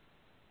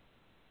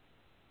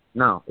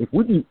 Now, if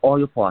we need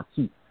oil for our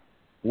teeth,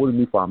 what do we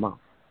need for our mouth?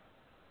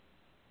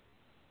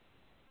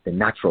 The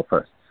natural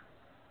first.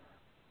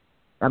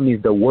 That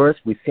means the words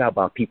we say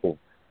about people,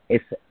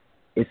 it's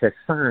a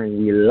sign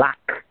we lack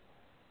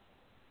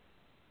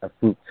a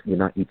fruit we're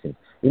not eating.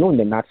 You know, in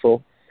the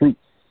natural, fruits.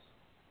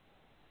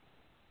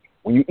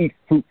 When you eat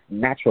fruits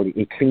naturally,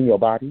 it cleans your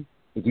body.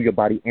 It gives your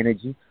body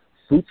energy.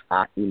 Fruits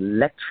are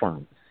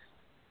electrons.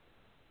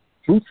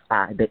 Fruits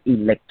are the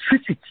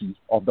electricity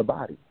of the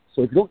body.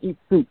 So if you don't eat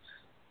fruits,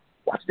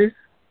 watch this,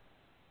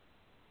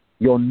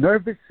 your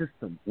nervous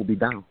system will be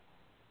down.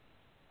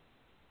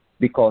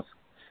 Because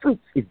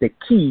fruits is the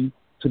key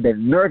to the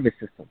nervous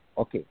system.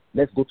 Okay,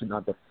 let's go to now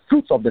the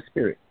fruits of the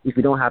Spirit if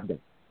you don't have them.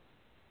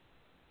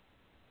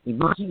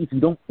 Imagine if you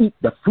don't eat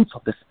the fruits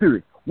of the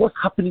Spirit, what's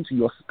happening to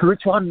your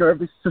spiritual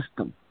nervous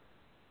system?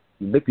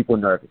 You make people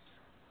nervous.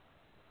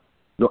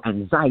 Your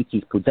anxiety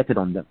is projected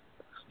on them.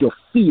 Your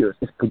fears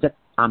is projected.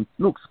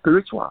 Look,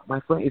 spiritual, my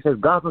friend, it says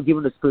God's not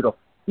given the spirit of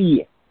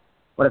fear.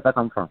 Where does that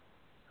come from?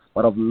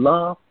 But of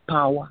love,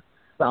 power,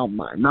 sound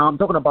mind. Now I'm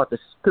talking about the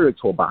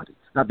spiritual body,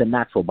 not the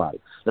natural body.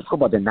 Let's talk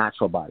about the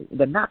natural body. In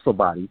the natural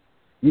body,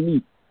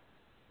 you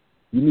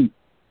need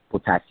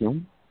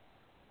potassium,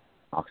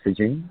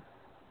 oxygen,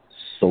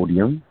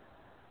 sodium,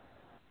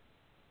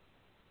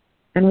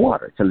 and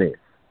water to live.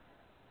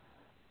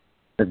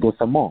 Let's go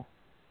some more.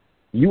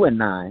 You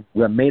and I,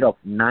 we are made of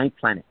 9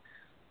 planets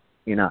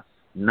in us.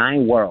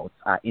 9 worlds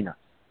are in us.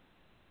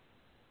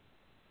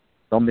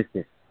 Don't miss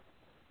this.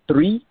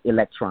 3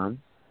 electrons,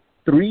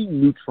 3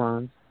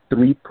 neutrons,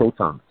 3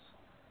 protons.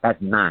 That's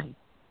 9.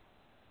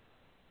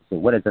 So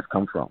where does this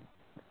come from?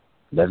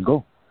 Let's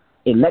go.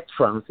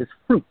 Electrons is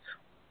fruit.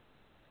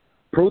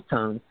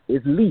 Protons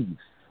is leaves.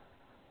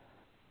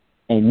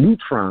 And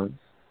neutrons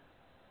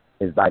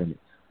is vitamins.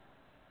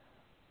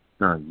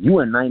 Now, you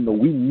and I know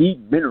we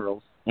need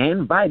minerals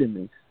and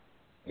vitamins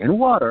and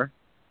water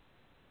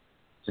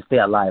to stay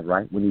alive,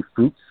 right? We need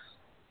fruits,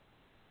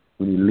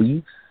 we need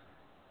leaves,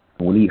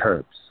 and we need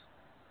herbs.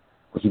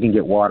 Because you can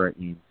get water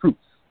in fruits.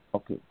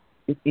 Okay,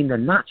 it's in the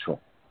natural.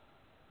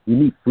 You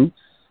need fruits,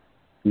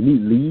 you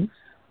need leaves,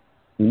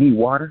 you need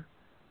water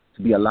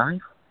to be alive.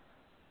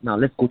 Now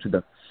let's go to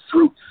the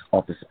fruits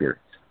of the Spirit.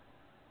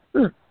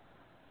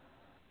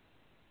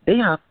 They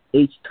have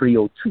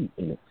H3O2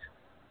 in it.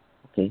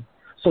 Okay,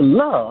 so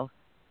love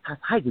has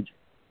hydrogen.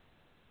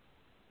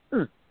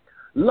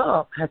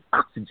 Love has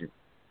oxygen.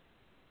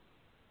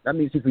 That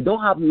means if you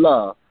don't have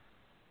love,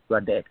 you are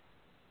dead.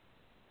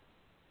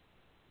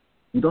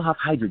 You don't have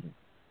hydrogen.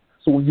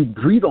 So when you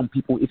breathe on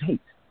people, it's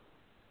hate.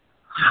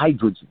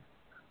 Hydrogen.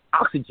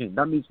 Oxygen.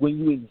 That means when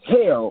you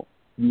inhale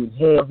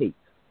hate.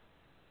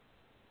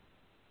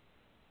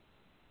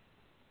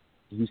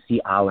 You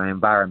see our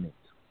environment.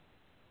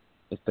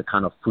 It's the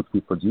kind of food we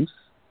produce.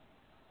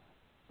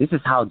 This is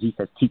how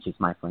Jesus teaches,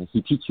 my friend.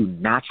 He teaches you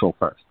natural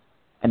first.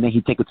 And then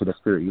he takes it to the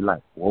Spirit. You're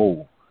like,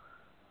 whoa,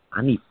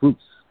 I need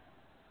fruits.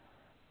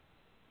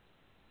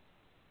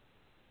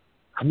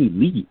 I need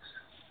leaves.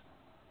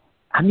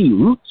 I need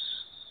roots.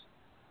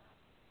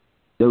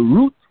 The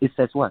root, it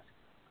says what?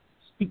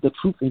 Speak the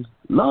truth in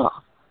love.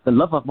 The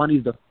love of money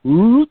is the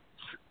root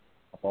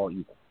of all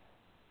evil.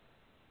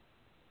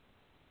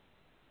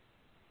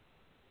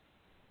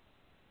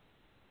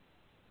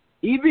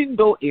 Even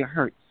though it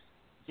hurts,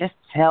 just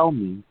tell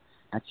me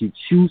that you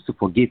choose to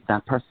forgive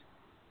that person.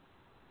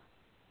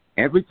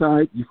 Every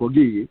time you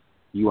forgive,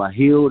 you are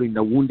healed in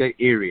the wounded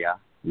area,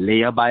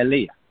 layer by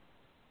layer.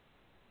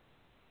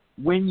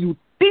 when you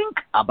think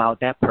about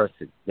that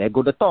person, there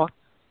go the thoughts,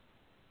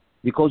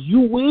 because you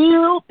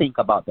will think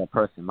about that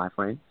person, my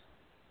friends.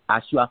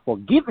 As you are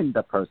forgiving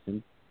the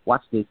person,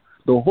 watch this,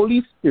 the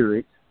Holy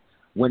Spirit,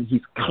 when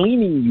he's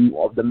cleaning you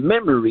of the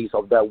memories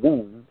of that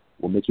wound,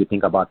 will make you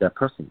think about that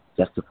person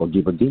just to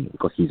forgive again,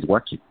 because he's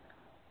working.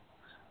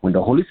 When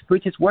the Holy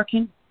Spirit is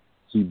working,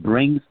 he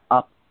brings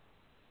up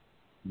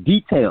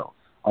details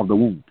of the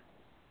wound.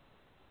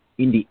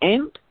 In the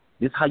end,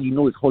 this is how you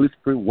know it's Holy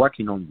Spirit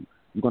working on you.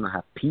 You're going to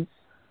have peace,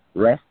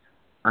 rest,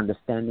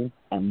 understanding,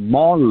 and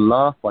more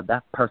love for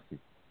that person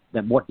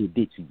than what they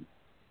did to you.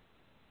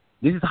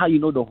 This is how you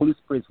know the Holy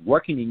Spirit is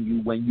working in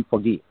you when you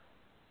forgive.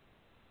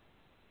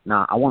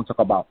 Now, I want to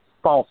talk about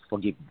false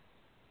forgiveness.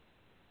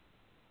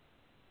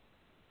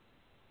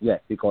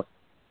 Yes, because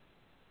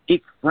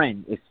its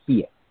friend is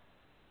fear.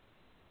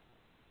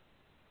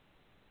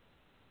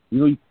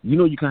 You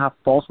know you can have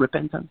false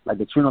repentance, like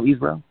the children of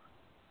Israel.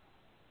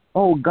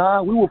 Oh,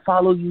 God, we will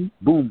follow you.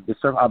 Boom, they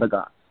serve other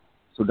gods.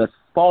 So there's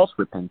false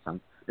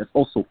repentance. There's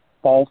also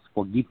false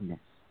forgiveness,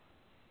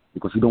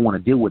 because you don't want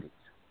to deal with it.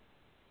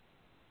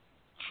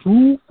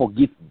 True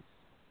forgiveness.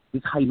 This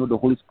is how you know the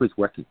Holy Spirit is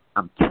working.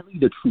 I'm telling you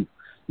the truth.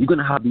 You're going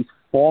to have these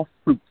 4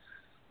 fruits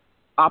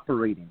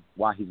operating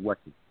while he's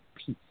working.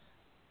 Peace.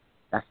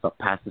 That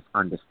surpasses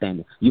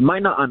understanding. You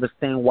might not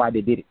understand why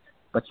they did it,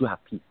 but you have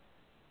peace.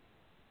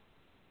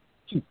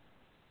 Peace.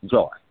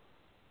 Joy.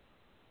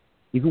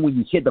 Even when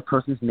you hear the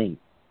person's name,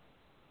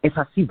 it's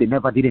as if they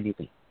never did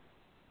anything.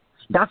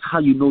 That's how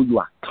you know you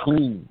are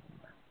clean.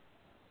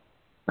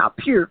 Now,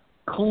 pure,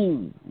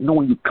 clean. You know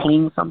when you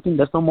clean something,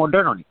 there's no more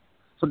dirt on it.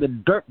 So the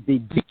dirt they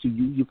did to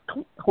you, you've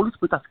cleaned. The Holy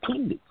Spirit has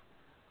cleaned it.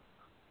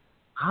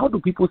 How do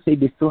people say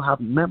they still have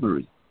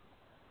memory?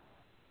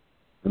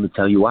 Let me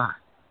tell you why.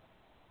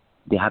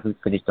 They haven't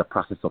finished the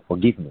process of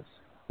forgiveness,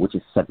 which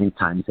is 7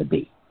 times a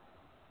day.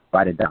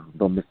 Write it down.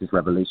 Don't miss this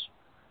revelation.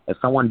 If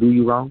someone do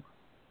you wrong,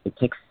 it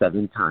takes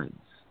 7 times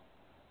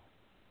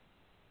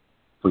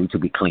for you to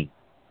be clean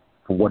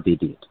for what they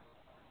did.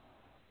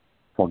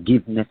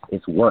 Forgiveness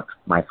is work,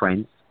 my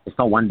friends. It's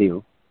not one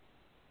deal.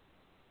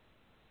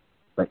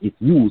 But if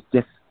you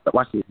just,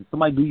 watch this, if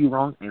somebody do you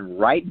wrong, and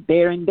right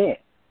there and there,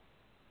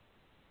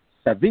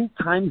 7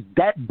 times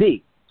that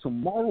day,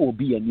 tomorrow will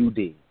be a new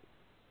day.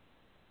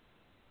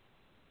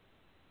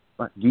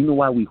 But do you know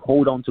why we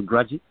hold on to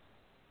grudges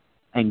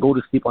and go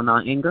to sleep on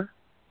our anger?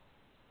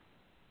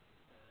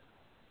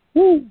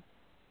 Woo!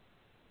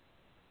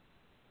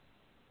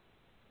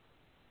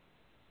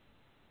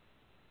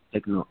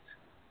 Take note.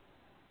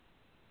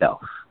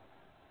 Self.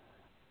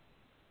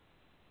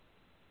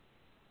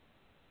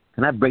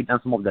 Can I break down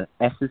some of the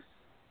S's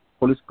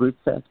Holy Spirit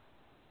said?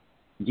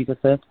 Jesus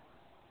said?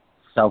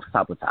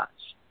 Self-sabotage.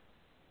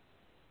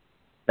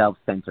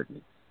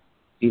 Self-centeredness.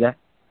 See that?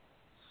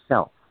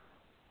 Self.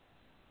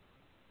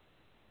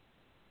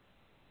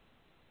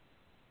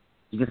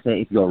 Jesus said,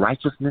 if your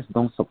righteousness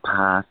don't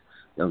surpass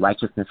the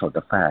righteousness of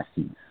the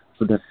Pharisees.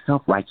 So there's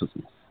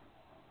self-righteousness.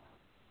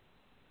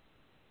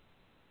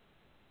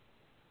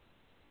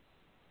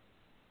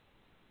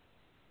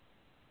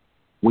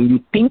 When you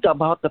think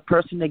about the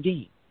person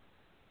again,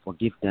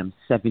 forgive them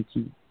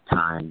 70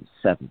 times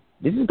 7.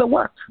 This is the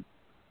work.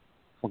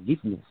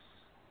 Forgiveness.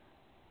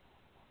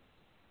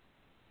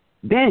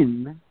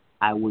 Then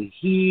I will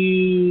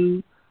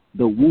heal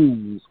the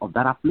wounds of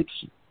that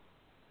affliction.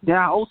 There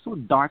are also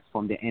darts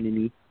from the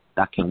enemy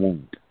that can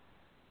wound.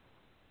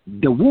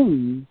 The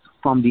wounds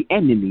from the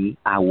enemy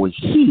I will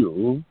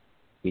heal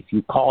if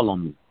you call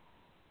on me.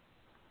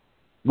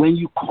 When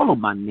you call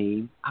on my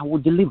name, I will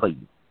deliver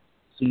you.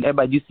 So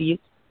everybody, you see it?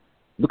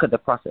 Look at the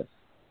process.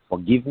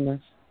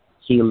 Forgiveness,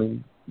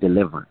 healing,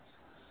 deliverance.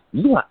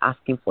 You are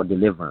asking for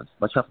deliverance,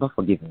 but you have not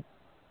forgiven.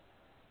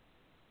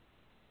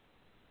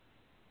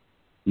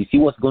 You see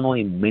what's going on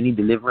in many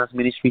deliverance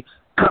ministry?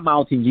 Come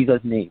out in Jesus'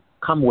 name.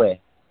 Come where?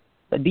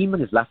 The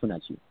demon is laughing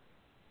at you.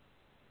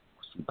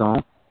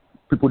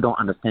 People don't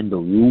understand the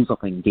rules of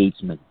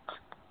engagement.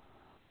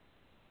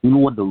 You know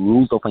what the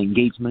rules of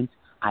engagement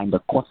are in the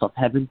courts of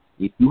heaven?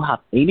 If you have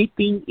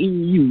anything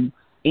in you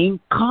in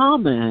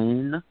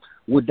common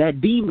with that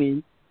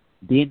demon,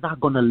 they're not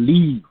going to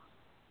leave.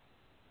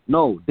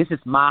 No, this is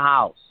my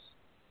house.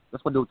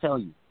 That's what they'll tell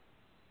you.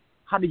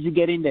 How did you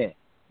get in there?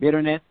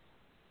 Bitterness?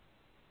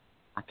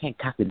 I can't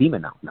cast the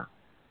demon out now.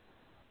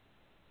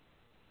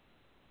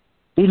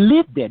 They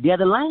live there. They are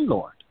the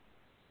landlord.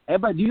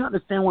 Everybody, do you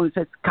understand when it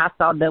says cast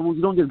out devils?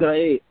 You don't just go,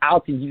 hey,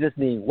 out in Jesus'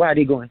 name. Where are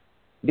they going?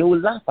 They will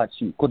laugh at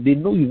you because they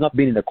know you've not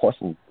been in the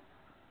courtroom.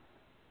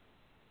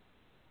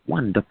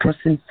 One, the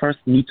person first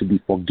needs to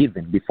be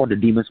forgiven before the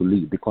demons will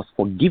leave, because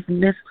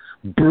forgiveness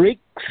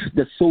breaks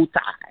the soul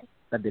tie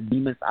that the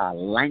demons are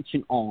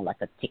latching on like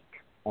a tick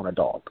on a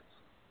dog.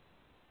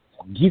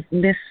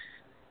 Forgiveness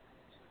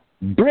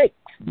breaks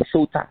the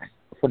soul tie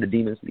before the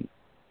demons leave.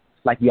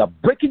 It's like you are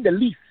breaking the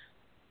leaf.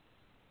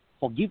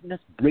 Forgiveness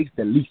breaks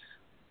the leaf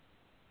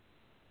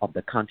of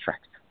the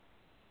contract.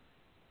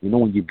 You know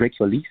when you break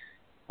your lease?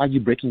 Why are you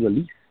breaking your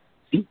lease?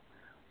 See?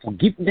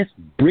 Forgiveness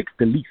breaks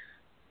the lease.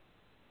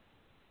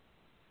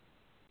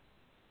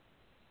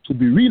 to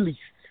be released.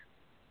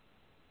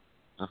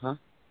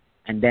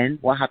 And then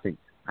what happens?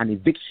 An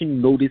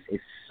eviction notice is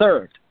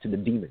served to the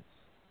demons.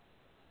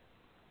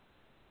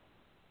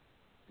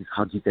 This is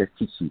how Jesus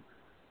teaches you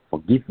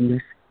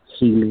forgiveness,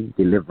 healing,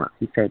 deliverance.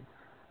 He said,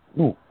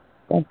 no,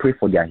 don't pray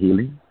for their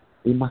healing.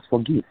 They must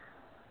forgive.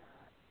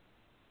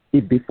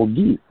 If they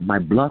forgive, my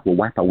blood will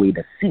wipe away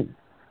the sin.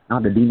 Now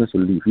the demons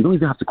will leave. You don't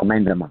even have to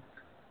command them out.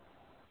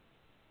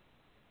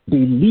 They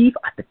leave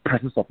at the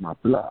presence of my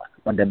blood,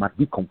 but there must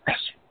be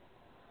confession.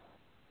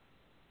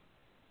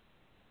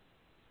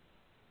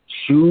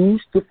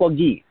 Choose to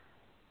forgive,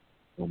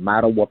 no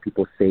matter what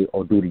people say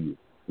or do to you.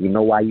 You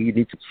know why you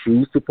need to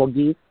choose to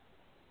forgive?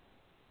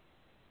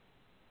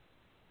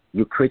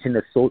 You're creating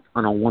an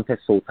unwanted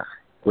soul tie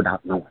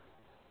without knowing.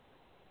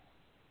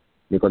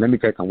 Because let me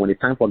tell you something, when it's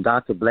time for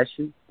God to bless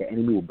you, the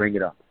enemy will bring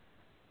it up.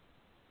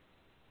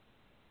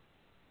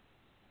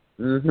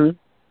 And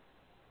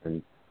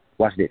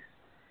watch this.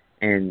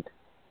 And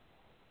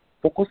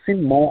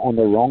focusing more on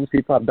the wrongs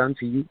people have done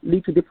to you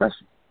lead to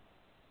depression.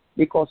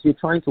 Because you're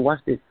trying to, watch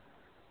this,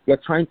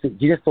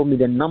 Jesus told me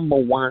the number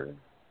one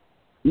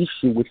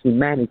issue with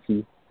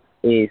humanity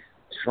is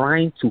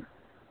trying to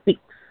fix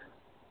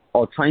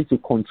or trying to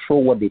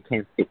control what they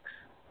can't fix.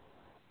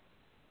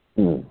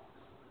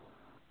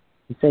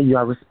 He said you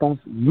are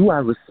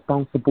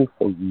responsible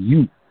for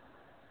you,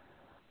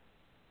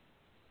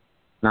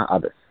 not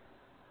others.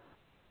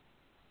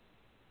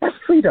 That's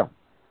freedom.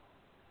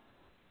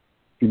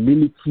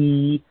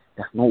 Humility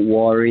does not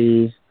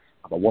worry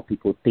about what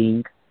people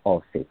think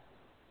or say.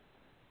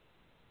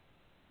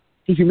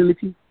 See,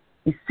 humility,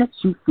 it sets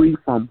you free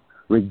from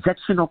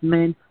rejection of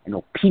men and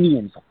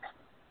opinions of men.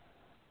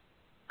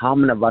 How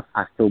many of us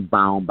are still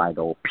bound by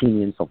the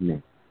opinions of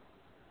men?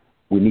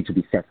 We need to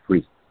be set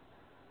free.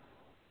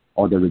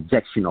 Or the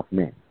rejection of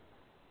men.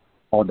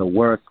 Or the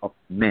words of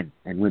men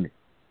and women.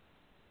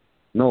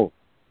 No,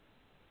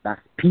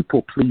 that's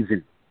people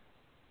pleasing,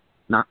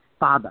 not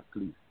Father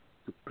pleasing.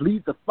 To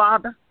please the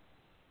Father,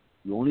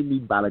 you only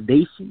need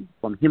validation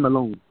from Him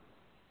alone.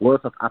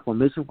 Words of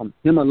affirmation from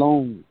Him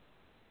alone.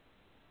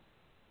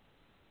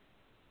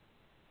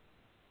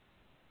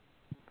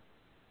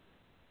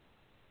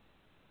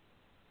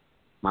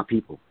 My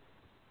people,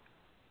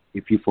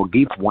 if you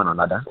forgive one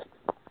another,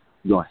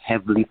 your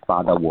Heavenly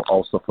Father will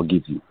also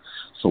forgive you.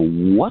 So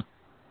what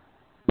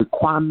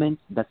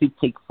requirements does it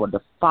take for the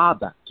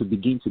Father to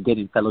begin to get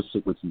in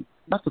fellowship with you?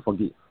 Not to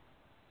forgive.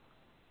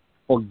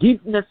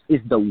 Forgiveness is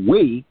the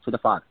way to the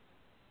Father.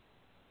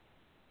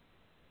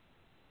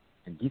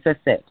 And Jesus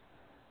said,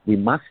 we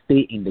must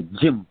stay in the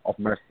gym of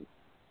mercy.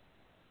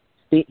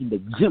 Stay in the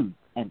gym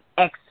and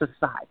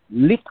exercise.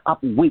 Lift up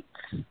weights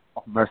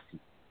of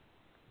mercy.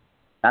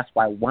 That's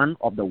why one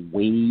of the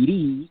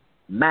weighty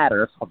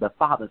matters of the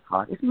Father's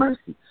heart is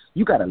mercy.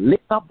 You got to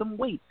lift up them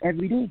weights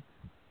every day.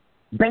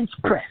 Bench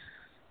press.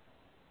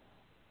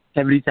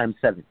 70 times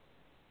 7.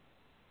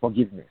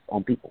 Forgiveness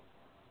on people.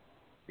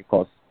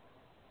 Because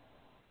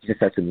Jesus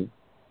said to me,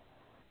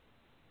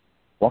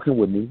 walking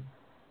with me,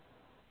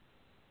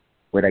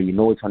 whether you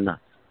know it or not,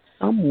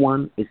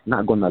 someone is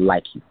not going to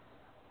like you.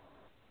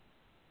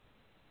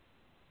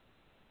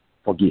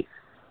 Forgive.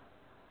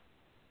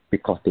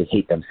 Because they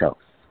hate themselves.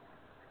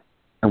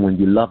 And when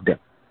you love them,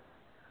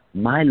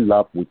 my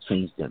love will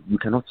change them. You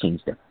cannot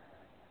change them.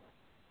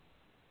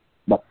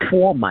 But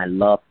pour my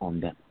love on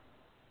them,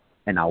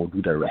 and I will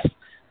do the rest.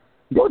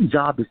 Your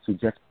job is to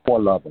just pour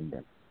love on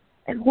them.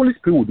 And Holy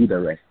Spirit will do the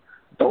rest.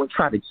 Don't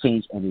try to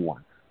change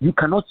anyone. You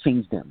cannot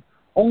change them.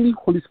 Only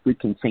Holy Spirit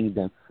can change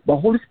them. But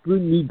Holy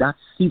Spirit needs that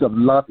seed of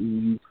love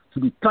in you to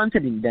be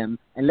planted in them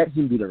and let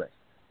Him do the rest.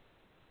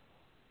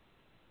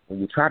 When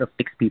you try to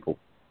fix people,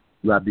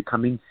 you are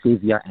becoming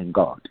Savior and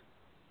God.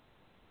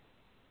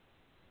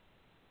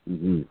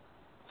 The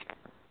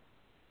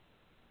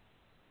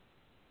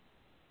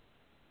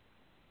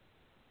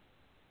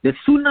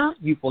sooner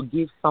you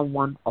forgive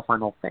someone of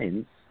an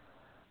offense,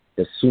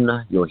 the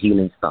sooner your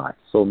healing starts.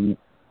 So,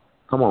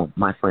 come on,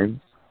 my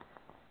friends.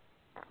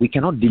 We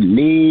cannot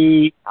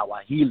delay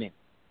our healing.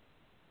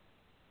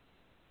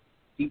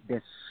 See,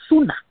 the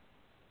sooner,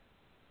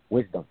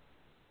 wisdom,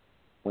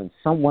 when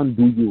someone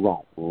do you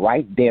wrong,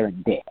 right there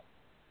and there,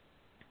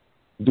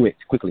 do it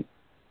quickly.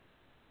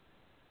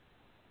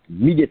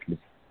 Immediately.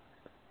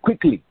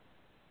 Quickly.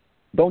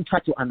 Don't try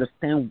to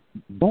understand.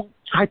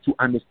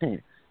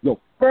 Your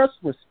first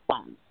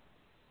response.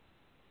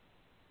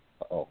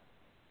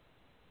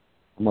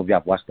 Some of you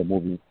have watched the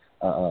movie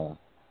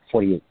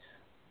 48.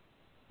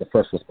 The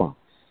first response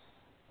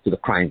to the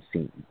crime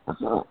scene.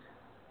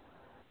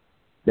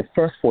 The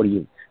first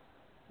 48.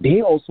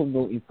 They also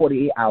know in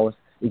 48 hours,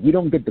 if you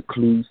don't get the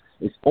clues,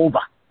 it's over.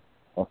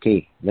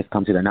 Okay, let's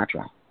come to the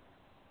natural.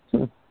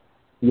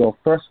 Your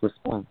first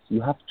response, you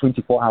have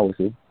 24 hours.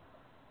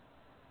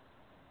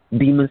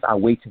 Demons are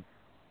waiting.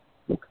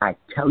 Look, I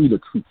tell you the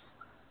truth.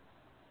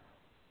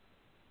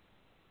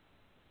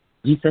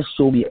 Jesus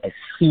showed me a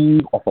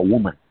scene of a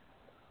woman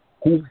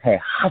who her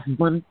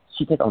husband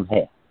cheated on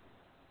her.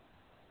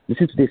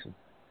 Listen to this one.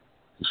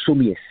 He showed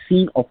me a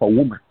scene of a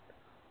woman.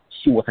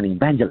 She was an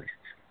evangelist.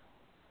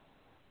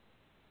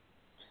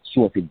 She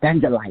was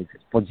evangelizing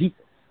for Jesus.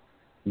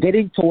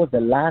 Getting towards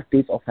the last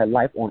days of her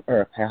life on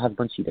earth, her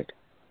husband cheated.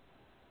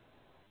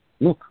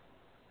 Look,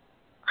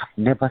 I've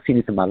never seen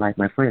this in my life,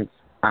 my friends.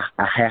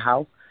 At her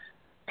house,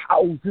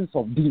 thousands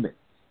of demons.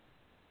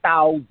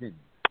 Thousands.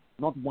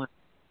 Not one.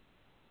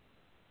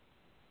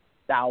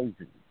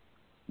 Thousands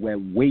were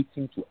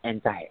waiting to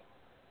enter her.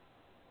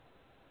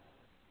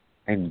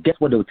 And guess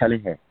what they were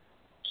telling her?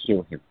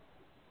 Kill him.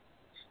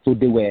 So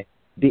they were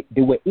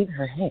in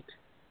her head,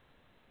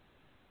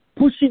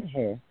 pushing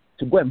her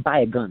to go and buy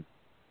a gun.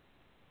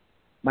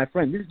 My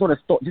friend, this is not a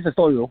story. This is a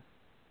story.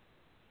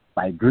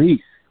 By grace,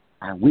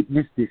 I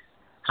witnessed this.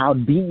 How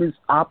demons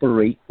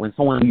operate when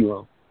someone is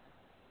wrong.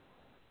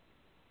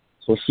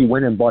 So she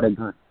went and bought a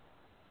gun.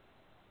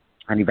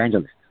 An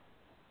evangelist.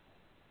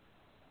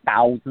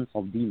 Thousands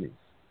of demons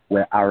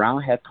were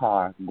around her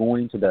car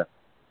going to the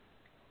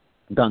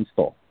gun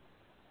store.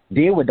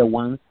 They were the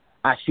ones,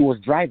 as she was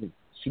driving,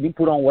 she didn't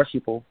put on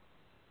worship.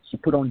 She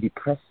put on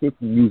depressive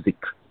music.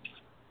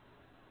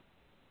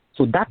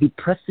 So that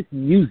depressive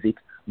music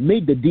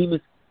made the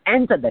demons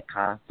enter the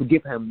car to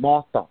give her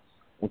more thoughts.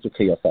 Won't you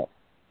tell yourself?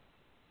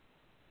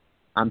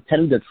 I'm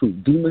telling the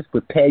truth. Demons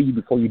prepare you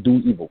before you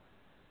do evil.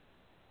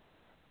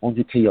 Won't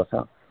you tell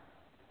yourself?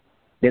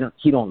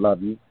 He don't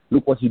love you.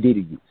 Look what he did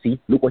to you. See?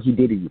 Look what he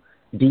did to you.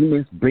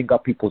 Demons bring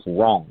up people's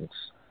wrongs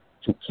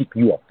to keep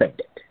you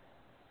offended.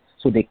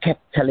 So they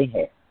kept telling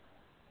her,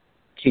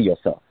 kill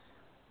yourself.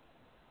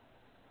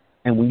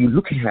 And when you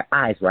look at her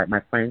eyes, right,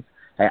 my friends,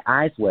 her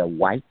eyes were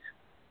white.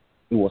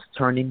 It was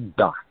turning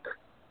dark.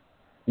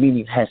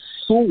 Meaning her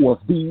soul was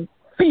being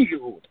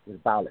filled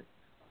with violence.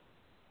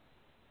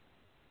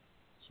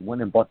 She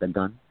went and bought the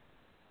gun.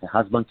 Her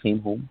husband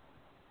came home,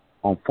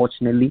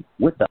 unfortunately,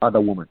 with the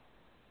other woman.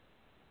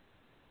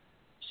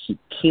 She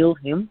killed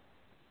him,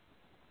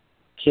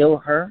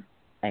 killed her,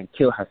 and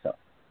killed herself.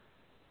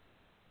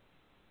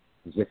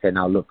 He just said,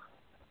 now look,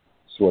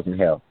 she was in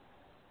hell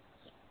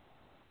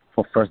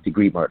for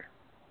first-degree murder.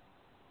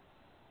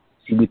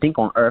 See, we think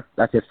on earth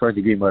that's just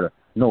first-degree murder.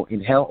 No,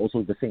 in hell also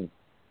it's the same.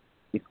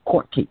 It's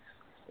court case.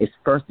 It's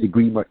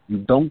first-degree murder. You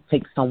don't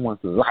take someone's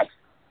life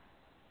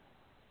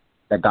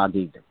that God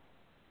gave them.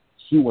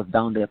 She was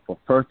down there for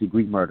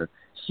first-degree murder.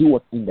 She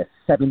was in the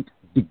 7th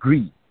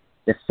degree,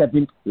 the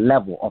 7th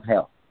level of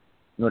hell.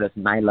 You know, there's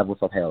 9 levels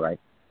of hell, right?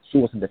 She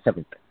was in the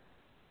 7th.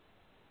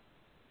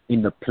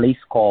 In the place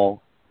called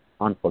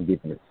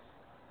unforgiveness,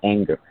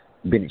 anger,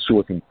 bitterness. She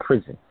was in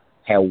prison.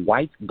 Her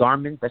white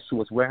garment that she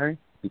was wearing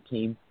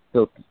became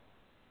filthy.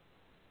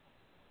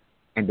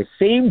 And the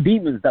same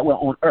demons that were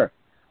on earth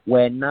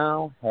were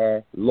now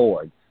her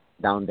lords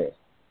down there,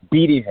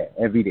 beating her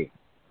every day.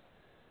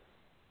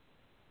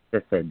 They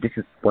said, this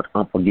is what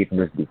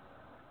unforgiveness do.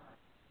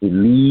 It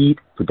leads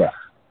to death.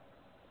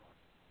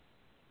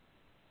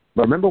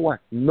 But remember what?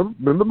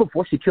 Remember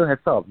before she killed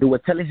herself, they were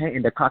telling her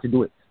in the car to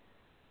do it.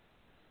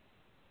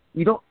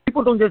 You know,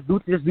 people don't just do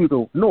it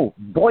though. No,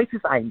 voices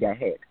are in their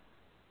head.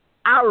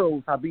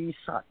 Arrows are being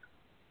shot.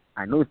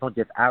 I know it's not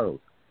just arrows.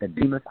 The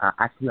demons are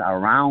actually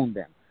around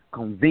them,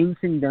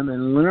 convincing them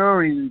and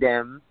luring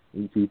them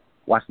into,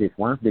 watch this,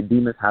 once the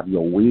demons have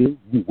your will,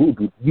 you will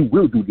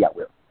do their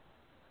will.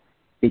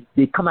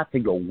 They come after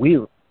your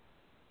will.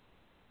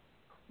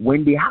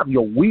 When they have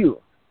your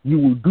will, you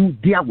will do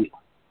their will.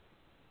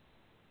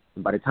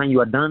 And by the time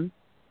you are done,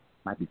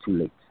 it might be too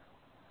late.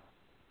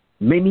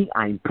 Many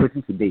are in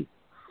prison today,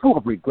 full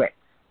of regret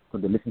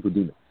when they listen to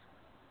demons.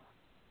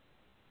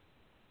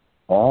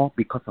 All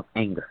because of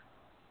anger.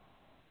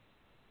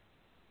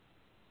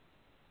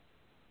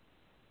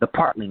 The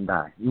Partling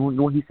guy, you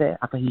know what he said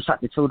after he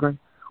shot the children?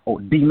 Oh,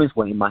 demons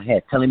were in my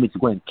head telling me to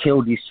go and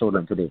kill these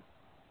children today.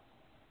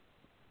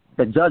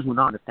 The judge will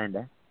not understand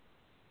that.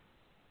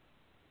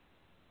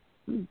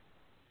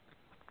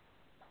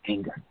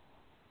 Anger.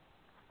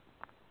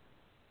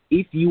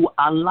 If you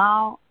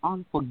allow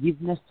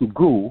unforgiveness to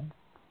grow,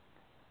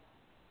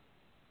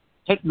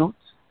 take note,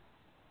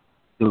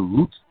 the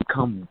roots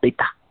become bitter.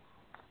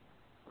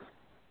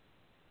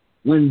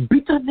 When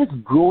bitterness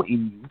grows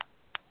in you,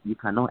 you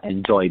cannot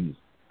enjoy me.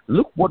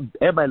 Look what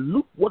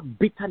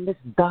bitterness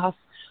does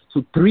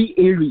to 3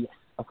 areas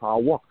of our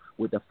walk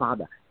with the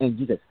Father and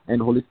Jesus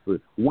and the Holy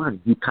Spirit.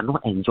 1, you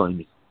cannot enjoy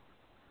me.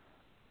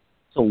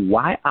 So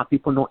why are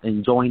people not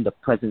enjoying the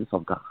presence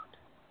of God?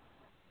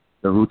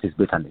 The root is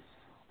bitterness.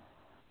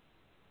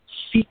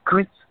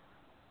 Secret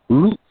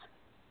root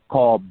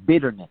called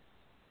bitterness.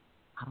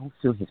 I don't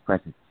feel his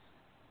presence.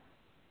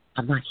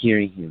 I'm not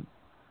hearing him.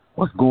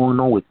 What's going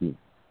on with me?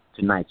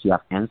 Tonight you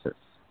have answers.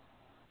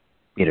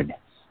 Bitterness.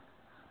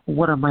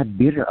 What am I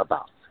bitter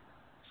about?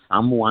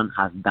 Someone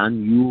has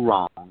done you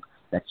wrong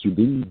that you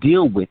didn't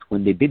deal with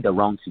when they did the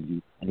wrong to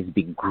you, and it's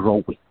been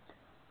growing.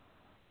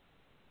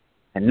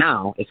 And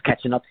now it's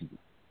catching up to you.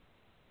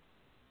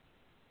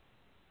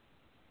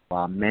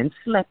 While men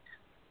slept,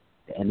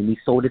 the enemy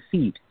sowed a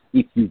seed.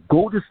 If you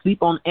go to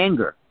sleep on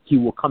anger, he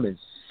will come and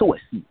sow a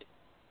seed.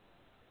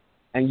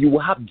 And you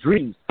will have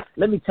dreams.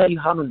 Let me tell you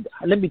how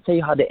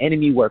the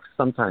enemy works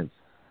sometimes.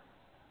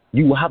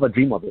 You will have a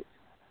dream of it.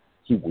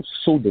 He will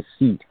sow the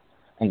seed.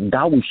 And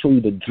God will show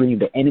you the dream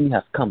the enemy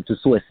has come to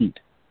sow a seed.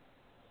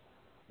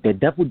 The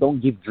devil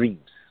don't give dreams.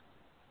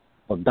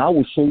 But God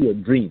will show you a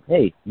dream.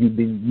 Hey,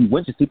 you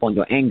went to sleep on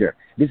your anger.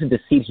 This is the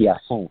seed he has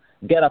sown.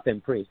 Get up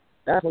and pray.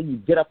 That's why you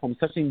get up from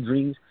certain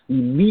dreams.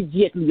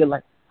 Immediately you're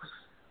like,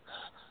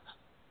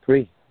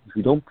 pray. If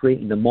you don't pray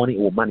in the morning,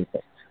 it will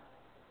manifest.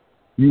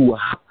 You will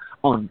have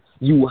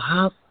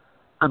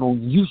an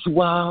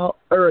unusual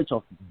urge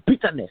of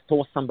bitterness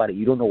towards somebody.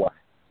 You don't know why.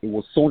 It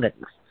was sown at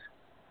night.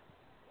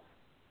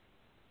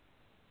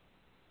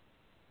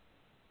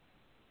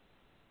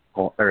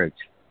 Or urge.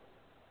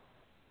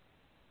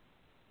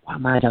 Why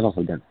am I jealous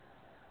of them?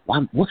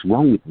 What's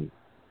wrong with me?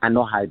 I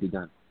know how it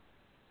began.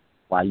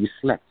 While you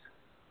slept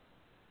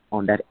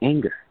on that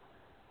anger,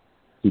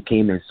 he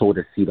came and sowed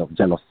the seed of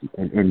jealousy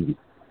and envy.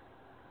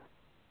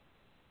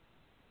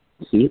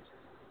 You see it?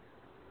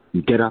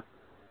 You get up.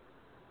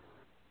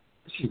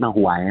 This is not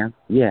who I am.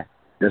 Yeah,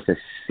 there's a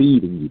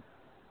seed in you.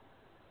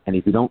 And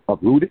if you don't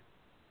uproot it,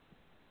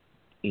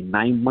 in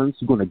 9 months,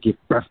 you're going to give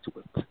birth to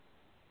it.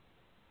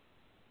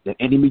 The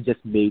enemy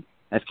just made,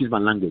 excuse my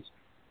language,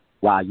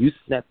 while you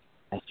slept,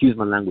 excuse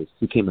my language,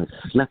 he came and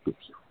slept with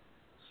you.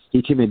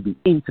 He came and be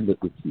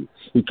intimate with you.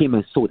 He came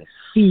and sowed a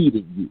seed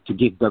in you to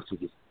give birth to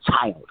his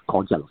child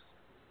called jealousy.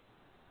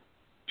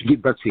 To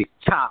give birth to his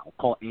child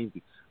called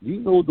envy. Do you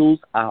know those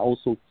are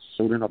also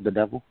children of the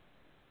devil?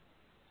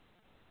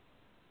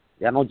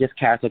 They are not just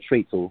character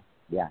traits, so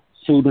they are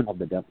children of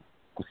the devil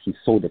because he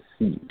sowed a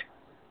seed.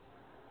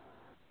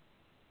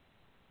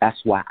 That's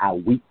why I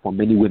weep for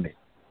many women.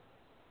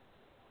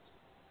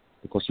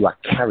 Because you are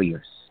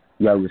carriers,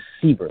 you are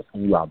receivers,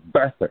 and you are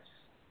birthers.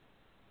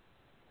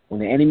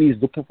 When the enemy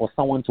is looking for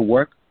someone to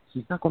work,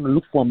 he's not going to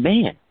look for a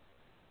man.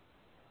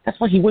 That's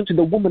why he went to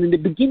the woman in the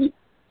beginning,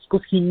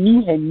 because he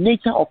knew her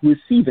nature of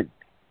receiving.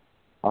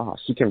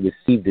 She can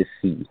receive this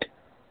seed.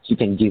 She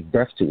can give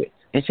birth to it.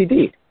 And she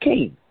did.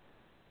 Cain.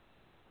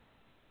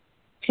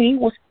 Cain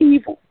was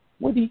evil.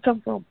 Where did he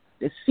come from?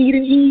 The seed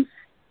in Eve.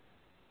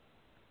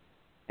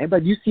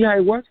 But you see how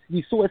it works?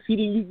 You sow a seed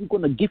in you, you're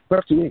going to give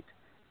birth to it.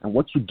 And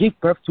what you give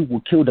birth to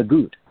will kill the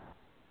good.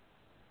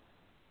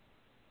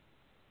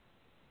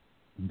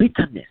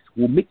 Bitterness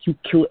will make you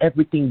kill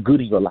everything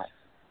good in your life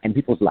and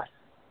people's life.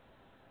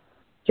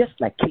 Just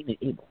like Cain and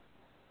Abel.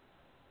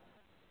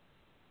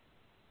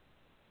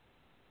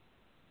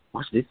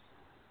 Watch this.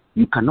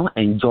 You cannot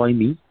enjoy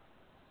me,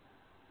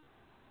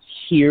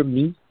 hear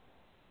me,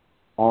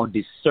 or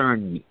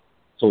discern me.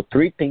 So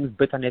 3 things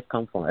bitterness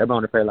comes from. Everyone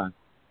on the prayer line.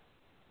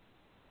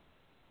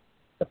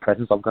 The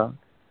presence of God,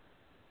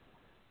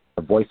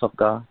 the voice of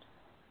God,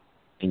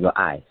 and your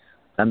eyes.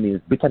 That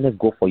means bitterness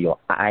go for your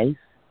eyes,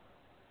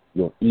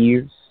 your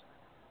ears,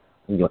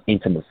 and your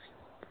intimacy.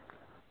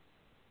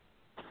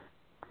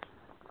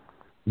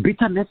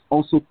 Bitterness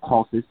also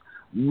causes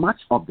much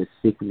of the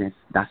sickness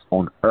that's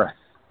on earth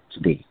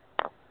today.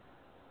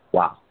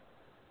 Wow.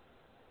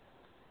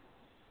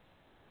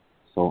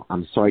 So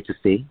I'm sorry to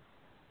say,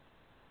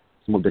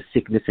 some of the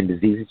sickness and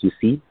diseases you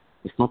see,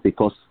 it's not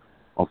because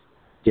of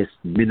just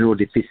mineral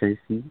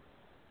deficiency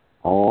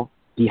or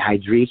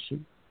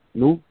dehydration.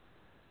 No.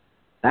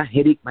 That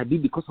headache might be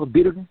because of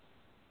bitterness.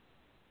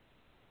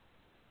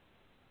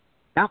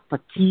 That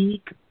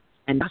fatigue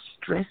and that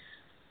stress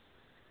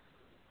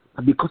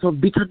are because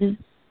of bitterness.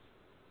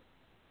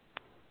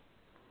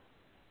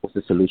 What's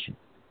the solution?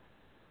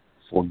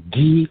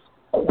 Forgive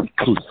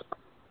quickly.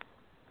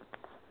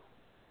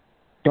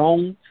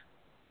 Don't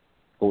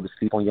go to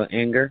sleep on your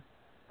anger.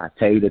 I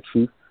tell you the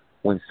truth.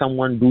 When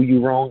someone do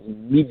you wrong,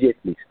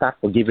 immediately start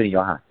forgiving in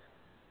your heart.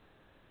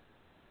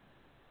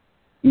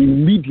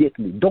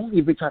 Immediately. Don't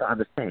even try to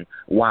understand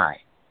why.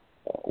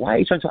 Why are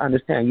you trying to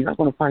understand? You're not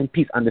going to find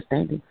peace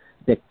understanding.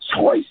 The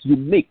choice you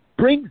make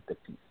brings the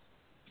peace.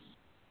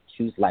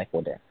 Choose life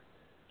or death.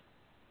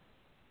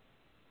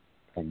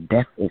 And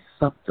death is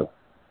subtle.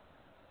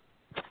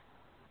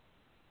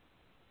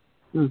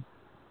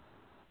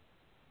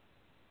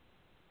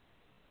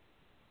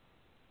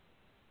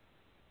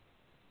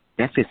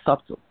 Death is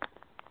subtle.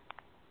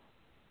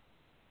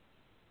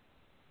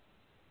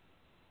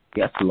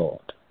 Yes,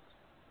 Lord.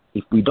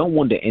 If we don't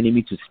want the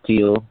enemy to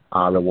steal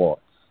our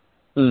rewards.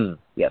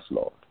 Yes,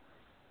 Lord.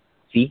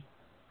 See,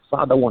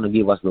 Father want to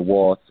give us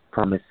rewards,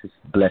 promises,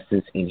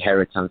 blessings,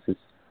 inheritances,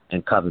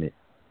 and covenant.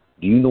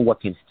 Do you know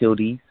what can steal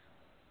these?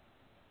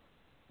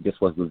 This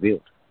was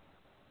revealed.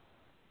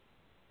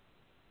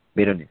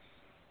 Bitterness.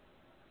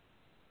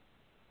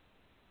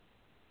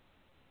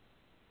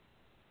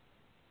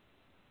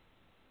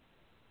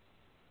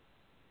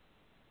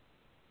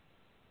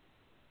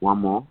 One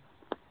more.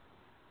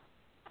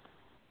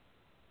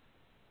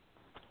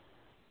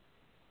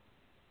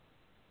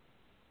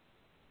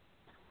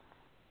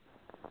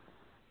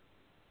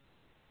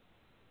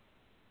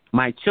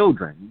 My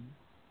children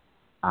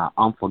are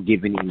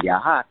unforgiving in their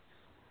hearts,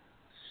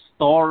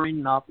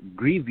 storing up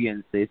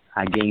grievances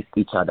against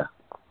each other.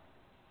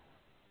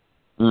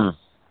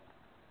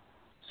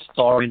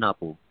 Storing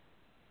up.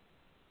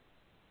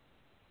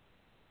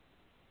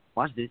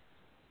 Watch this.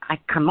 I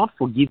cannot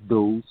forgive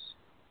those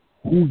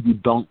who you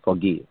don't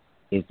forgive.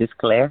 Is this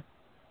clear?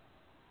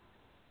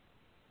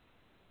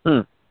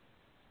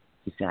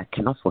 He said, I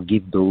cannot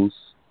forgive those.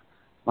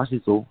 Watch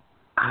this, though.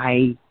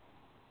 I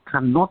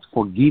cannot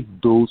forgive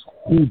those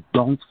who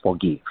don't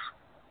forgive.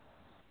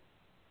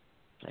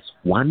 There's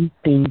one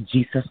thing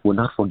Jesus will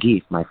not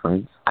forgive, my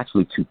friends.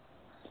 Actually, two.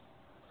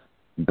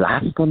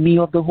 Blasphemy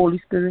of the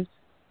Holy Spirit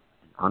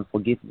and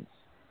unforgiveness.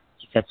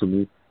 He said to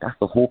me, that's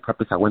the whole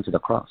purpose I went to the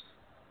cross.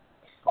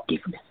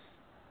 Forgiveness.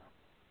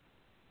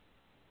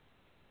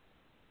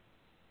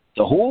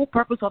 The whole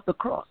purpose of the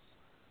cross,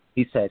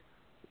 he said,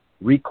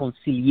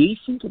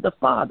 reconciliation to the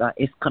Father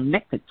is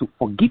connected to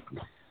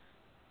forgiveness,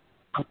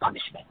 not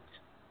punishment.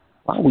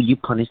 Why will you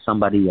punish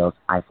somebody else?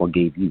 I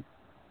forgave you.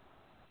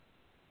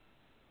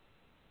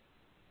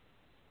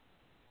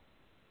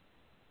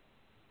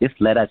 This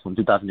letter is from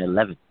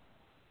 2011.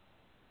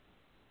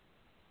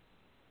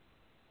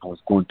 I was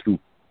going through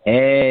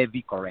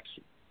heavy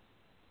correction.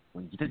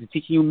 When Jesus is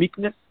teaching you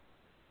meekness,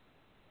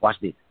 watch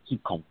this. He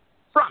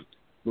confronts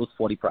those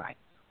 40 pride.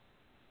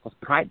 Because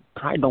pride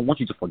don't want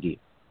you to forgive.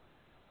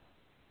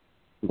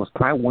 Because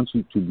pride wants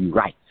you to be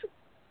right.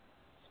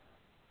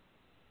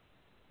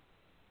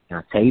 And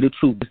I tell you the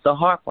truth, this is the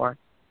hard part.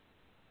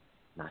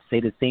 And I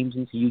say the same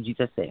thing to you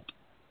Jesus said.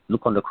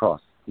 Look on the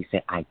cross. He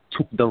said, I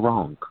took the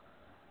wrong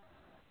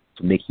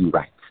to make you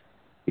right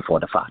before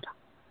the Father.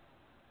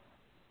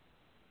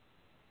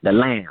 The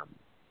Lamb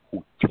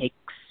who takes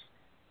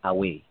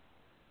away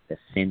the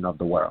sin of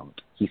the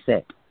world. He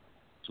said,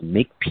 to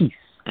make peace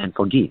and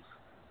forgive,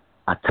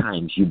 at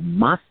times you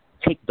must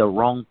take the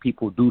wrong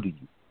people do to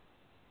you.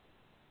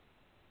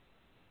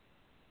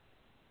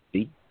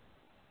 See?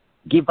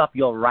 Give up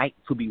your right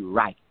to be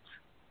right,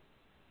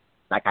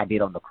 like I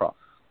did on the cross.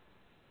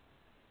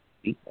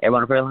 See?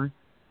 Everyone on the prayer line?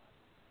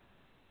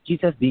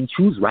 Jesus didn't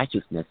choose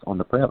righteousness on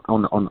the prayer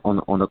on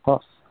the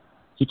cross.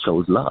 He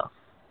chose love.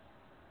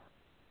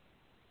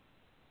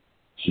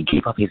 He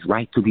gave up his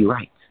right to be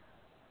right.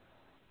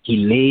 He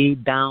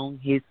laid down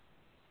his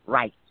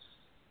rights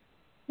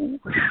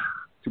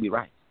to be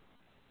right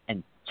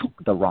and took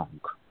the wrong.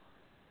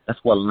 That's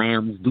what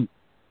lambs do.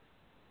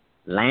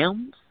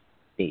 Lambs,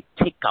 they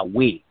take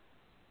away.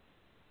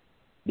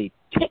 They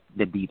take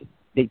the beating.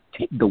 They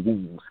take the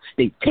wounds.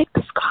 They take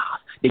the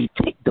scars. They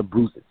take the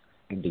bruises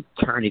and they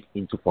turn it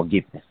into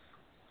forgiveness.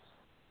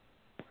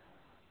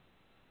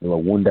 They were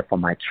wounded for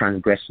my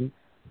transgressions.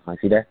 I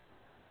see that.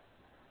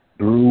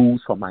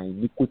 Bruised for my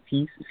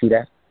iniquities. See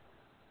that?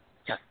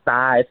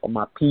 Chastised for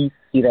my peace.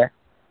 See that?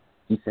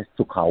 Jesus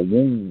took our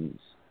wounds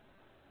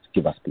to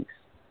give us peace.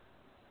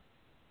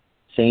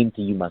 Same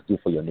thing you must do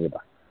for your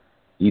neighbor.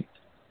 He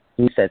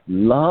says,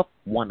 love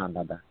one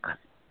another as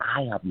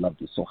I have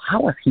loved you. So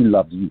how has he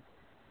loved you?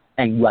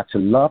 And you are to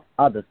love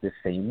others the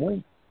same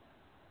way.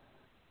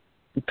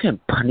 You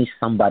can't punish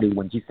somebody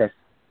when Jesus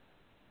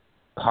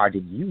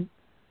pardoned you.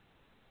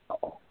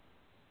 Uh-oh.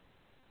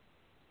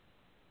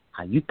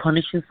 Are you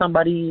punishing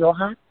somebody in your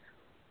heart?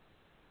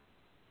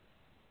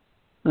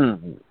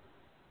 Remember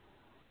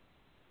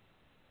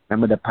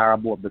the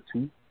parable of the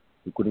two?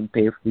 He couldn't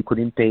pay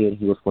and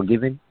he was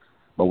forgiven.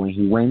 But when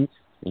he went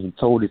and he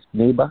told his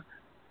neighbor,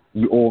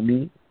 you owe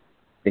me,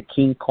 the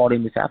king called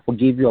him and said, I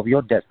forgive you of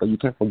your debt, but you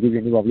can't forgive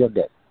any of your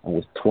debt, and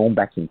was thrown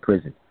back in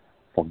prison.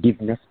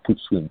 Forgiveness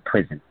puts you in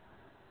prison.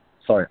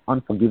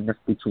 Unforgiveness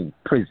puts you in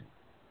prison.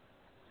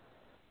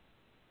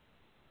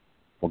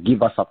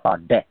 Forgive us of our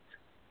debt.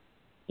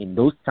 In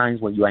those times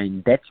when you are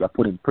in debt, you are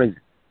put in prison.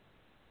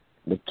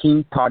 The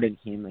king pardoned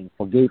him and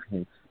forgave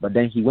him, but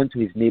then he went to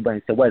his neighbor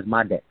and said, where's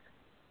my debt?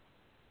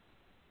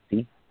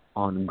 See?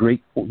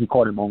 Ungrateful. He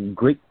called him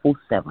ungrateful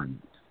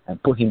servant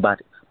and put him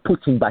back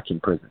in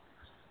prison.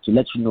 To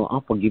let you know,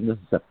 unforgiveness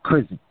is a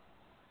prison.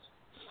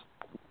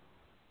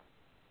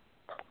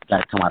 You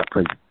gotta come out of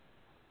prison.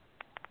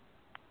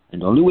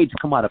 And the only way to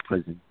come out of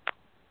prison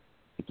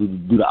is to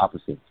do the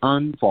opposite.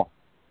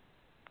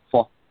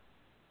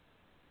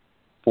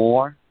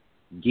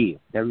 Forgive.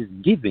 There is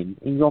giving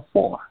in your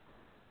for.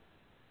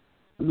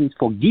 It means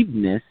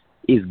forgiveness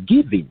is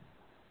giving,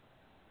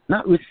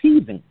 not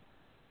receiving.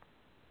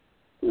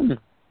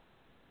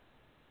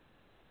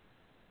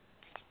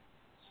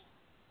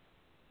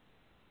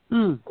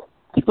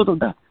 Because of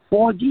that,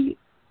 forgive.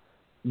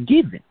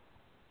 Giving,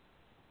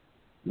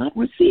 not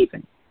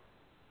receiving.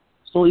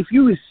 So if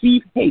you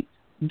receive hate,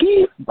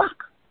 give back,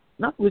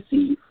 not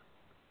receive.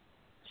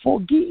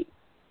 Forgive,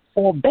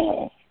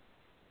 forbear,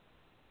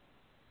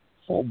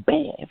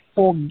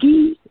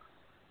 forgive.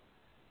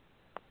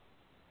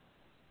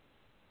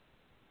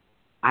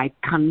 I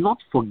cannot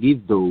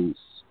forgive those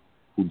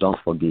who don't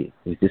forgive.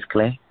 Is this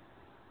clear?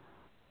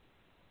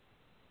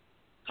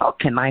 How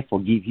can I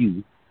forgive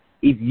you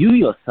if you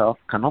yourself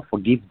cannot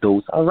forgive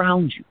those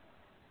around you?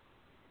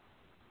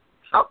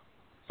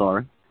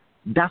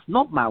 Does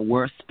not my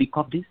word speak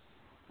of this?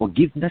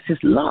 Forgiveness is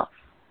love.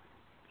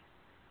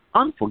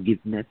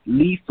 Unforgiveness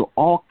leads to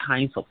all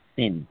kinds of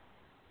sin.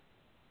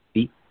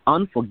 See,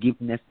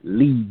 unforgiveness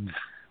leads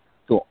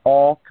to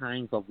all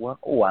kinds of what?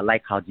 Oh, I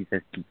like how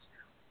Jesus teaches.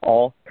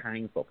 All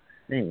kinds of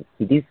sin.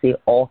 He didn't say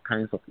all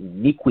kinds of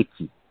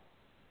iniquity.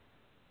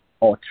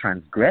 or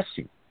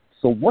transgression.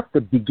 So what's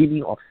the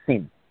beginning of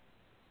sin?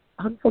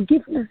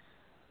 Unforgiveness.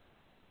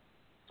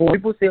 So when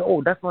people say,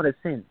 oh, that's not a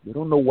sin, they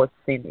don't know what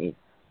sin is.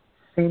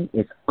 Sin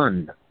is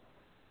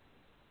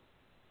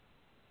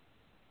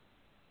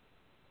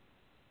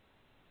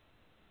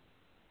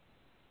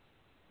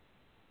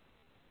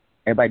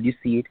Everybody, you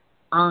see it?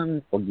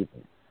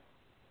 Unforgiveness.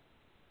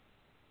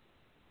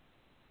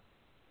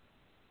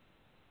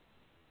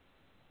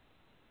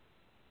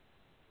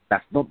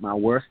 That's not my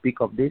word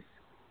speak of this.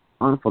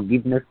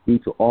 Unforgiveness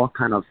leads to all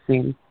kind of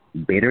sin,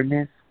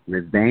 bitterness,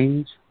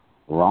 revenge,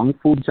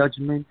 wrongful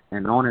judgment,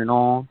 and on and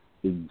on.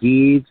 It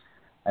gives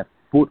a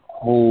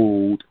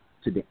foothold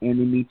to the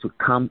enemy to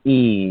come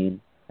in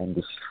and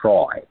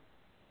destroy.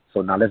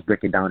 So now let's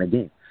break it down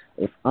again.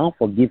 If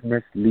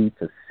unforgiveness leads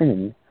to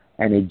sin,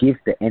 and it gives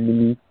the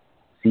enemy,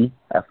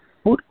 a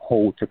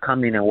foothold to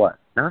come in and what?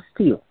 Not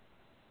steal,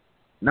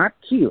 not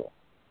kill,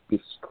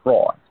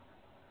 destroy.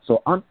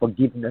 So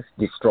unforgiveness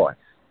destroys.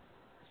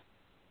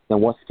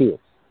 Then what steals?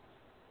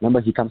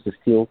 Remember, he comes to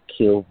steal,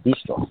 kill,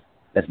 destroy.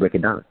 Let's break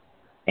it down.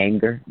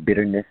 Anger,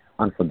 bitterness,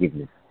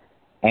 unforgiveness.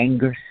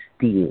 Anger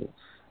steals.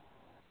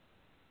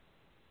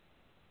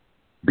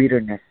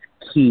 Bitterness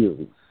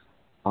kills.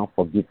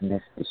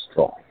 Unforgiveness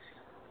destroys.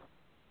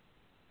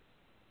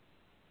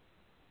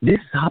 This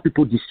is how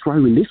people destroy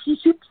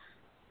relationships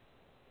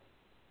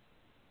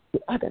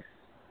with others.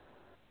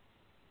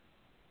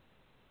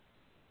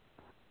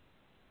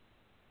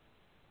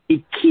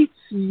 It keeps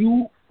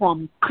you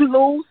from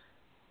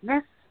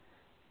closeness,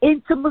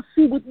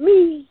 intimacy with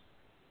me.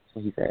 So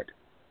he said.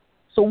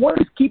 So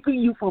what is keeping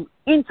you from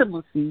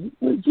intimacy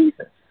with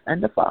Jesus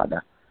and the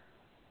Father?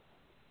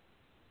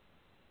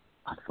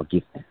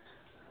 Unforgiveness.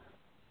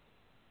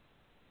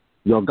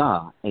 Your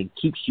God, and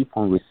keeps you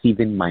from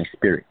receiving my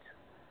spirit.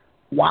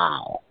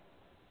 Wow.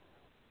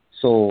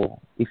 So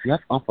if you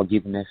have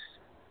unforgiveness,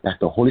 does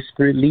the Holy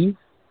Spirit leave?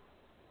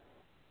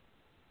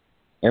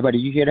 Everybody,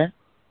 you hear that?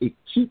 It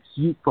keeps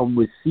you from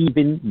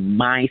receiving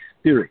my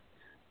spirit.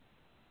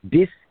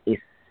 This is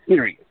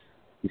serious,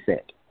 he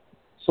said.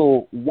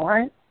 So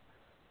why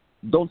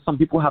don't some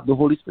people have the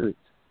Holy Spirit?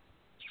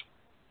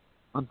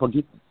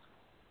 Unforgiveness.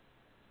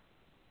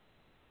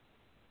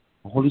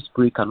 The Holy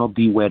Spirit cannot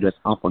be where there's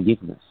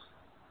unforgiveness.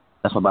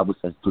 That's what the Bible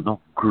says. Do not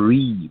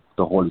grieve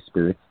the Holy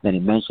Spirit. Then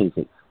it mentions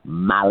it.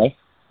 Malice.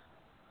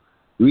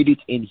 Read it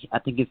in, I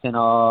think it's in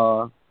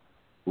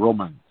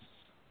Romans.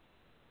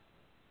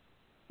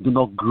 Do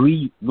not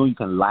grieve. No, you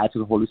can lie to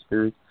the Holy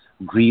Spirit.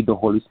 Grieve the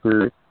Holy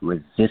Spirit.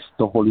 Resist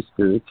the Holy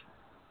Spirit.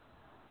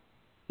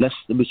 Let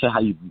me show you how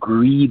you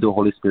grieve the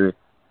Holy Spirit.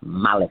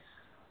 Malice.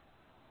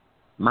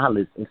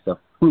 Malice is a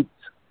fruit.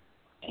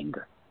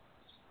 Anger.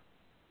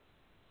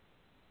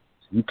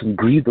 So you can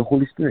grieve the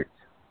Holy Spirit.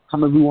 How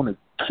many of you want to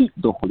keep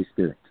the Holy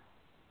Spirit?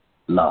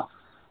 Love.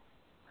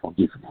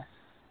 Forgiveness.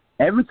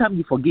 Every time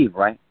you forgive,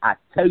 right, I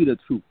tell you the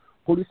truth,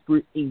 Holy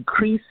Spirit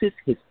increases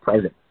his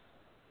presence,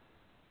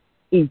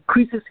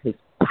 increases his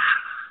power,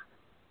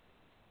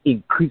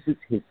 increases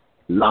his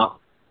love.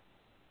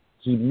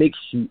 He makes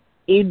you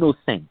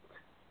innocent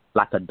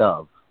like a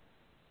dove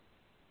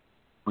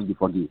when you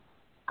forgive.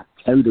 I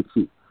tell you the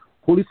truth.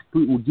 Holy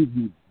Spirit will give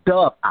you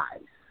dove eyes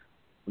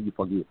when you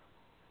forgive.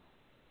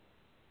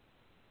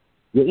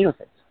 You're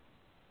innocent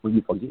when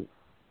you forgive.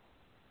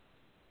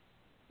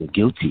 You're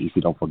guilty if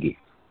you don't forgive.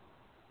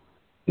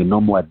 You're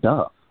no more a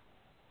dove.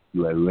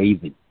 You're a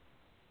raven.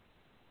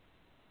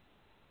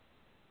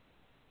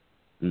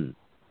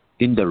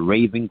 Didn't the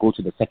raven go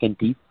to the second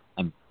thief?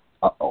 And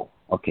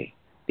okay.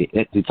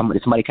 Did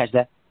somebody catch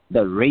that?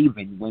 The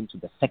raven went to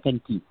the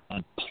second thief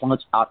and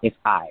plunged out his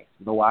eyes.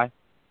 You know why?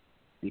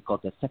 Because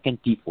the second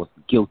thief was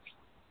guilty.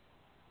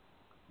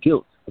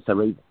 Guilt is a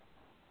raven.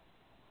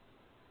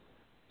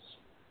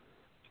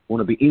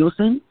 Want to be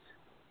innocent?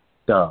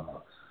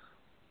 Dove.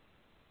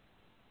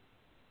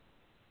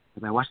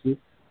 Can I watch this?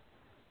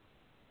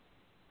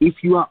 If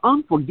you are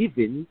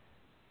unforgiven,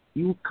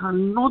 you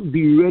cannot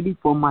be ready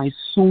for my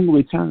soon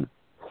return.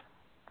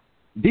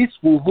 This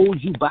will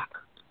hold you back.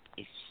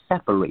 It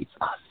separates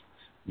us.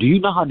 Do you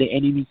know how the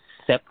enemy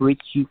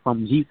separates you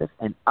from Jesus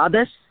and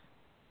others?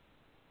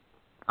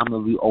 How many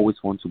of you always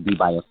want to be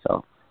by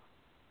yourself?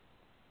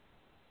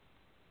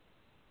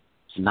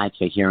 Tonight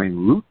you're hearing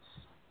roots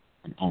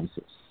and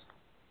answers.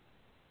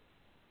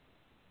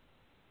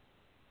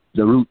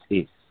 The root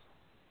is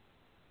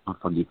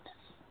unforgiveness.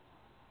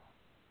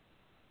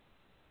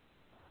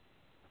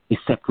 It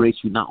separates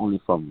you not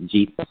only from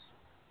Jesus,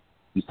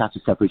 you start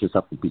to separate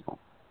yourself from people.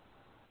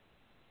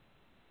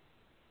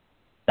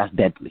 That's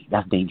deadly.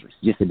 That's dangerous.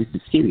 Just say, this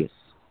is serious.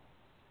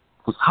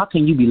 Because how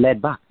can you be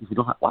led back if you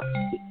don't have what?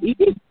 It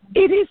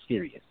is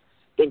serious.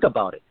 Think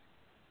about it.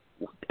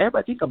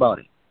 Everybody think about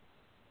it.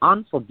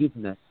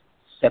 Unforgiveness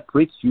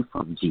separates you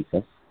from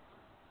Jesus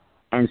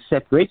and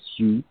separates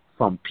you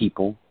from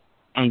people,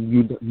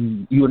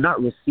 and you're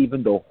not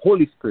receiving the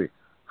Holy Spirit.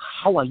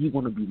 How are you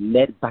going to be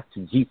led back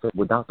to Jesus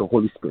without the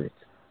Holy Spirit?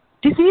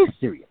 This is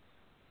serious.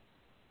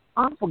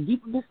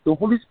 Unforgiveness, the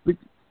Holy Spirit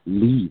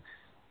leaves.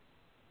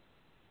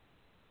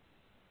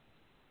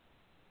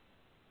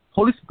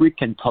 Holy Spirit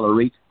can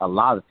tolerate a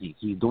lot of things.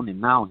 He's doing it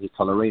now. He's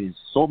tolerating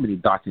so many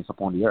darkness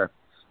upon the earth.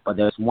 But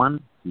there's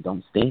one, he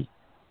don't stay.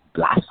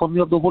 Blasphemy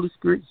of the Holy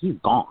Spirit, he's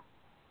gone.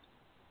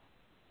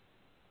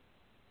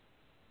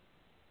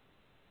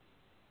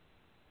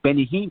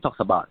 Benny Hinn talks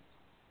about it.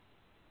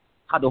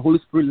 How the Holy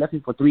Spirit left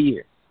him for 3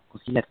 years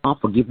because he had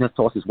unforgiveness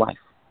towards his wife.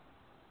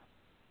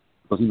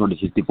 Because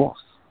he's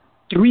divorced.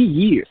 3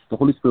 years, the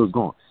Holy Spirit was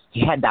gone.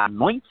 He had the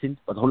anointing,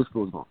 but the Holy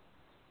Spirit was gone.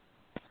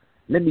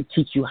 Let me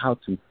teach you how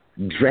to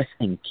dress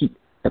and keep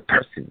the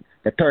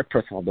third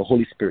person of the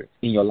Holy Spirit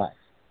in your life.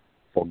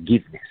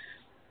 Forgiveness.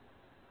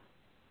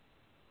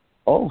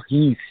 Oh,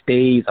 he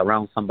stays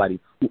around somebody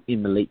who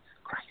emulates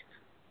Christ.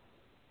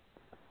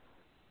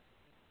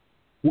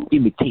 Who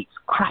imitates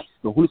Christ.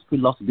 The Holy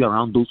Spirit loves to be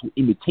around those who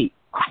imitate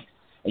Christ.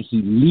 And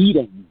he leads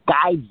and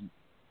guides you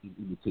in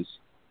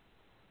imitation.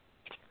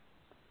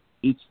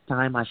 Each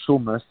time I show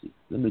mercy,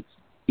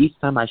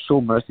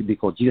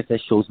 because Jesus says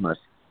shows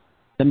mercy,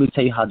 let me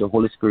tell you how the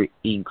Holy Spirit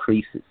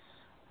increases.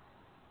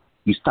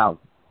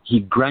 He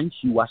grants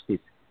you, watch this,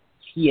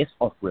 tears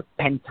of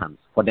repentance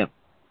for them.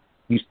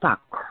 You start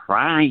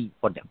crying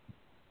for them.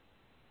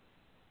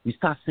 You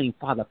start saying,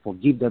 Father,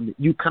 forgive them.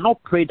 You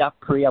cannot pray that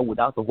prayer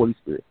without the Holy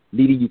Spirit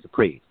leading you to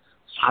pray.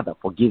 Father,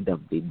 forgive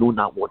them. They know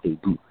not what they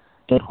do.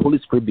 That Holy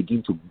Spirit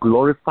begin to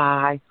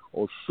glorify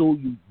or show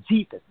you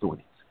Jesus doing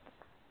it.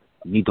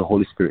 You need the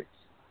Holy Spirit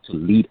to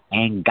lead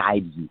and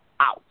guide you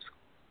out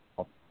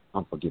of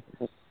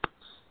unforgiveness.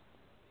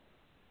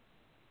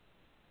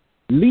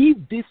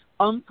 Leave this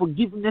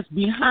unforgiveness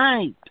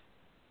behind.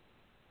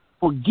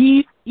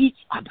 Forgive each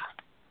other.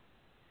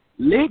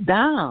 Lay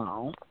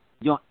down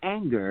your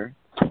anger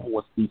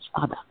towards each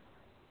other.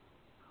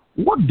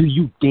 What do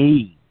you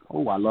gain?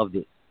 Oh, I love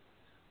this.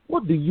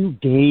 What do you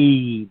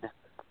gain?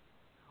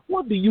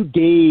 What do you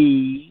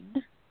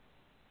gain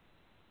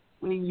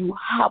when you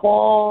have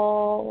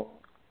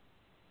all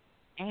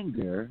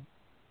anger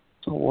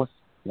towards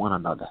one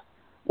another?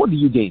 What do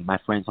you gain, my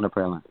friends on the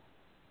prayer line?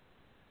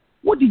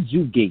 What did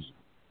you gain?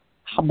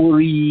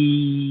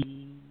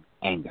 Harboring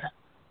anger.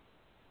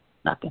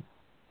 Nothing.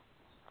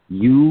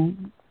 You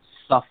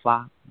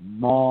suffer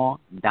more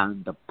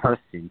than the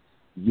person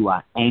you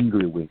are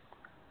angry with.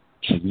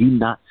 Can you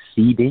not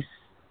see this?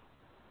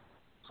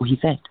 So he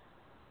said,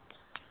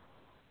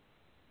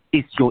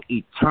 is your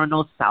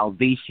eternal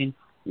salvation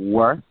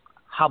worth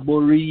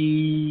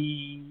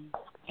harboring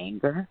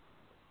anger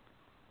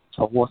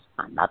towards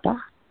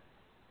another?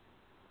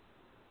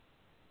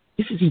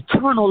 This is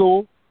eternal,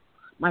 oh,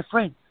 my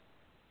friends.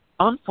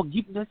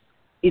 Unforgiveness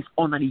is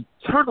on an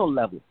eternal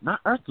level, not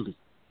earthly.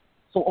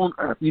 So on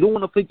earth, you don't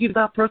want to forgive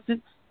that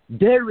person,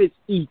 there is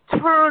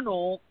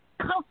eternal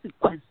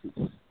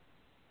consequences.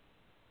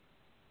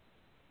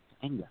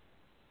 Anger.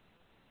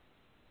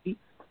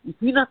 If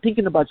you're not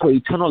thinking about your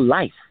eternal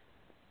life,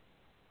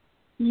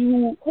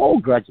 you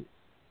hold grudges.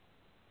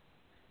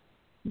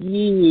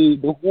 Yeah,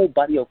 the whole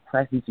body of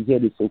Christ needs to hear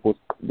this. Because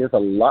there's a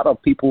lot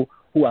of people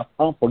who have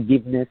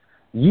unforgiveness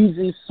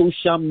using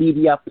social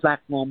media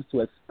platforms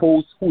to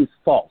expose who is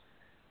false.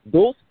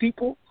 Those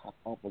people have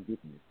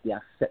unforgiveness.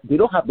 They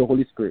don't have the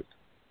Holy Spirit.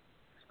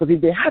 Because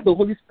if they had the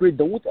Holy Spirit,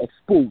 they would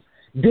expose.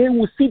 They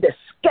will see the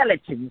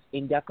skeletons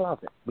in their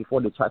closet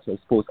before they try to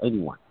expose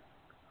anyone.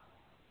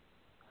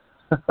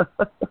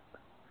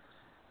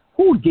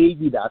 Who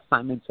gave you the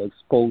assignment to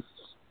expose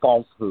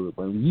falsehood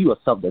when you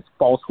yourself there's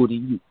falsehood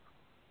in you?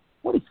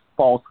 What is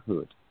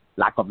falsehood?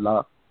 Lack of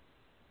love.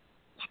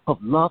 Lack of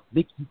love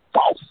makes you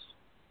false.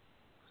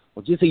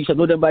 But Jesus said you shall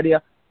know them by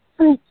their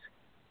fruit.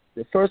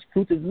 The first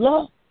fruit is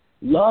love.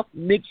 Love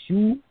makes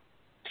you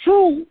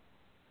true.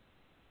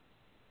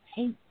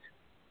 Hate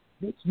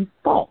makes you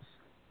false.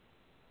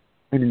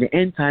 And in the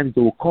end times,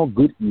 they will call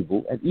good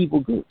evil and evil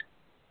good.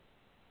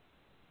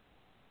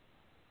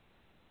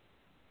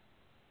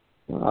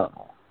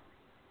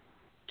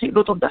 Take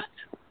note of that.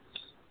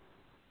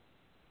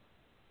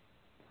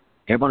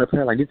 Everyone on the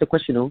prayer line, this is the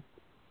question, though.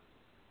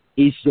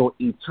 Is your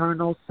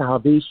eternal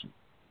salvation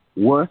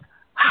worth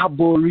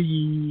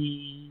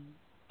harboring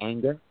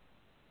anger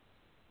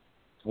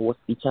towards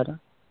each other?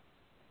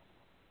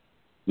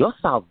 Your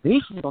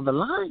salvation is on the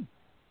line.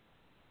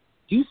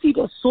 Do you see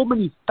there's so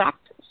many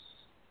factors?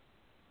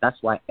 That's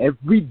why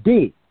every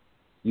day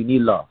you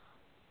need love.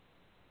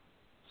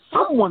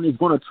 Someone is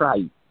going to try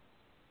you.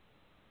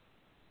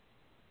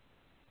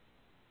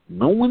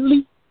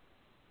 Knowingly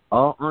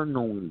or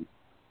unknowingly.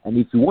 And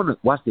if you want to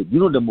watch it, you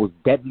know the most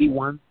deadly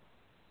one?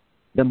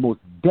 The most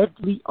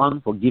deadly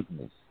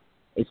unforgiveness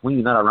is when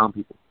you're not around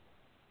people.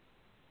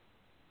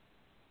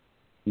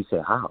 You say,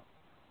 how?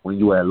 When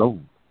you are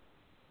alone.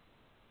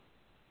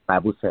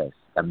 Bible says,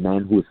 a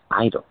man who is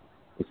idle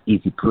is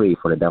easy prey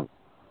for the devil.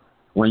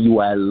 When you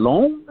are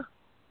alone,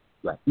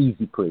 you are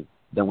easy prey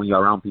than when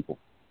you're around people.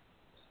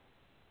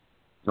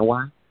 You know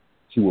why?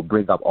 He will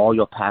bring up all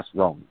your past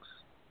wrongs.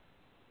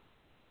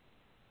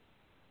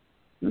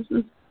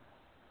 Mm-hmm.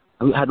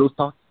 Have you had those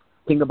thoughts?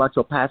 Think about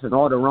your past and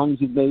all the wrongs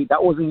you made.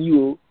 That wasn't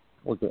you.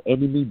 It was the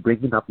enemy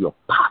bringing up your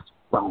past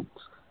wrongs.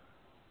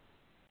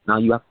 Now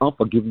you have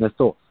unforgiveness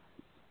thoughts.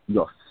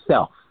 Your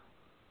yourself.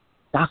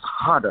 That's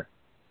harder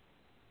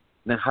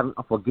than having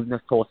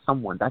unforgiveness towards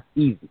someone. That's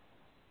easy.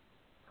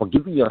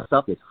 Forgiving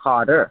yourself is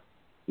harder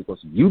because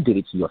you did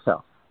it to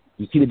yourself.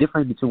 You see the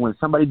difference between when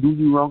somebody do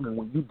you wrong and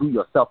when you do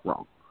yourself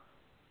wrong.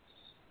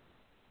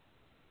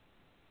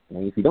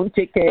 And if you don't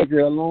take care of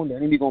you alone, the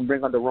enemy going to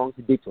bring on the wrongs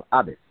you did to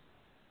others.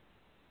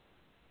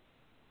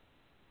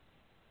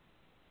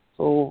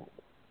 So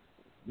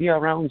be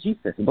around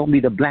Jesus and don't be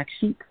the black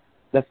sheep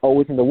that's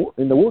always in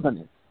the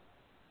wilderness.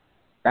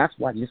 That's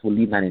why Jesus will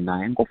leave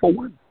 99 and go for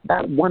one.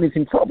 That one is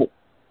in trouble.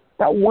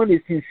 That one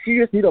is in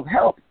serious need of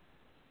help.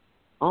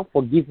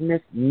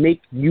 Unforgiveness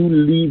make you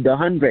leave the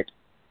 100.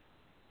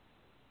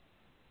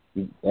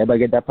 You ever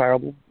get that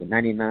parable? The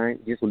 99,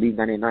 Jesus will leave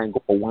 99 and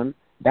go for one.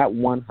 That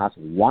one has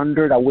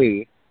wandered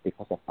away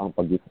because of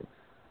unforgiveness.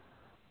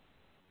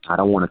 I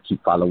don't want to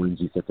keep following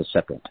Jesus the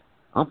shepherd.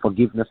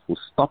 Unforgiveness will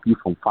stop you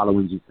from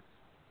following Jesus.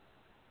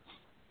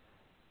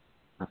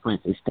 My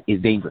friends,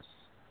 it's dangerous.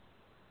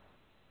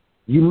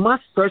 You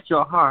must search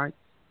your heart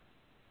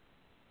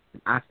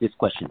and ask this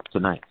question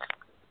tonight.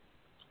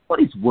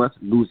 What is worth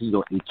losing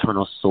your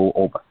eternal soul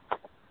over?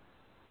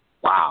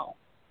 Wow.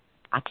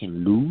 I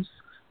can lose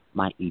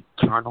my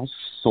eternal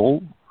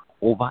soul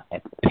over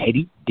a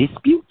petty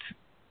dispute?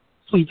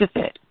 So he just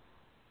said.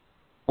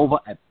 Over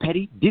a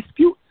petty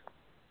dispute?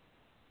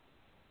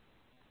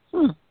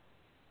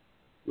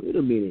 Wait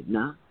a minute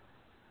now.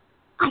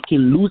 I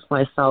can lose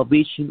my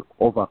salvation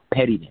over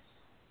pettiness.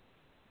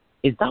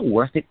 Is that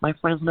worth it, my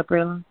friends on the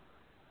prayer line?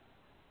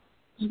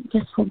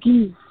 Just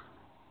forgive.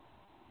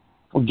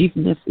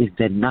 Forgiveness is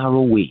the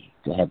narrow way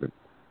to heaven.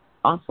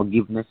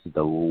 Unforgiveness is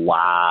the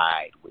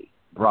wide way,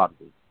 broad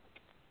way.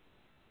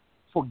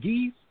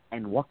 Forgive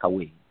and walk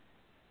away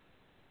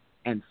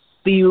and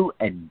feel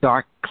a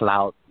dark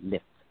cloud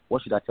lift.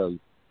 What should I tell you?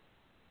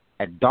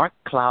 A dark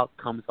cloud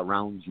comes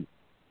around you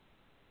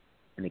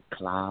and it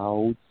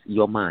clouds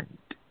your mind.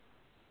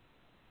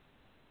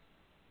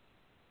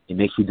 It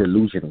makes you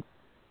delusional.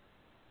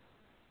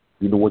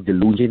 You know what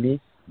delusion is?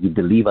 You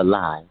believe a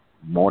lie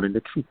more than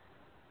the truth.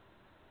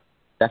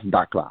 That's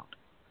dark cloud.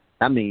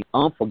 That means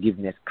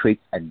unforgiveness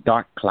creates a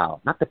dark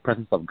cloud, not the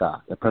presence of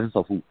God. The presence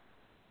of who?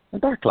 A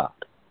dark cloud.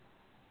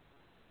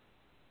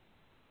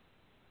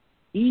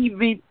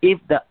 Even if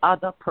the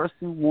other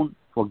person won't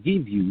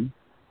forgive you,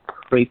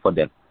 pray for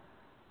them.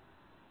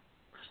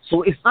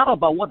 So it's not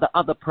about what the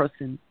other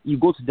person, you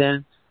go to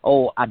them,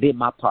 oh, I did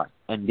my part,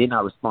 and they're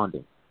not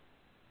responding.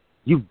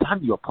 You've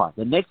done your part.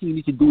 The next thing you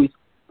need to do is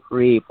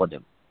pray for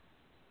them.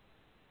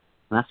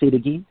 And I say it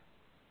again.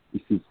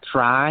 If you've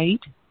tried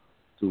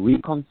to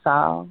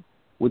reconcile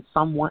with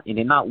someone and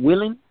they're not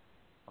willing,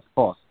 of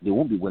course, they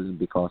won't be willing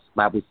because the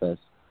Bible says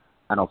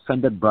an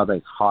offended brother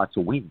is hard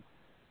to win.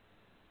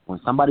 When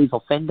somebody is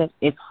offended,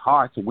 it's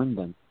hard to win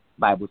them,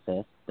 the Bible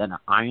says, than an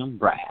iron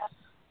brass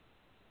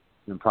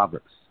in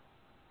Proverbs.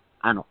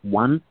 And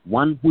one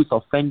who's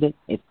offended,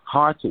 it's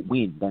hard to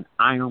win than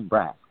iron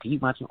brass. Can you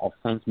imagine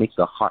offense makes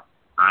your heart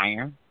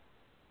iron?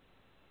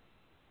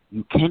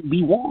 You can't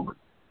be won.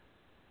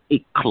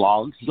 It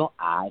clogs your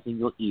eyes and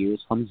your ears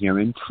from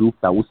hearing truth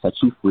that will set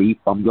you free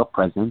from your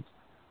present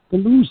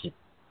delusion.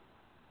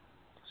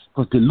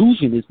 Because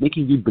delusion is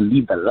making you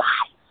believe the lies.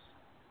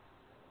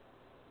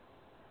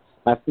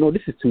 No,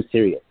 this is too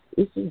serious.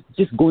 This is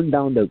just going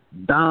down.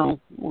 No,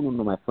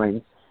 my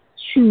friends.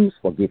 Choose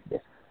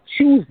forgiveness.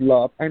 Choose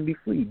love and be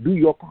free. Do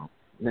your part.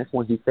 Next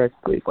one, he says,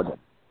 pray for them.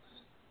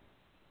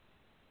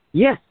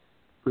 Yes,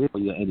 pray for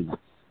your enemies.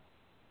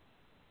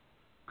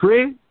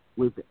 Pray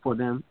for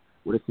them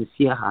with a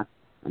sincere heart,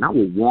 and I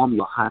will warm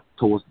your heart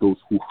towards those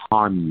who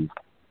harm you.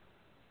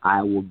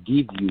 I will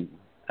give you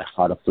a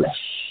heart of flesh.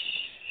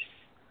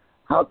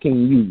 How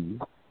can you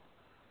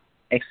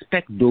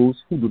expect those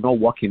who do not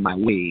walk in my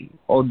way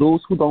or those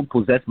who don't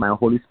possess my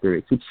Holy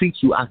Spirit to treat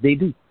you as they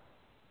do?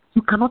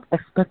 You cannot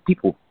expect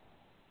people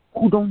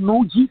who don't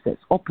know Jesus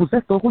or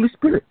possess the Holy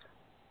Spirit.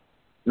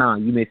 Now,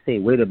 you may say,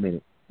 wait a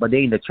minute, but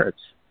they're in the church.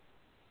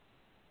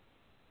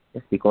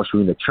 Just because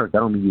you're in the church, that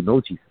don't mean you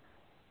know Jesus.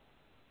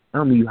 That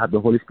don't mean you have the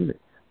Holy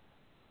Spirit.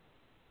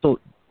 So,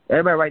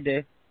 everybody right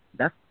there,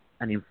 that's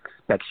an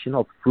inspection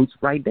of fruits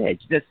right there.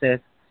 Jesus says,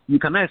 you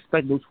cannot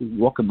expect those who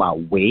walk in my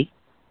way.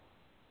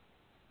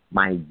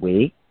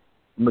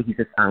 Remember, he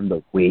says, I'm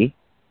the way.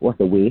 What's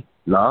the way?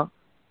 Love.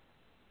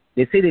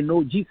 They say they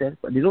know Jesus,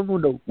 but they don't know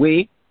the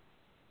way.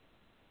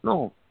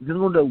 No, if you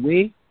don't know the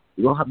way,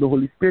 you don't have the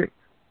Holy Spirit.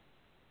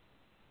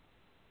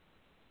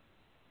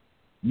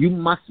 You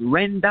must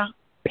render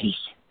patience.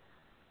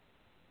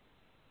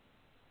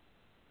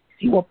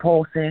 See what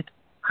Paul said?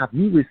 Have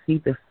you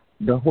received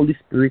the Holy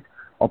Spirit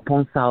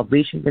upon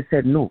salvation? They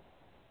said no.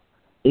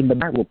 In the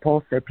Bible,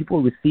 Paul said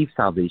people received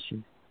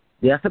salvation.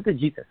 They accepted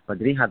Jesus, but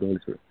they didn't have the Holy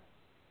Spirit.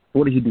 So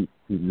what did he do?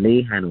 He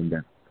laid hand on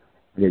them,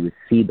 and they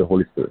received the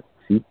Holy Spirit.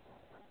 See?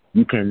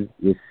 You can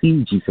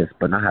receive Jesus,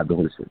 but not have the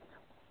Holy Spirit.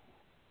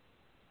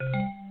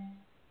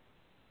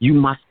 You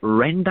must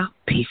render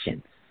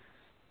patience,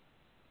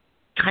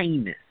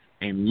 kindness,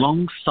 and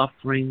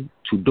long-suffering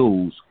to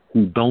those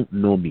who don't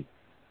know me.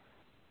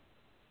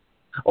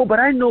 Oh, but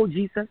I know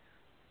Jesus.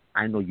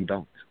 I know you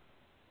don't.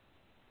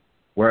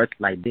 Words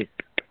like this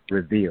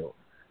reveal.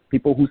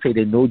 People who say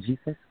they know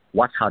Jesus,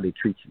 watch how they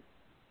treat you.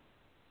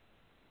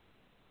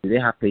 Do they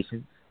have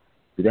patience?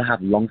 Do they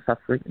have long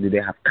suffering? Do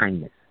they have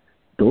kindness?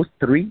 Those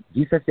three,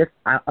 Jesus says,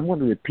 I'm going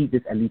to repeat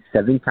this at least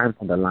 7 times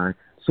on the line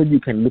so you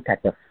can look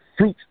at the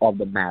fruits of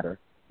the matter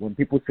when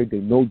people say they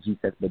know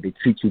Jesus, but they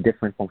treat you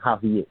different from how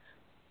he is.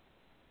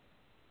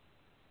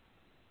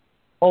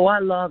 Oh, I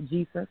love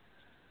Jesus.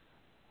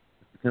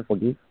 You can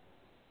forgive?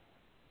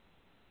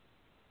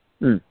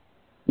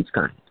 Which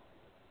kind?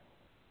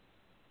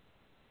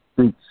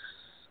 Fruits,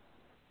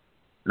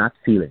 not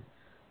feelings.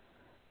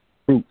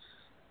 Fruits,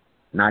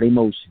 not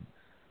emotions.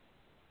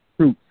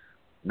 Fruits,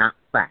 not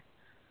facts.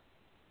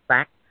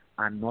 Facts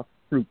are not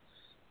fruits.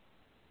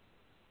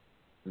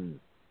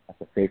 That's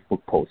a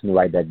Facebook post. Let me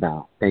write that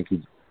down. Thank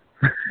you.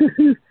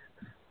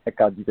 Check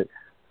out Jesus.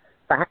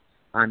 Facts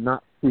are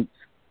not fruits.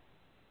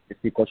 It's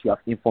because you have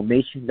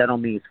information, that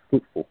don't mean it's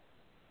fruitful.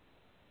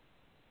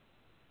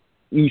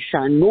 You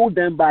shall know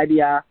them by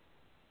their...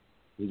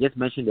 You just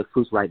mentioned the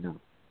fruits right now.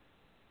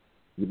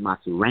 You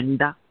must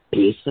render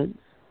patience,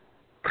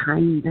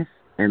 kindness,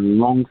 and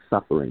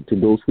long-suffering to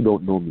those who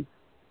don't know me.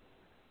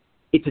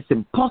 It is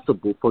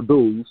impossible for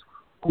those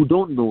who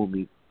don't know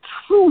me,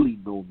 truly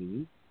know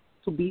me,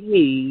 to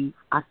behave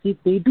as if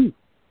they do.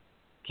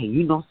 Can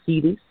you not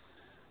see this?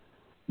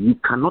 You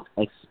cannot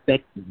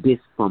expect this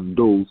from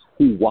those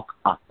who walk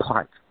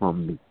apart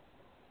from me.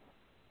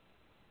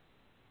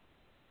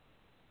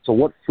 So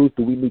what fruit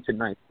do we need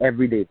tonight,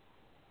 every day?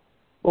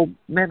 Oh,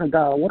 man of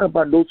God, what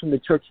about those from the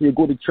church? They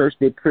go to church,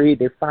 they pray,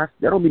 they fast.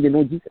 That don't mean they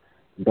know Jesus.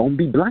 Don't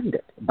be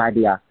blinded by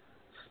their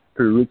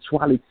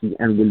spirituality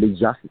and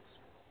religiosity.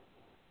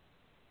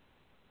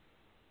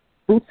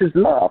 Fruits is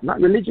love,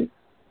 not religion.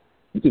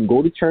 You can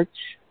go to church,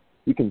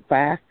 you can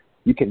fast,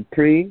 you can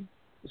pray.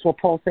 That's what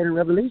Paul said in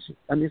Revelation.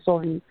 So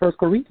in 1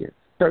 Corinthians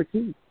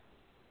 13.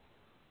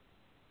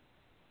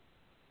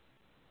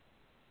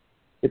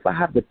 If I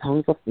have the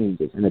tongues of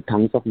angels and the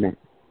tongues of men,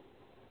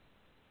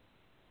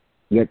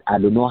 yet I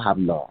do not have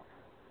love.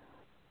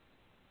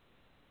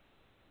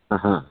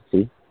 See?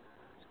 It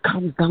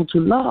comes down to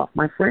love,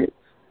 my friends.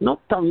 Not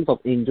tongues of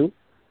angels.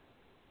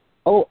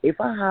 Oh, if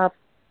I have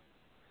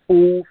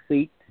full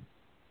faith,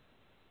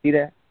 see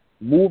that?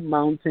 Move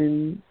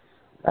mountains.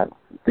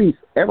 Please,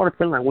 everybody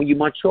feel like when you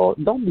mature,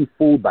 don't be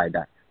fooled by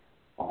that.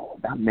 Oh,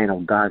 that man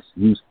of God's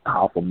used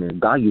powerful man.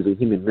 God uses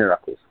him in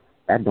miracles.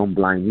 That don't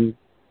blind you.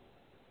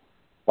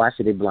 Why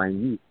should it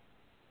blind you?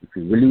 If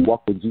you really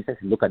walk with Jesus,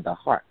 look at the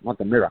heart, not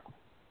the miracle.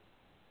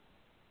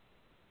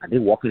 Are they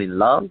walking in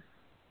love,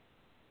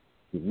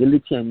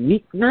 humility, and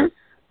meekness?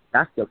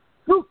 That's the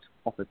fruit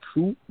of a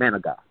true man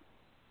of God.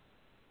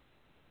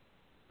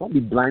 Don't be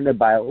blinded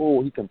by,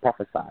 oh, he can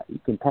prophesy. He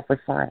can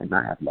prophesy and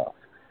not have love.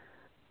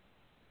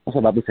 That's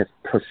what the Bible says,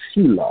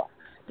 pursue love.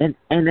 Then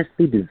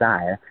earnestly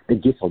desire the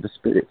gifts of the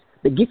Spirit.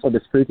 The gift of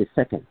the Spirit is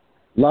second.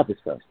 Love is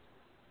first.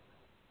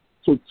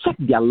 So check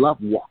their love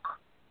walk.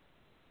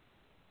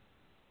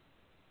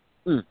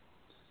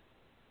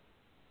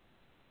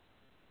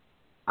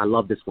 I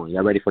love this one.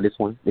 You ready for this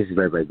one? This is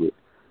very, very good.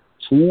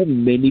 Too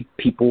many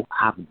people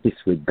have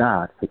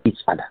disregard for each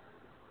other.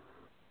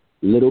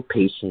 Little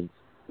patience,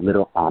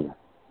 little honor.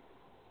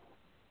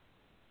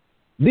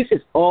 This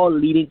is all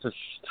leading to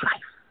strife.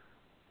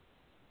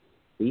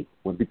 See,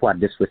 when people are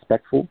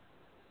disrespectful,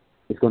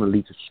 it's going to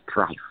lead to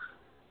strife.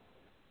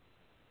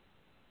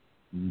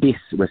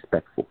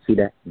 Disrespectful. See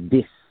that?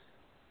 This.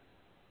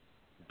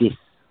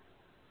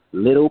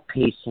 Little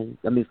patience.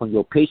 That means when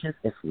your patience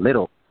is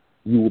little,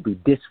 you will be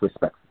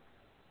disrespectful.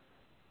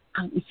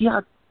 And you see how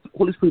the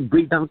Holy Spirit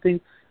breaks down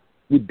things?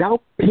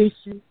 Without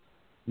patience,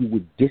 you will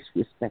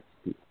disrespect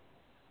people.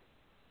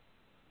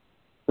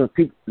 So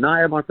people, now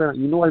everyone says,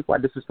 you know why people are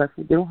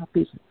disrespectful? They don't have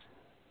patience.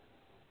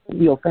 Don't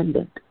be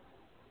offended.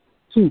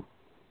 2,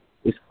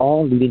 it's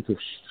all leading to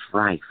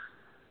strife.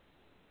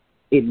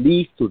 It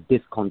leads to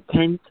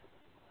discontent,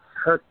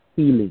 hurt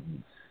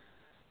feelings.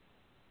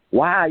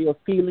 Why are your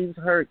feelings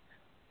hurt?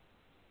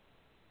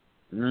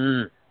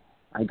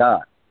 My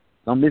God,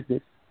 don't miss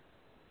this.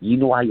 You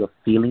know why your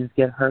feelings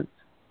get hurt?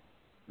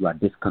 You are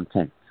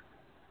discontent.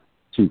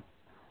 2,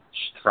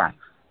 strife.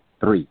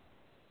 3,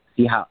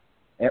 see how?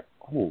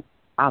 Oh,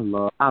 I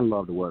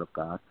love the Word of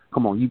God.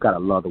 Come on, you gotta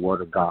love the Word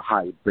of God.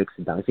 How it breaks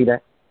it down. See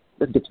that?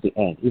 Let's get to the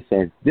end. It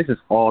says this is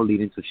all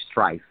leading to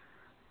strife.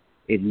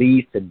 It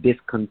leads to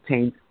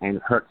discontent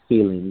and hurt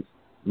feelings.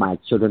 My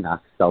children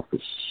are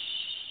selfish.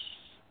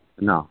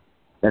 No,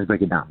 let's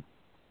break it down.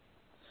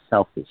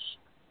 Selfish.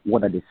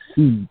 What are the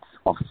seeds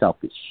of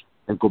selfish?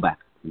 Let's go back.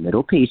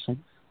 Little patience,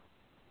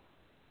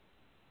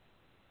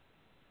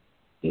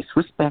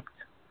 disrespect,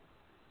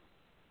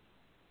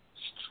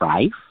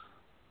 strife,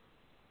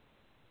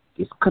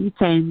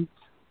 discontent,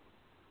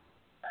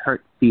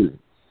 hurt feelings.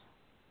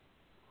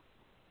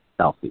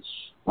 Selfish.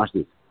 Watch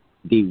this.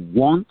 They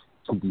want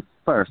to be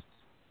first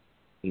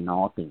in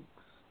all things.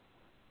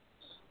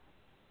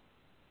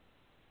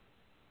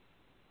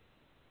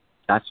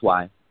 That's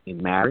why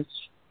in marriage,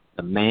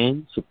 The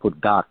man should put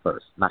God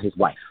first, not his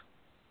wife.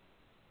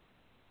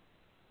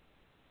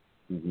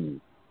 Mm-hmm.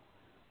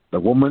 The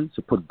woman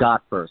should put God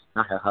first,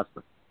 not her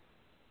husband.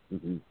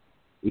 Mm-hmm.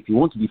 If you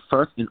want to be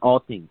first in all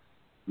things,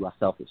 you are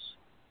selfish.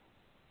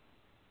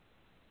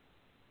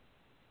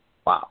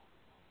 Wow.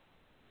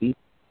 See?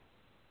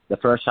 The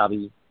first shall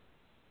be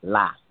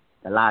last.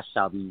 The last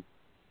shall be.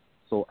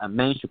 So a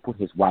man should put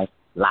his wife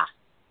last.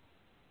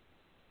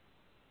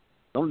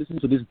 Don't listen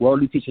to this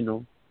worldly teaching,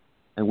 no.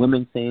 And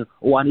women saying,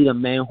 oh, I need a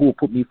man who will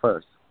put me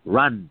first.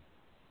 Run.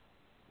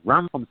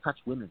 Run from such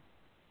women.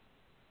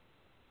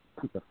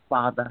 Put the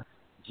Father,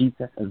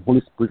 Jesus, and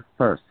Holy Spirit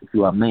first if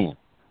you are a man.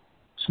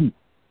 2,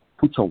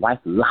 put your wife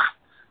last.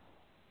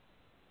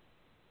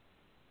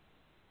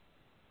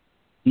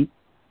 See,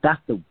 that's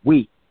the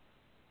way.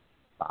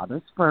 Father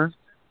is first,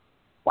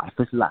 wife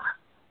is last.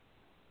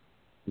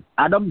 If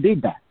Adam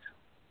did that,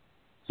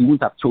 he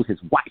wouldn't have chose his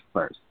wife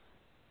first.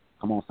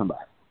 Come on,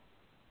 somebody.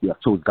 He have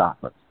chose God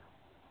first.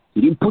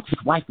 He didn't put his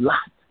wife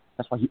last.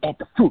 That's why he ate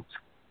the fruit.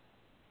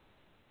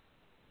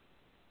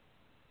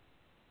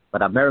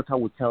 But America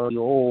would tell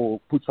you,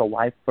 oh, put your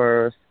wife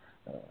first.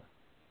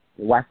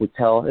 The wife would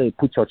tell, hey,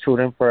 put your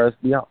children first.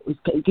 Yeah,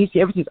 can you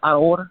see everything's out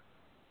of order?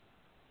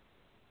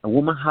 A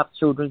woman have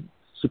children,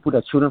 she put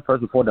her children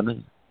first before the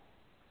man.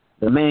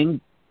 The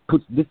man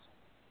puts this,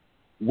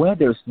 where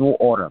there is no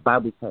order,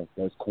 Bible says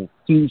there is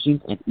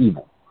confusion and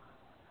evil.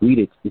 Read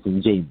it, it's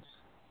in James.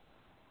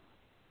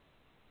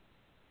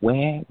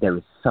 Where there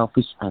is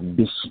selfish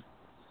ambition,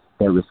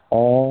 there is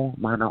all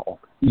manner of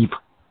evil,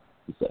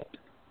 he said.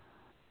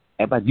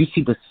 But you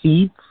see the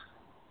seeds,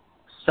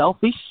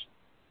 selfish.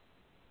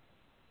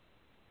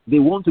 They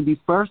want to be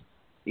first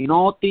in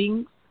all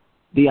things.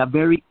 They are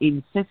very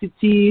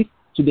insensitive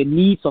to the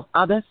needs of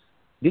others.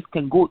 This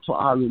can go to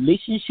our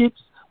relationships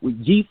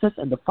with Jesus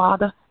and the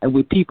Father and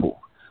with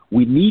people.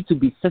 We need to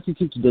be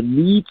sensitive to the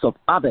needs of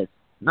others,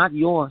 not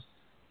yours.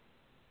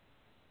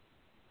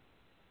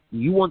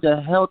 You want a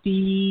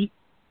healthy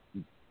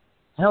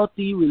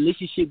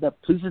relationship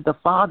that pleases the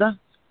Father?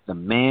 The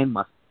man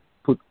must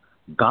put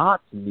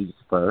God's needs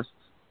first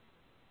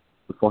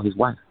before his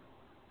wife.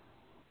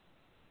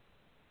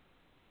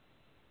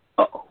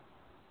 Uh-oh.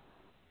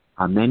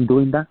 Are men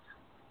doing that?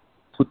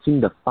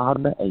 Putting the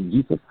Father and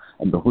Jesus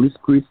and the Holy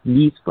Spirit's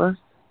needs first?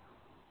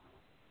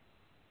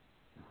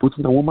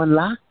 Putting the woman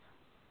last?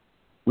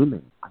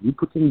 Women, are you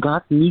putting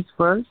God's needs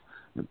first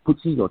and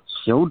putting your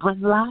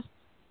children last?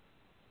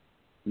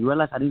 You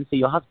realize I didn't say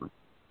your husband.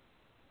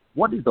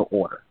 What is the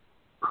order?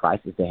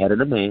 Christ is the head of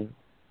the man.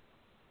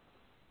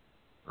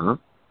 Huh?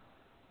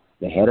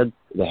 The head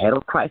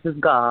of Christ is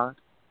God.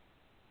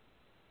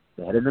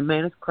 The head of the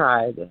man is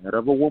Christ. The head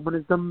of a woman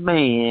is the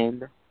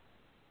man.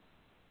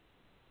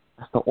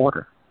 That's the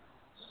order.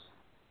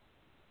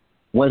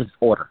 What is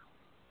order?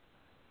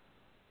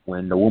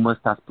 When the woman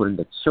starts putting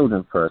the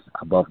children first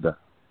above the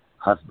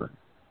husband.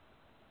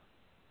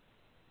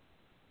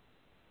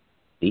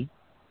 See?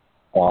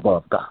 Or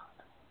above God.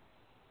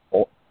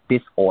 Or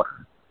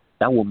disorder.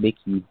 That will make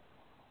you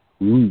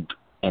rude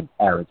and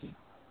arrogant.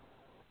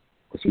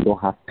 Because you don't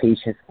have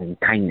patience and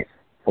kindness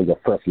for your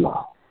first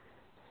love.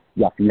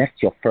 You have left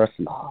your first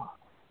love,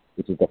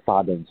 which is the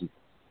Father and Jesus.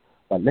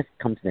 But let's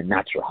come to the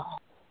natural.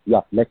 You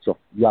have left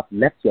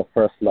your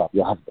first love,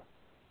 your husband.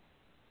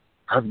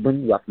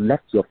 Husband, you have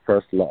left your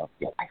first love,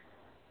 your wife.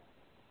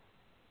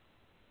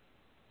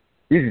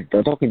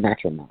 They're talking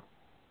natural now.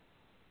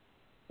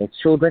 The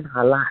children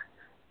are last.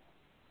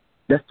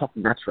 Let's talk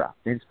natural,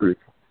 then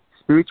spiritual.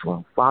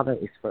 Spiritual, Father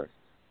is first.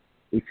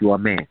 If you are a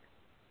man.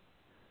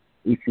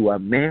 If you are a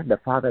man, the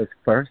Father is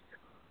first,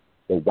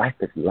 the wife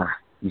is last.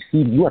 You see,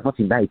 you are not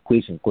in that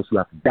equation because you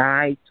have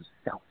died to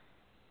self.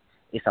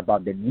 It's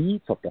about the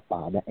needs of the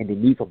Father and the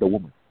needs of the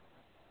woman.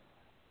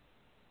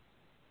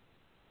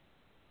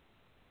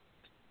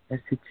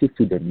 Sensitive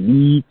to the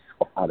needs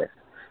of others.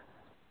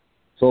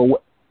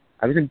 So,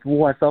 are you saying people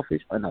who are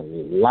selfish? And a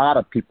lot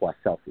of people are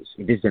selfish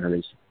in this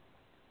generation.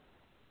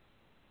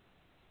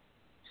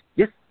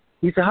 Yes,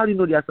 he said, how do you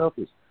know they are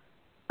selfish?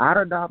 Out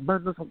of the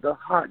abundance of the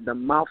heart, the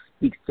mouth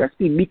speaks. Just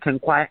be meek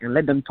and quiet and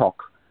let them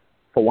talk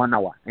for 1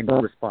 hour and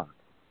don't respond.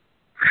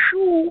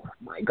 Whew,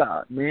 my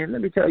God, man,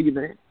 let me tell you,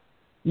 man.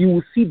 You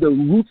will see the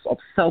roots of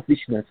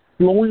selfishness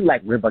flowing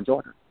like River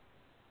Jordan.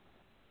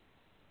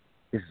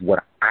 This is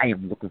what I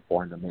am looking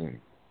for in a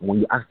man. When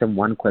you ask them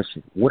one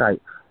question,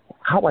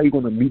 how are you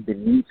going to meet the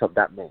needs of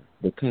that man?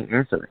 They can't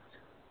answer it.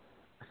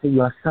 I say,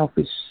 you are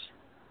selfish.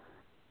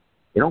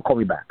 They don't call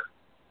me back.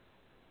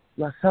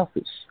 You are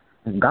selfish.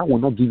 And God will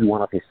not give you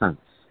one of his sons.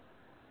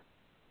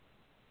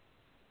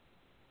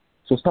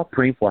 So stop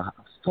praying for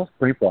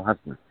a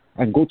husband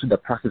and go to the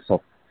process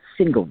of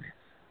singleness.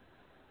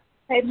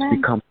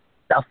 Amen. Become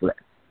selfless.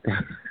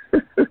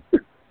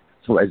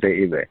 So I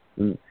say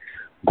amen.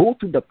 Go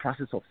through the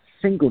process of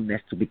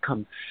singleness to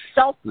become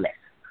selfless,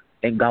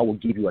 and God will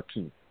give you a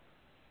king.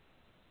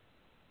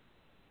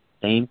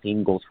 Same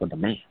thing goes for the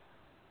man.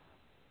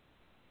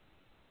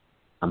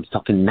 I'm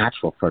talking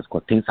natural first,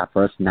 because things are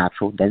first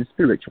natural, then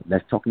spiritual.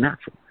 Let's talk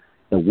natural.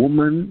 The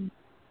woman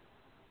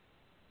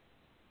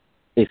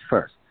is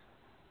first.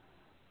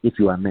 If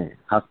you are a man,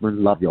 husband,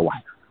 love your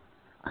wife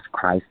as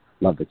Christ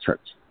loved the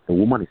church. The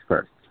woman is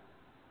first.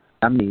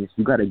 That means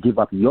you got to give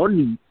up your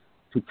needs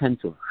to tend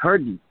to her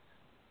needs.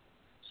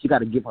 She got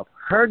to give up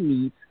her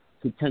needs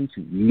to tend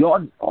to your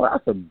needs. Oh,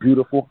 that's a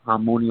beautiful,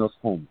 harmonious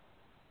home.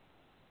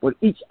 But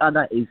each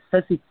other is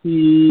sensitive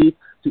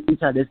to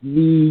each other's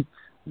needs,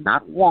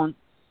 not wants,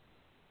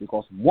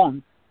 because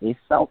want is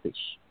selfish.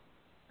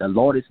 The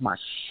Lord is my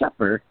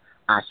shepherd,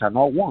 I shall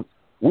not want.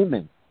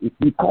 Women, if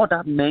you call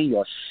that man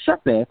your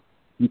shepherd,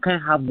 you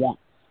can't have want.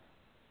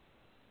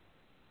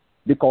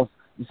 Because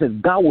he says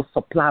God will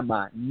supply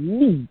my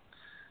needs,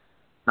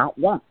 not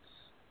wants.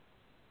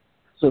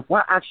 So if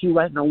I ask you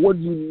right now, what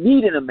do you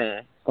need in a man,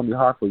 it's going to be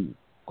hard for you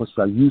because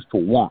you are used to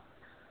want.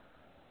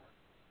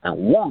 And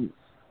want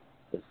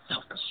is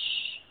selfish.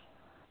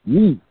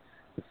 Need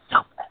is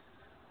selfless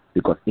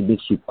because it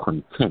makes you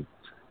content,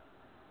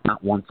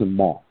 not wanting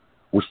more,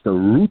 which the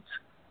root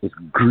is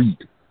greed.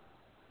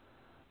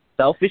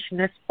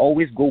 Selfishness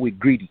always go with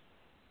greedy.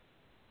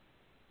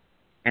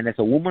 And there's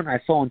a woman I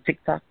saw on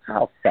TikTok,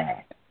 how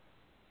sad.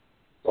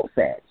 So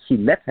sad. She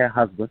left her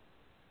husband,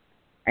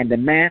 and the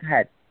man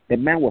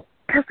was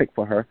perfect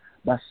for her,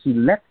 but she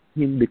left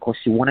him because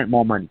she wanted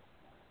more money.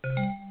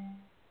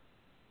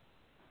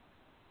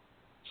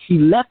 She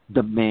left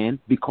the man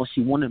because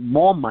she wanted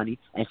more money,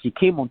 and she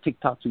came on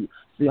TikTok to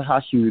see how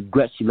she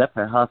regrets she left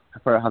her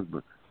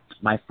husband.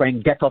 My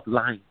friend, get off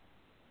line.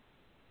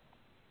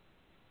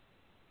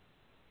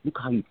 Look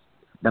how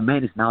the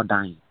man is now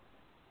dying.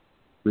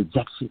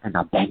 Rejection and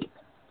abandonment.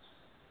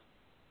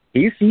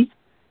 Can you see?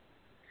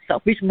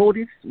 Selfish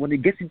motives when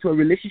it gets into a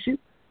relationship.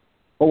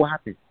 What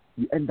happens?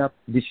 You end up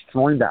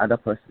destroying the other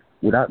person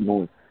without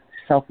knowing.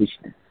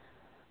 Selfishness.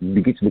 You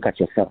begin to look at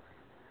yourself.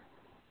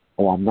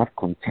 Oh, I'm not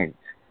content.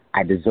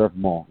 I deserve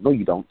more. No,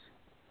 you don't.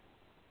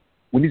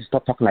 We need to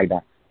stop talking like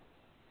that.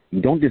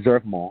 You don't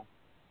deserve more.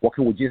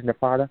 Walking with Jesus and the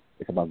Father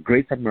is about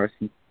grace and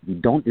mercy. You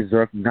don't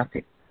deserve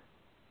nothing.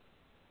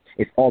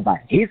 It's all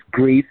by His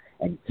grace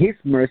and His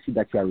mercy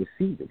that you are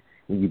receiving.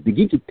 When you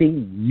begin to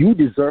think you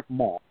deserve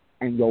more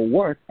and your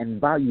worth and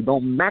value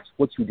don't match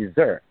what you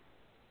deserve,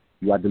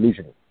 you are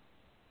delusional.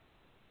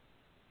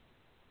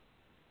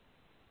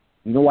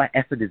 You know why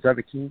Esther deserved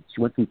a king?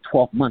 She went through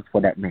 12 months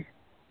for that man.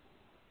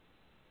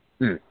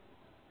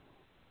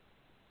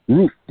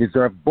 Ruth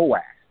deserved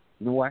Boaz.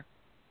 You know why?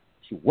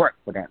 She worked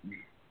for that man.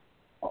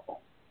 Uh-oh.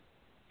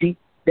 See,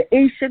 the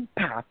ancient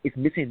path is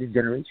missing in this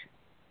generation.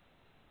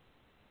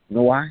 You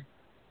know why?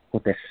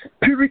 Because the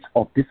spirit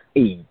of this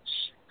age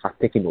has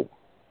taken over.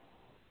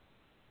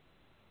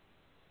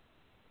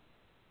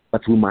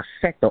 But we must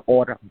set the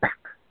order back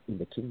in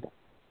the kingdom.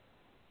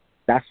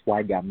 That's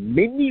why there are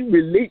many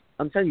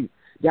I'm telling you,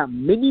 there are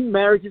many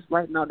marriages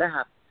right now that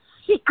have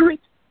secret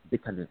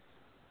bitterness.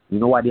 You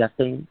know why they are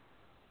staying?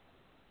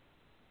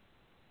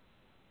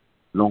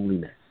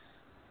 Loneliness.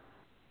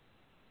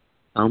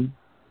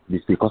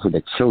 It's because of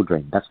the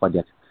children. That's why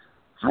they're.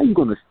 How are you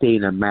going to stay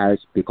in a marriage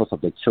because of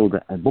the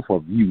children and both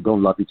of you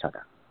don't love each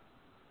other?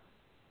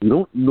 You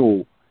don't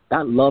know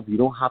that love you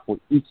don't have for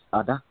each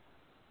other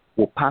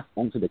will pass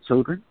on to the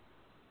children?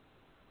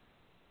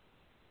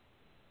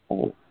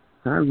 Oh,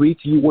 can I read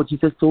to you what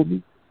Jesus told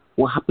me?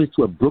 What happens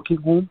to a broken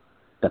home?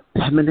 The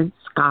permanent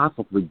scars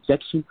of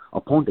rejection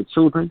upon the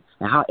children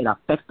and how it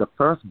affects the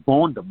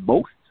firstborn the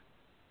most.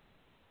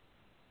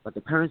 But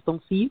the parents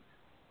don't see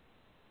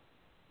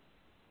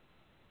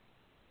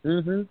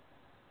it.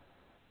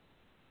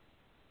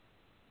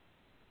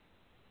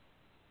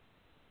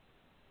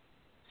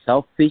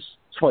 Selfish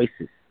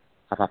choices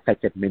have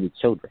affected many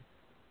children.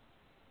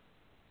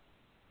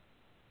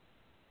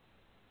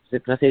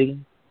 Can I say it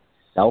again?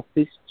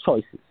 Selfish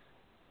choices.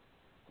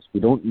 Because we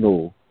don't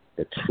know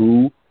the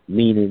true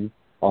meaning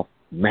of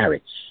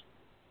marriage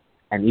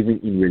and even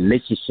in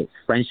relationships,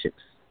 friendships.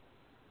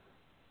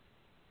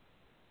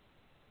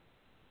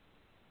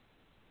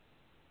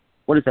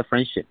 What is a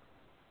friendship?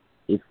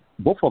 If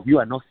both of you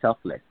are not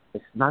selfless,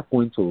 it's not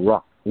going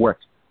to work.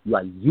 You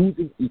are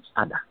using each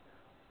other.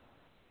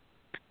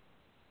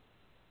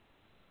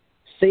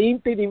 Same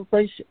thing in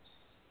friendships.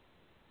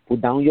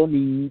 Put down your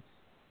needs,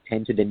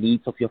 tend to the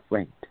needs of your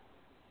friend.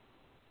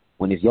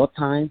 When it's your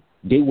time,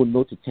 they will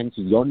know to tend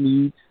to your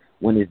needs.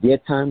 When it's their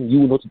time, you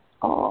will know to,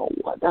 oh,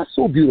 wow, that's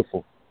so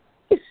beautiful.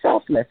 It's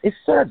selfless. It's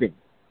serving.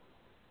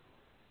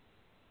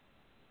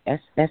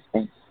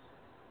 SSS.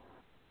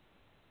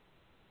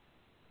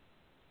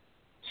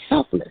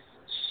 Selfless,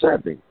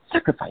 serving,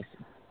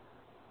 sacrificing.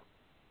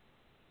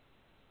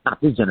 Not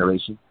this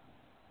generation.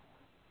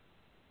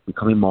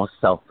 Becoming more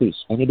selfish.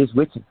 And it is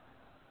written.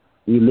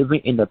 We're living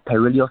in the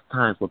perilous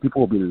times where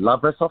people will be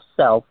lovers of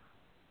self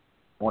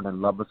more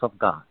than lovers of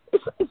God.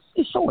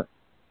 It's showing.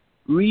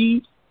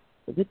 Read,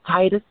 is it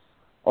Titus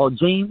or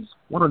James,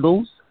 one of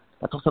those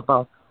that talks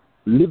about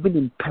living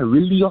in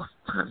perilous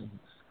times.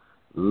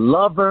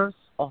 Lovers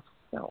of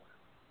self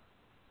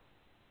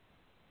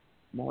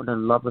more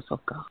than lovers of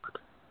God.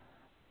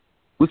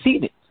 We've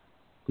seen it.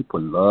 People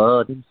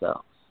love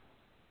themselves.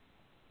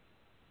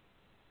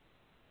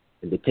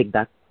 And they take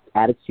that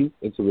attitude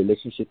into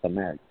relationships and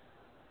marriage.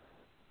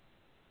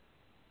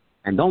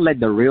 And don't let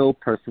the real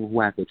person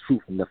who has the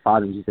truth from the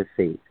Father Jesus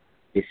say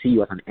they see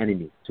you as an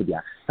enemy to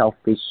their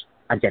selfish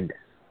agendas.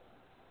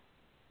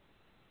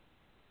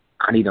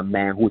 I need a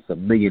man who's a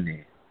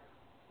millionaire.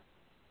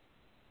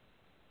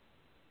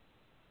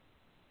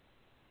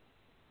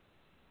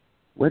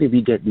 Where did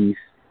we get these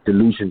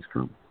delusions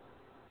from?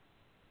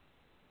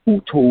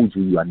 Who told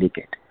you you are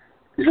naked?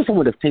 This is some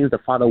of the things the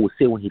Father would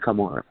say when he come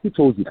on earth. Who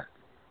told you that?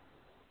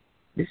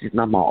 This is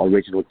not my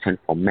original intent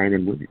for men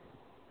and women.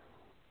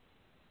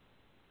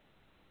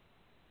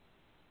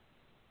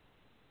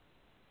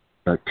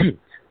 The intent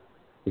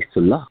is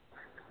to love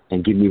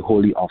and give me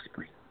holy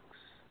offspring.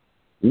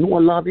 You know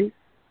what love is?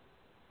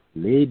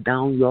 Lay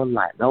down your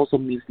life. That also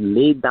means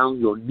lay down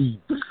your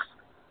needs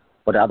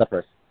for the other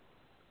person.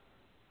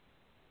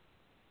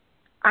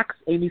 Ask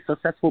any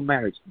successful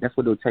marriage. That's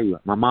what they'll tell you.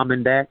 My mom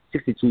and dad,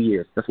 62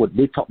 years. That's what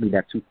they taught me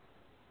that too.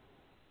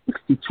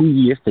 62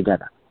 years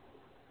together.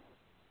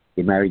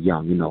 They married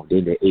young, they're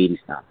in their 80s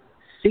now.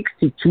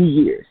 62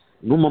 years.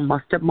 My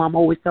stepmom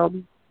always tell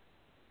me,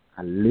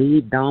 I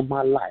laid down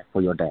my life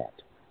for your dad.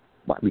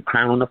 But we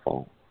crying on the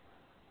phone.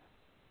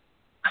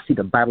 I see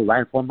the Bible right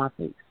in front of my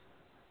face.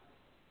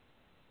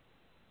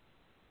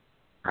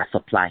 I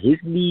supply his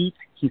needs,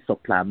 he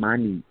supply my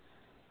needs.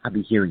 I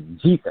be hearing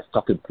Jesus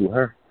talking through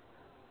her.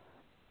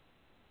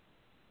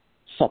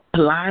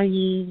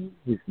 Supplying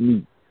his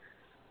needs.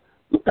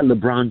 Look at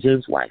LeBron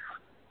James' wife.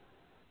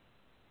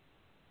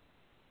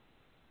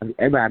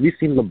 Have you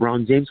seen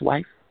LeBron James'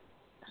 wife?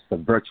 That's a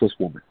virtuous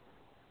woman.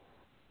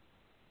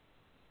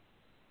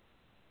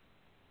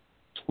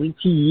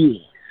 20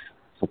 years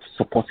of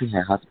supporting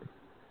her husband.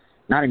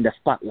 Not in the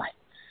spotlight.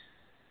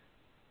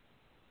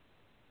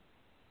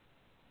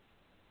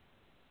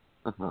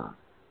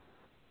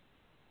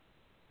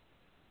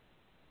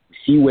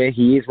 See where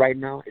he is right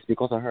now? It's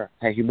because of her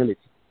humility,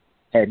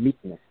 her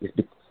meekness.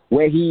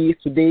 Where he is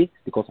today is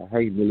because of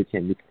her humility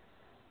and meekness.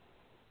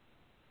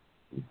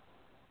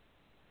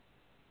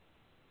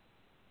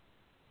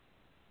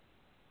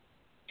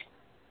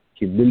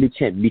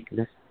 Humility and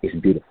meekness is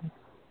beautiful.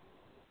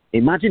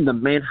 Imagine the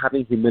man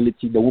having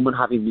humility, the woman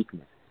having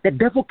meekness. The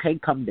devil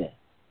can't come there.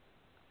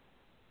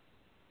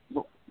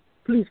 No,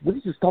 please, we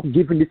need to stop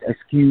giving this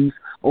excuse,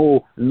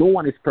 oh, no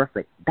one is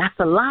perfect. That's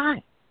a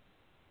lie.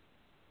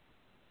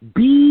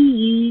 Be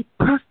ye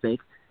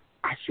perfect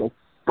as your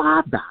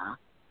Father.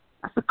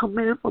 That's a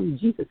command from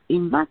Jesus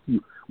in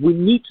Matthew. We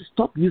need to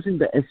stop using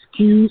the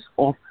excuse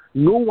of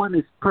no one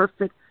is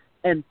perfect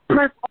and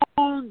press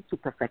on to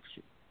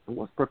perfection. And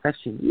what's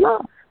perfection?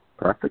 Love.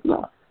 Perfect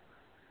love.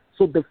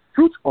 So the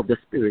fruit of the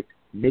Spirit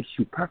makes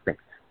you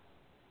perfect.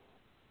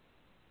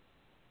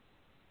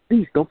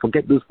 Please don't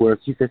forget those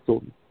words Jesus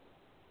told me.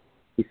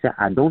 He said,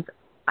 I don't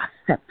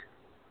accept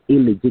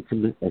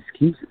illegitimate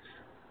excuses.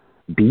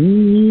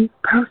 Be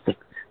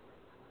perfect.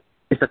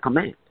 It's a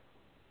command.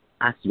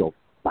 As your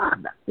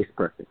Father is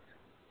perfect.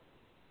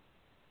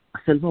 I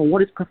said, Lord,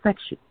 what is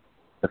perfection?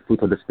 The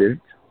fruit of the Spirit.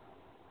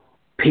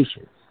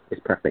 Patience is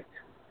perfect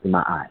in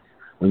my eyes.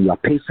 When you are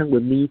patient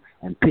with me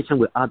and patient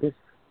with others,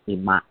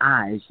 in my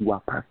eyes, you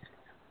are perfect.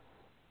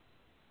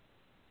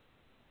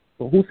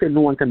 So who said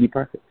no one can be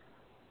perfect?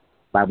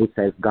 Bible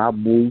says God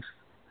moves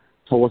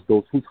towards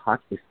those whose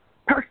heart is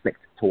perfect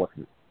towards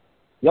him.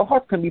 Your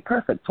heart can be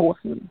perfect towards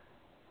him.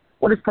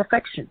 What is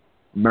perfection?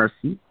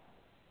 Mercy,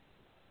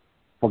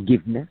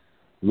 forgiveness,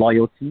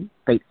 loyalty,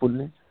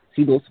 faithfulness.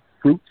 See those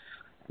fruits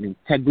and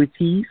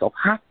integrities of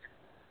heart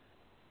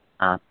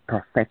are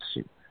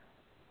perfection.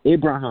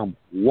 Abraham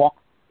walked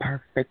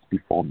perfect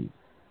before me.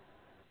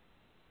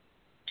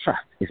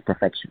 Trust is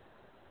perfection.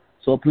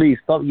 So please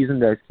stop using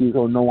the excuse,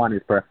 oh, no one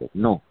is perfect.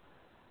 No.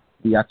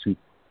 We are to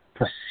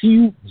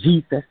pursue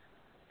Jesus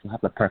to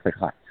have a perfect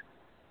heart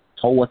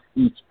towards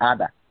each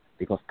other,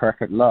 because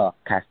perfect love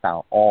casts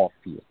out all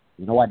fear.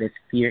 You know why there's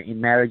fear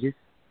in marriages?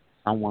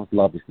 Someone's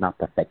love is not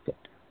perfected.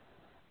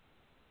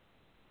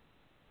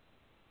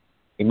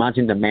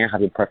 Imagine the man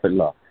having perfect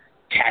love.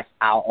 Cast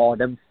out all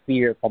them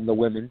fear from the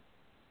women.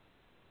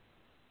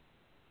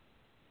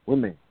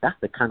 Women, that's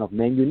the kind of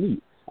man you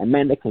need. A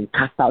man that can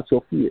cast out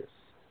your fears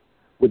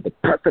with the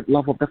perfect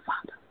love of the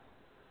Father.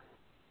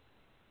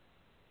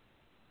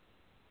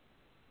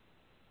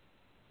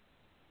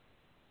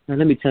 Now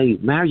let me tell you,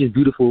 marriage is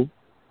beautiful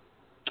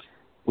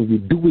when you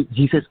do it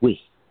Jesus' way.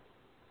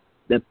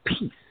 The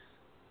peace.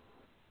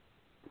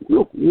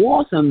 Look,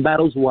 wars and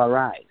battles will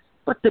arise,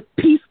 but the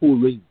peace will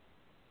reign.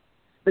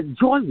 The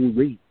joy will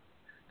reign.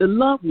 The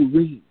love will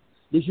reign.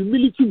 The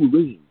humility will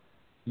reign.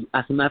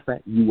 As a matter of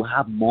fact, you will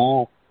have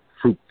more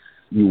fruits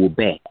you will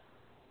bear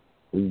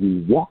when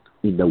you walk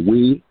in the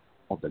way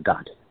of the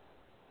garden,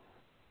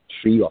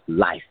 tree of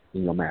life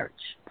in your marriage.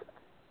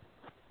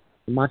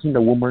 Imagine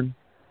the woman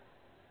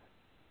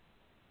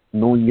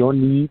knowing your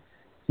needs,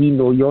 he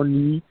know your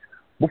needs,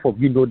 both of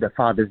you know the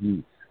Father's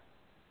needs.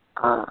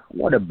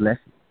 What a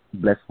blessed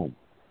home.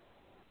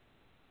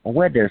 And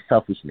where there is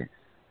selfishness,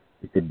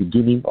 is the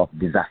beginning of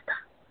disaster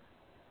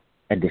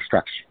and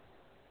destruction.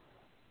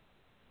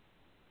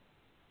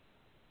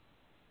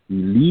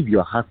 You leave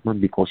your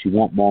husband because you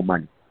want more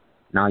money.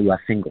 Now you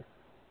are single.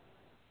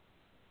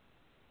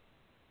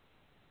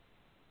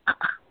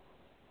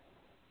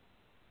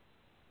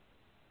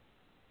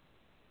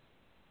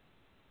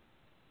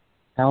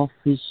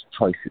 Selfish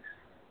choices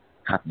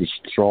have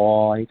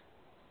destroyed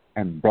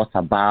and brought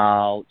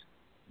about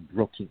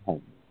broken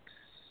homes.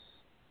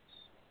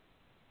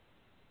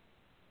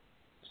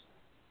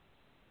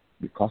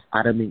 Because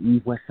Adam and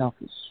Eve were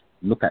selfish.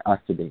 Look at us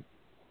today.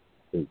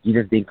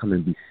 Jesus didn't come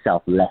and be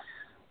selfless.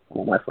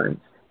 Oh, my friends.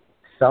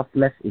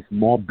 Selfless is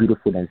more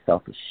beautiful than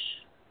selfish.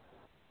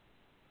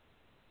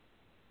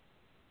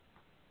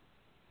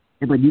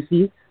 And but you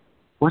see it?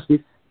 Watch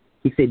this.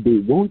 He said they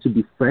want to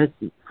be first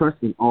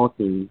in all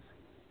things.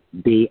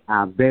 They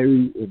are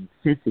very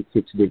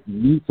insensitive to the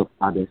needs of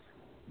others.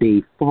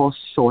 They fall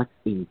short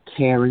in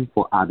caring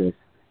for others.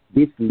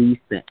 This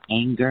leads to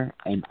anger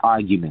and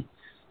arguments.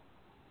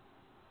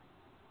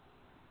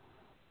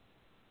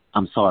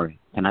 I'm sorry.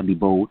 Can I be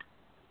bold?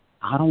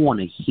 I don't want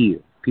to hear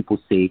people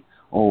say,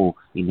 oh,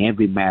 in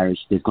every marriage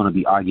there's going to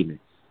be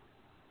arguments.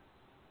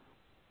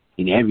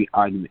 In every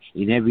marriage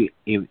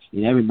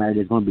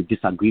there's going to be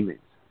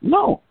disagreements.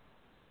 No.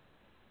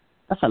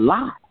 That's a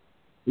lie.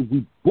 If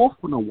we both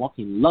want to walk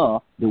in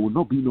love, there will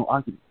not be no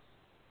arguments.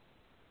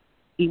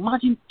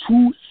 Imagine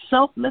two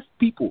selfless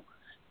people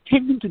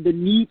tending to the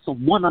needs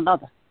of one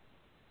another.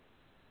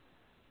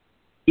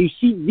 If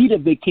she need a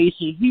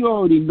vacation, he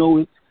already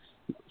knows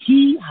it.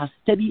 He has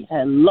studied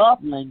her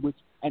love language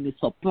and is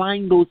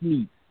supplying those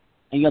needs.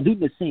 And you're doing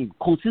the same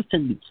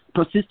consistently,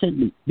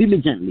 persistently,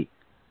 diligently.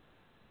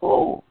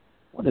 Oh,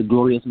 what a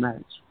glorious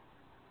marriage.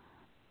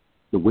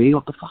 The way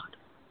of the Father.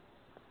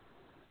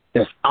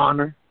 There's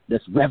honor,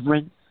 there's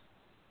reverence.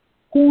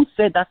 Who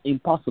said that's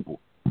impossible?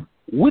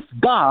 With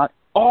God,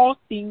 all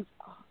things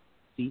are.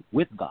 See,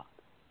 with God.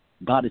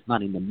 God is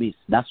not in the midst.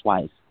 That's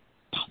why it's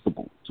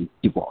possible to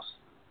divorce.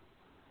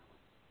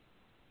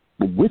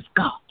 But with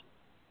God,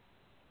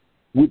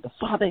 with the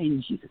Father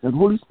and Jesus and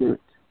Holy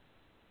Spirit,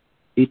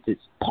 it is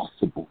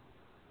possible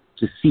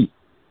to see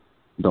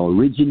the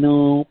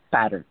original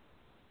pattern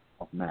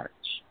of marriage.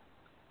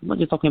 I'm not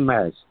just talking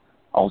marriage,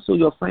 also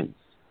your friends.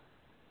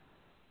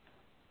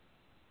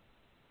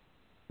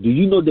 Do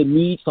you know the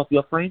needs of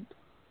your friend?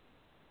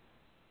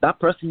 That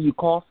person you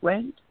call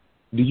friend,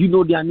 do you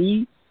know their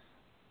needs?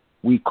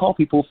 We call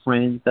people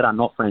friends that are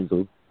not friends.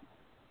 Oh.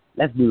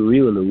 Let's be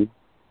real, though.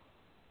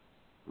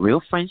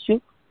 Real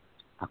friendship,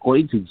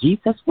 according to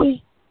Jesus'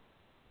 way.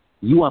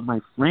 You are my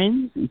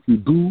friends if you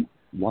do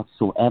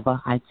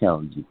whatsoever I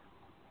tell you.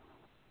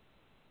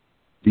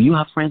 Do you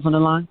have friends on the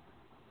line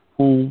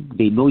whom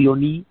they know your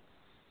needs?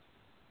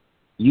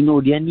 You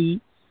know their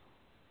needs,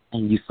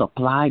 and you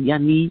supply their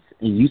needs,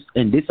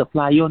 and they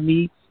supply your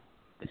needs.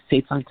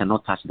 Satan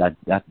cannot touch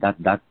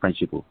that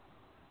principle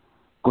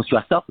because you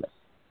are selfless.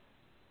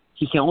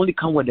 He can only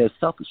come where there's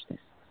selfishness.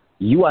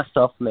 You are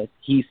selfless.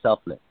 He's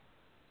selfless.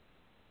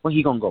 Where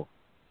he gonna go?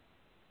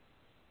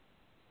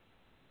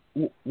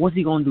 What's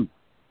he gonna do?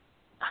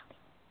 Nothing.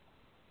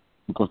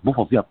 Because both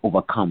of you have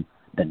overcome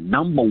the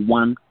number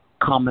one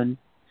common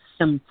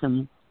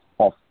symptom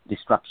of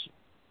destruction: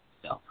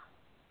 self.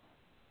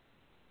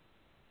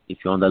 If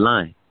you're on the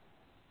line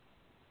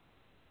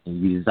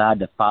and you desire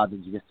the Father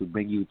Jesus to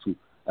bring you to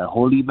a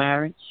holy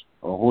marriage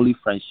or a holy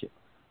friendship,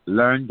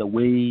 learn the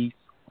ways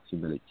of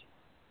humility.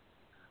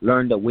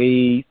 Learn the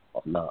ways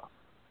of love.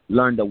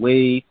 Learn the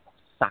ways of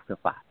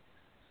sacrifice.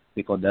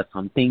 Because there's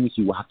some things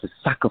you will have to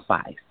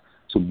sacrifice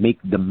to make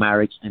the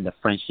marriage and the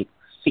friendship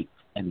fit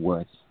and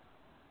worthy.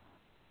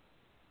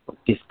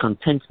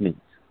 Discontentment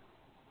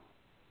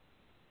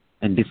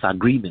and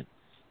disagreement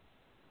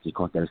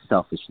because there is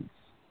selfishness.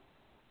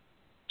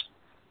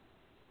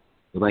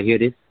 Do I hear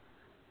this?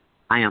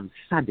 I am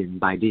saddened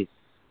by this,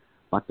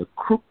 but the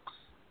crux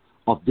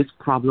of this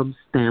problem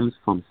stems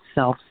from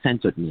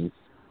self-centeredness.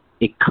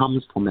 It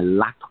comes from a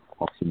lack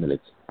of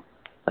humility.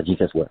 As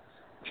Jesus' words.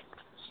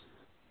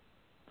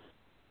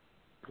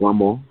 One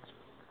more.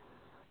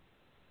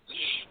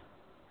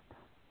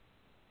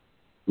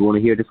 You want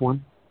to hear this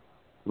one?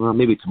 Well,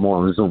 maybe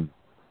tomorrow on Zoom.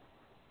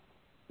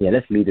 Yeah,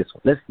 let's leave this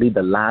one. Let's leave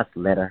the last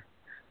letter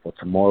for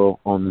tomorrow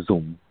on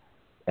Zoom.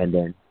 And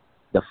then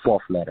the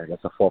fourth letter.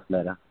 That's the fourth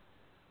letter.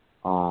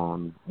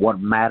 What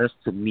matters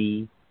to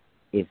me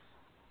is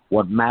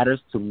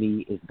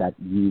that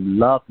you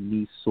love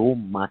me so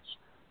much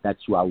that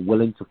you are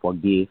willing to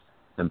forgive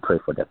and pray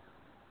for them.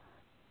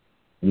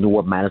 You know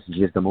what matters to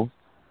Jesus the most?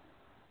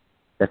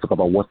 Let's talk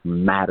about what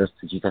matters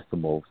to Jesus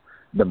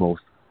the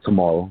most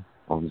tomorrow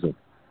on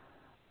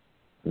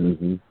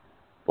Zoom.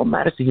 What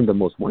matters to him the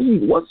most?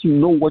 Once you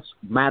know what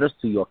matters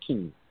to your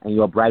king and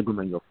your bridegroom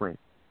and your friend,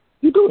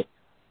 you do it.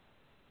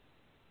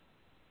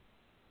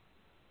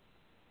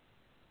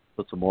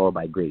 So tomorrow,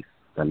 by grace,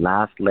 the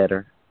last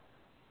letter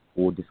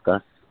we'll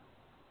discuss.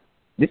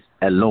 This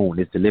alone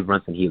is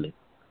deliverance and healing.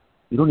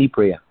 You don't need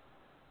prayer.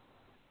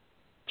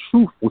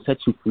 Truth will set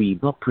you free,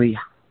 not prayer.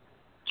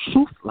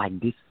 Truth like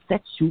this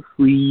sets you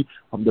free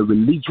from the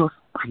religious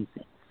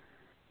mindset.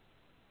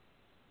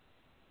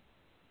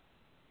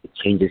 It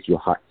changes your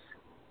heart.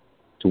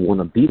 to want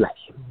to be like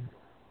him.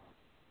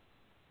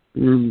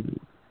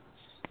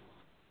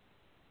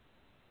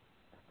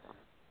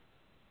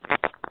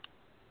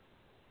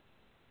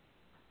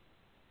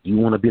 You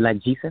want to be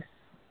like Jesus?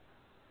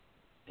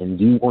 And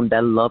do you want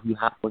that love you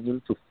have for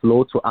him to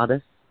flow to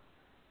others?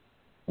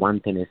 One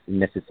thing is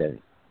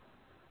necessary: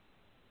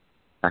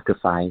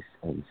 sacrifice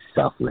and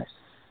selfless.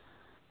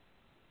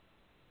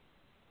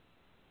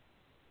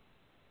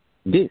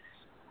 This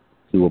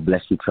he will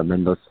bless you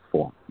tremendous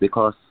for,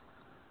 because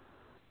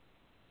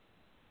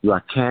you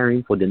are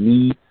caring for the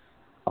needs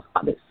of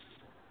others.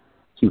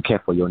 You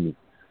care for your needs.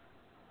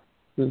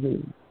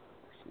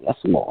 Yes,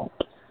 Lord.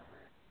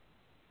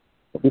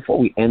 But before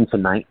we end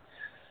tonight,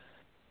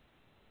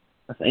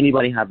 does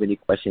anybody have any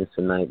questions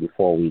tonight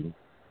before we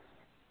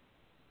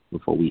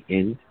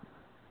end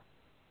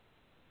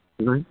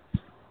tonight?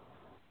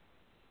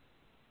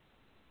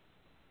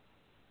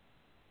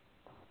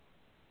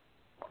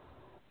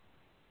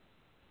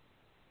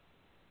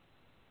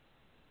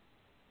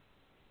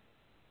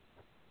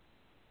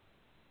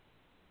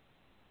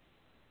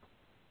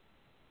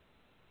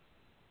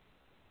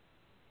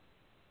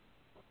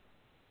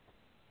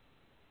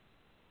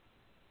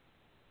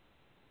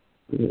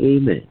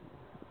 Amen.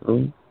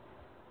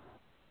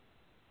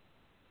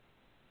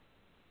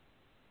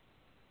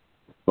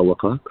 12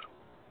 o'clock.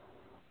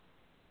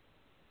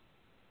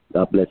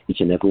 God bless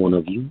each and every one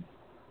of you.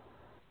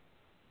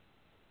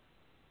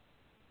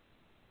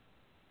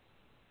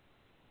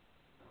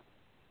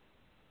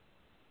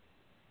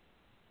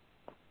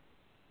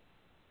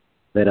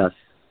 Let us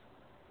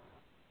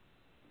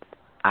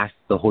ask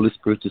the Holy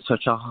Spirit to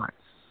search our hearts.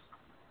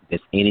 If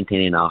there's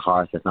anything in our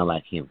hearts that's not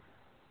like him,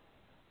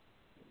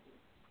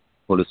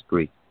 Holy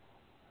Spirit,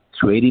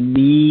 create in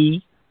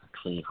me a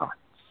clean heart.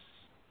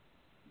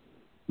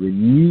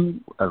 Renew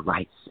a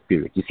right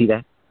spirit. You see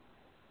that?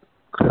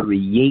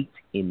 Create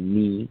in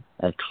me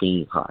a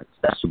clean heart.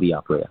 That should be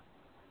our prayer.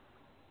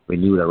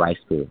 Renew the right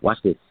spirit. Watch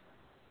this.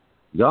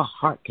 Your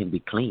heart can be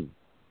clean,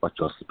 but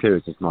your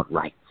spirit is not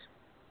right.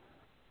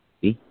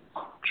 See?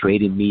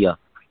 Create in me a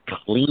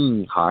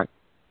clean heart.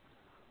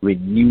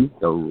 Renew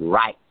the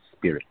right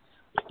spirit.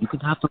 You can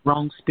have the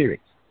wrong spirit.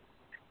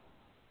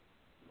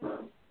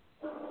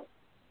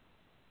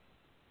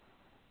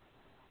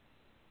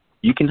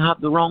 You can have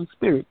the wrong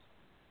spirit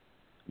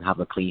and have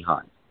a clean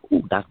heart.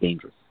 Ooh, that's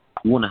dangerous.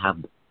 You want to have,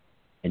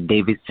 and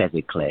David says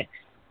it clear,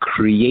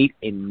 create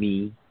in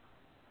me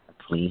a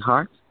clean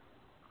heart,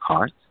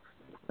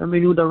 and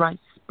renew the right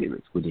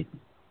spirit within me.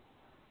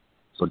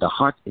 So the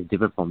heart is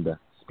different from the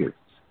spirit.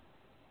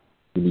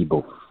 You need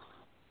both.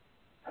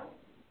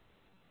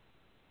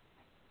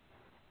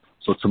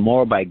 So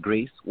tomorrow, by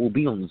grace, we'll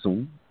be on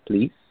Zoom,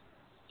 please,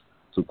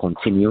 to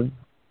continue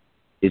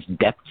this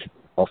depth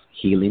of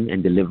healing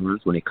and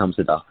deliverance when it comes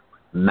to the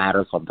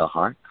matters of the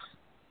heart,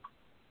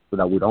 so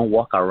that we don't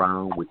walk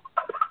around with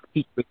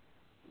secret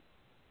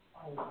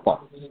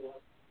faults.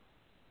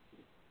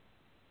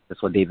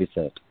 That's what David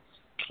said.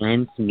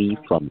 Cleanse me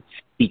from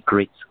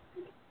secret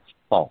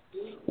faults.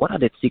 What are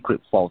the secret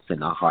faults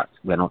in our hearts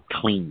we're not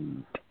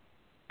cleansed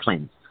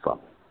from?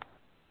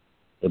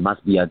 It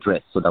must be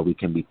addressed so that we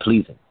can be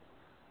pleasing.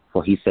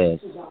 For he says,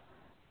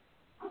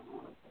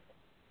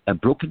 a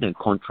broken and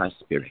contrite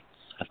spirit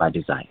have I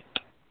desired.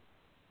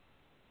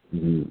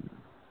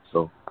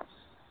 So,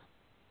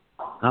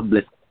 God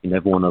bless every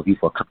one of you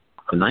for coming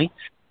tonight.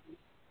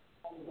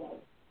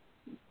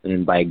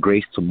 And by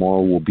grace,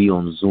 tomorrow we'll be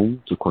on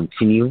Zoom to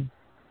continue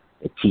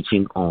the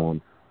teaching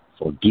on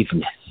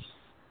forgiveness.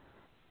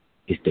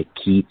 Is the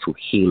key to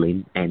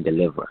healing and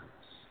deliverance.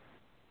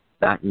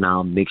 That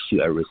now makes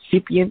you a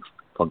recipient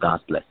for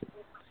God's blessing.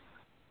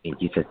 In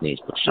Jesus' name.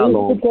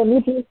 Shalom. Can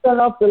you please turn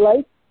off the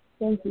light?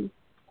 Thank you.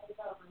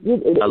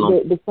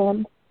 Shalom. The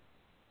fan.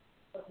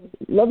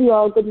 Love you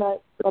all. Good night.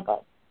 Bye-bye.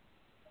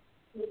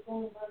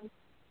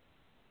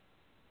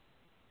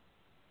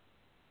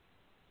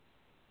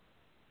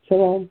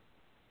 Shalom.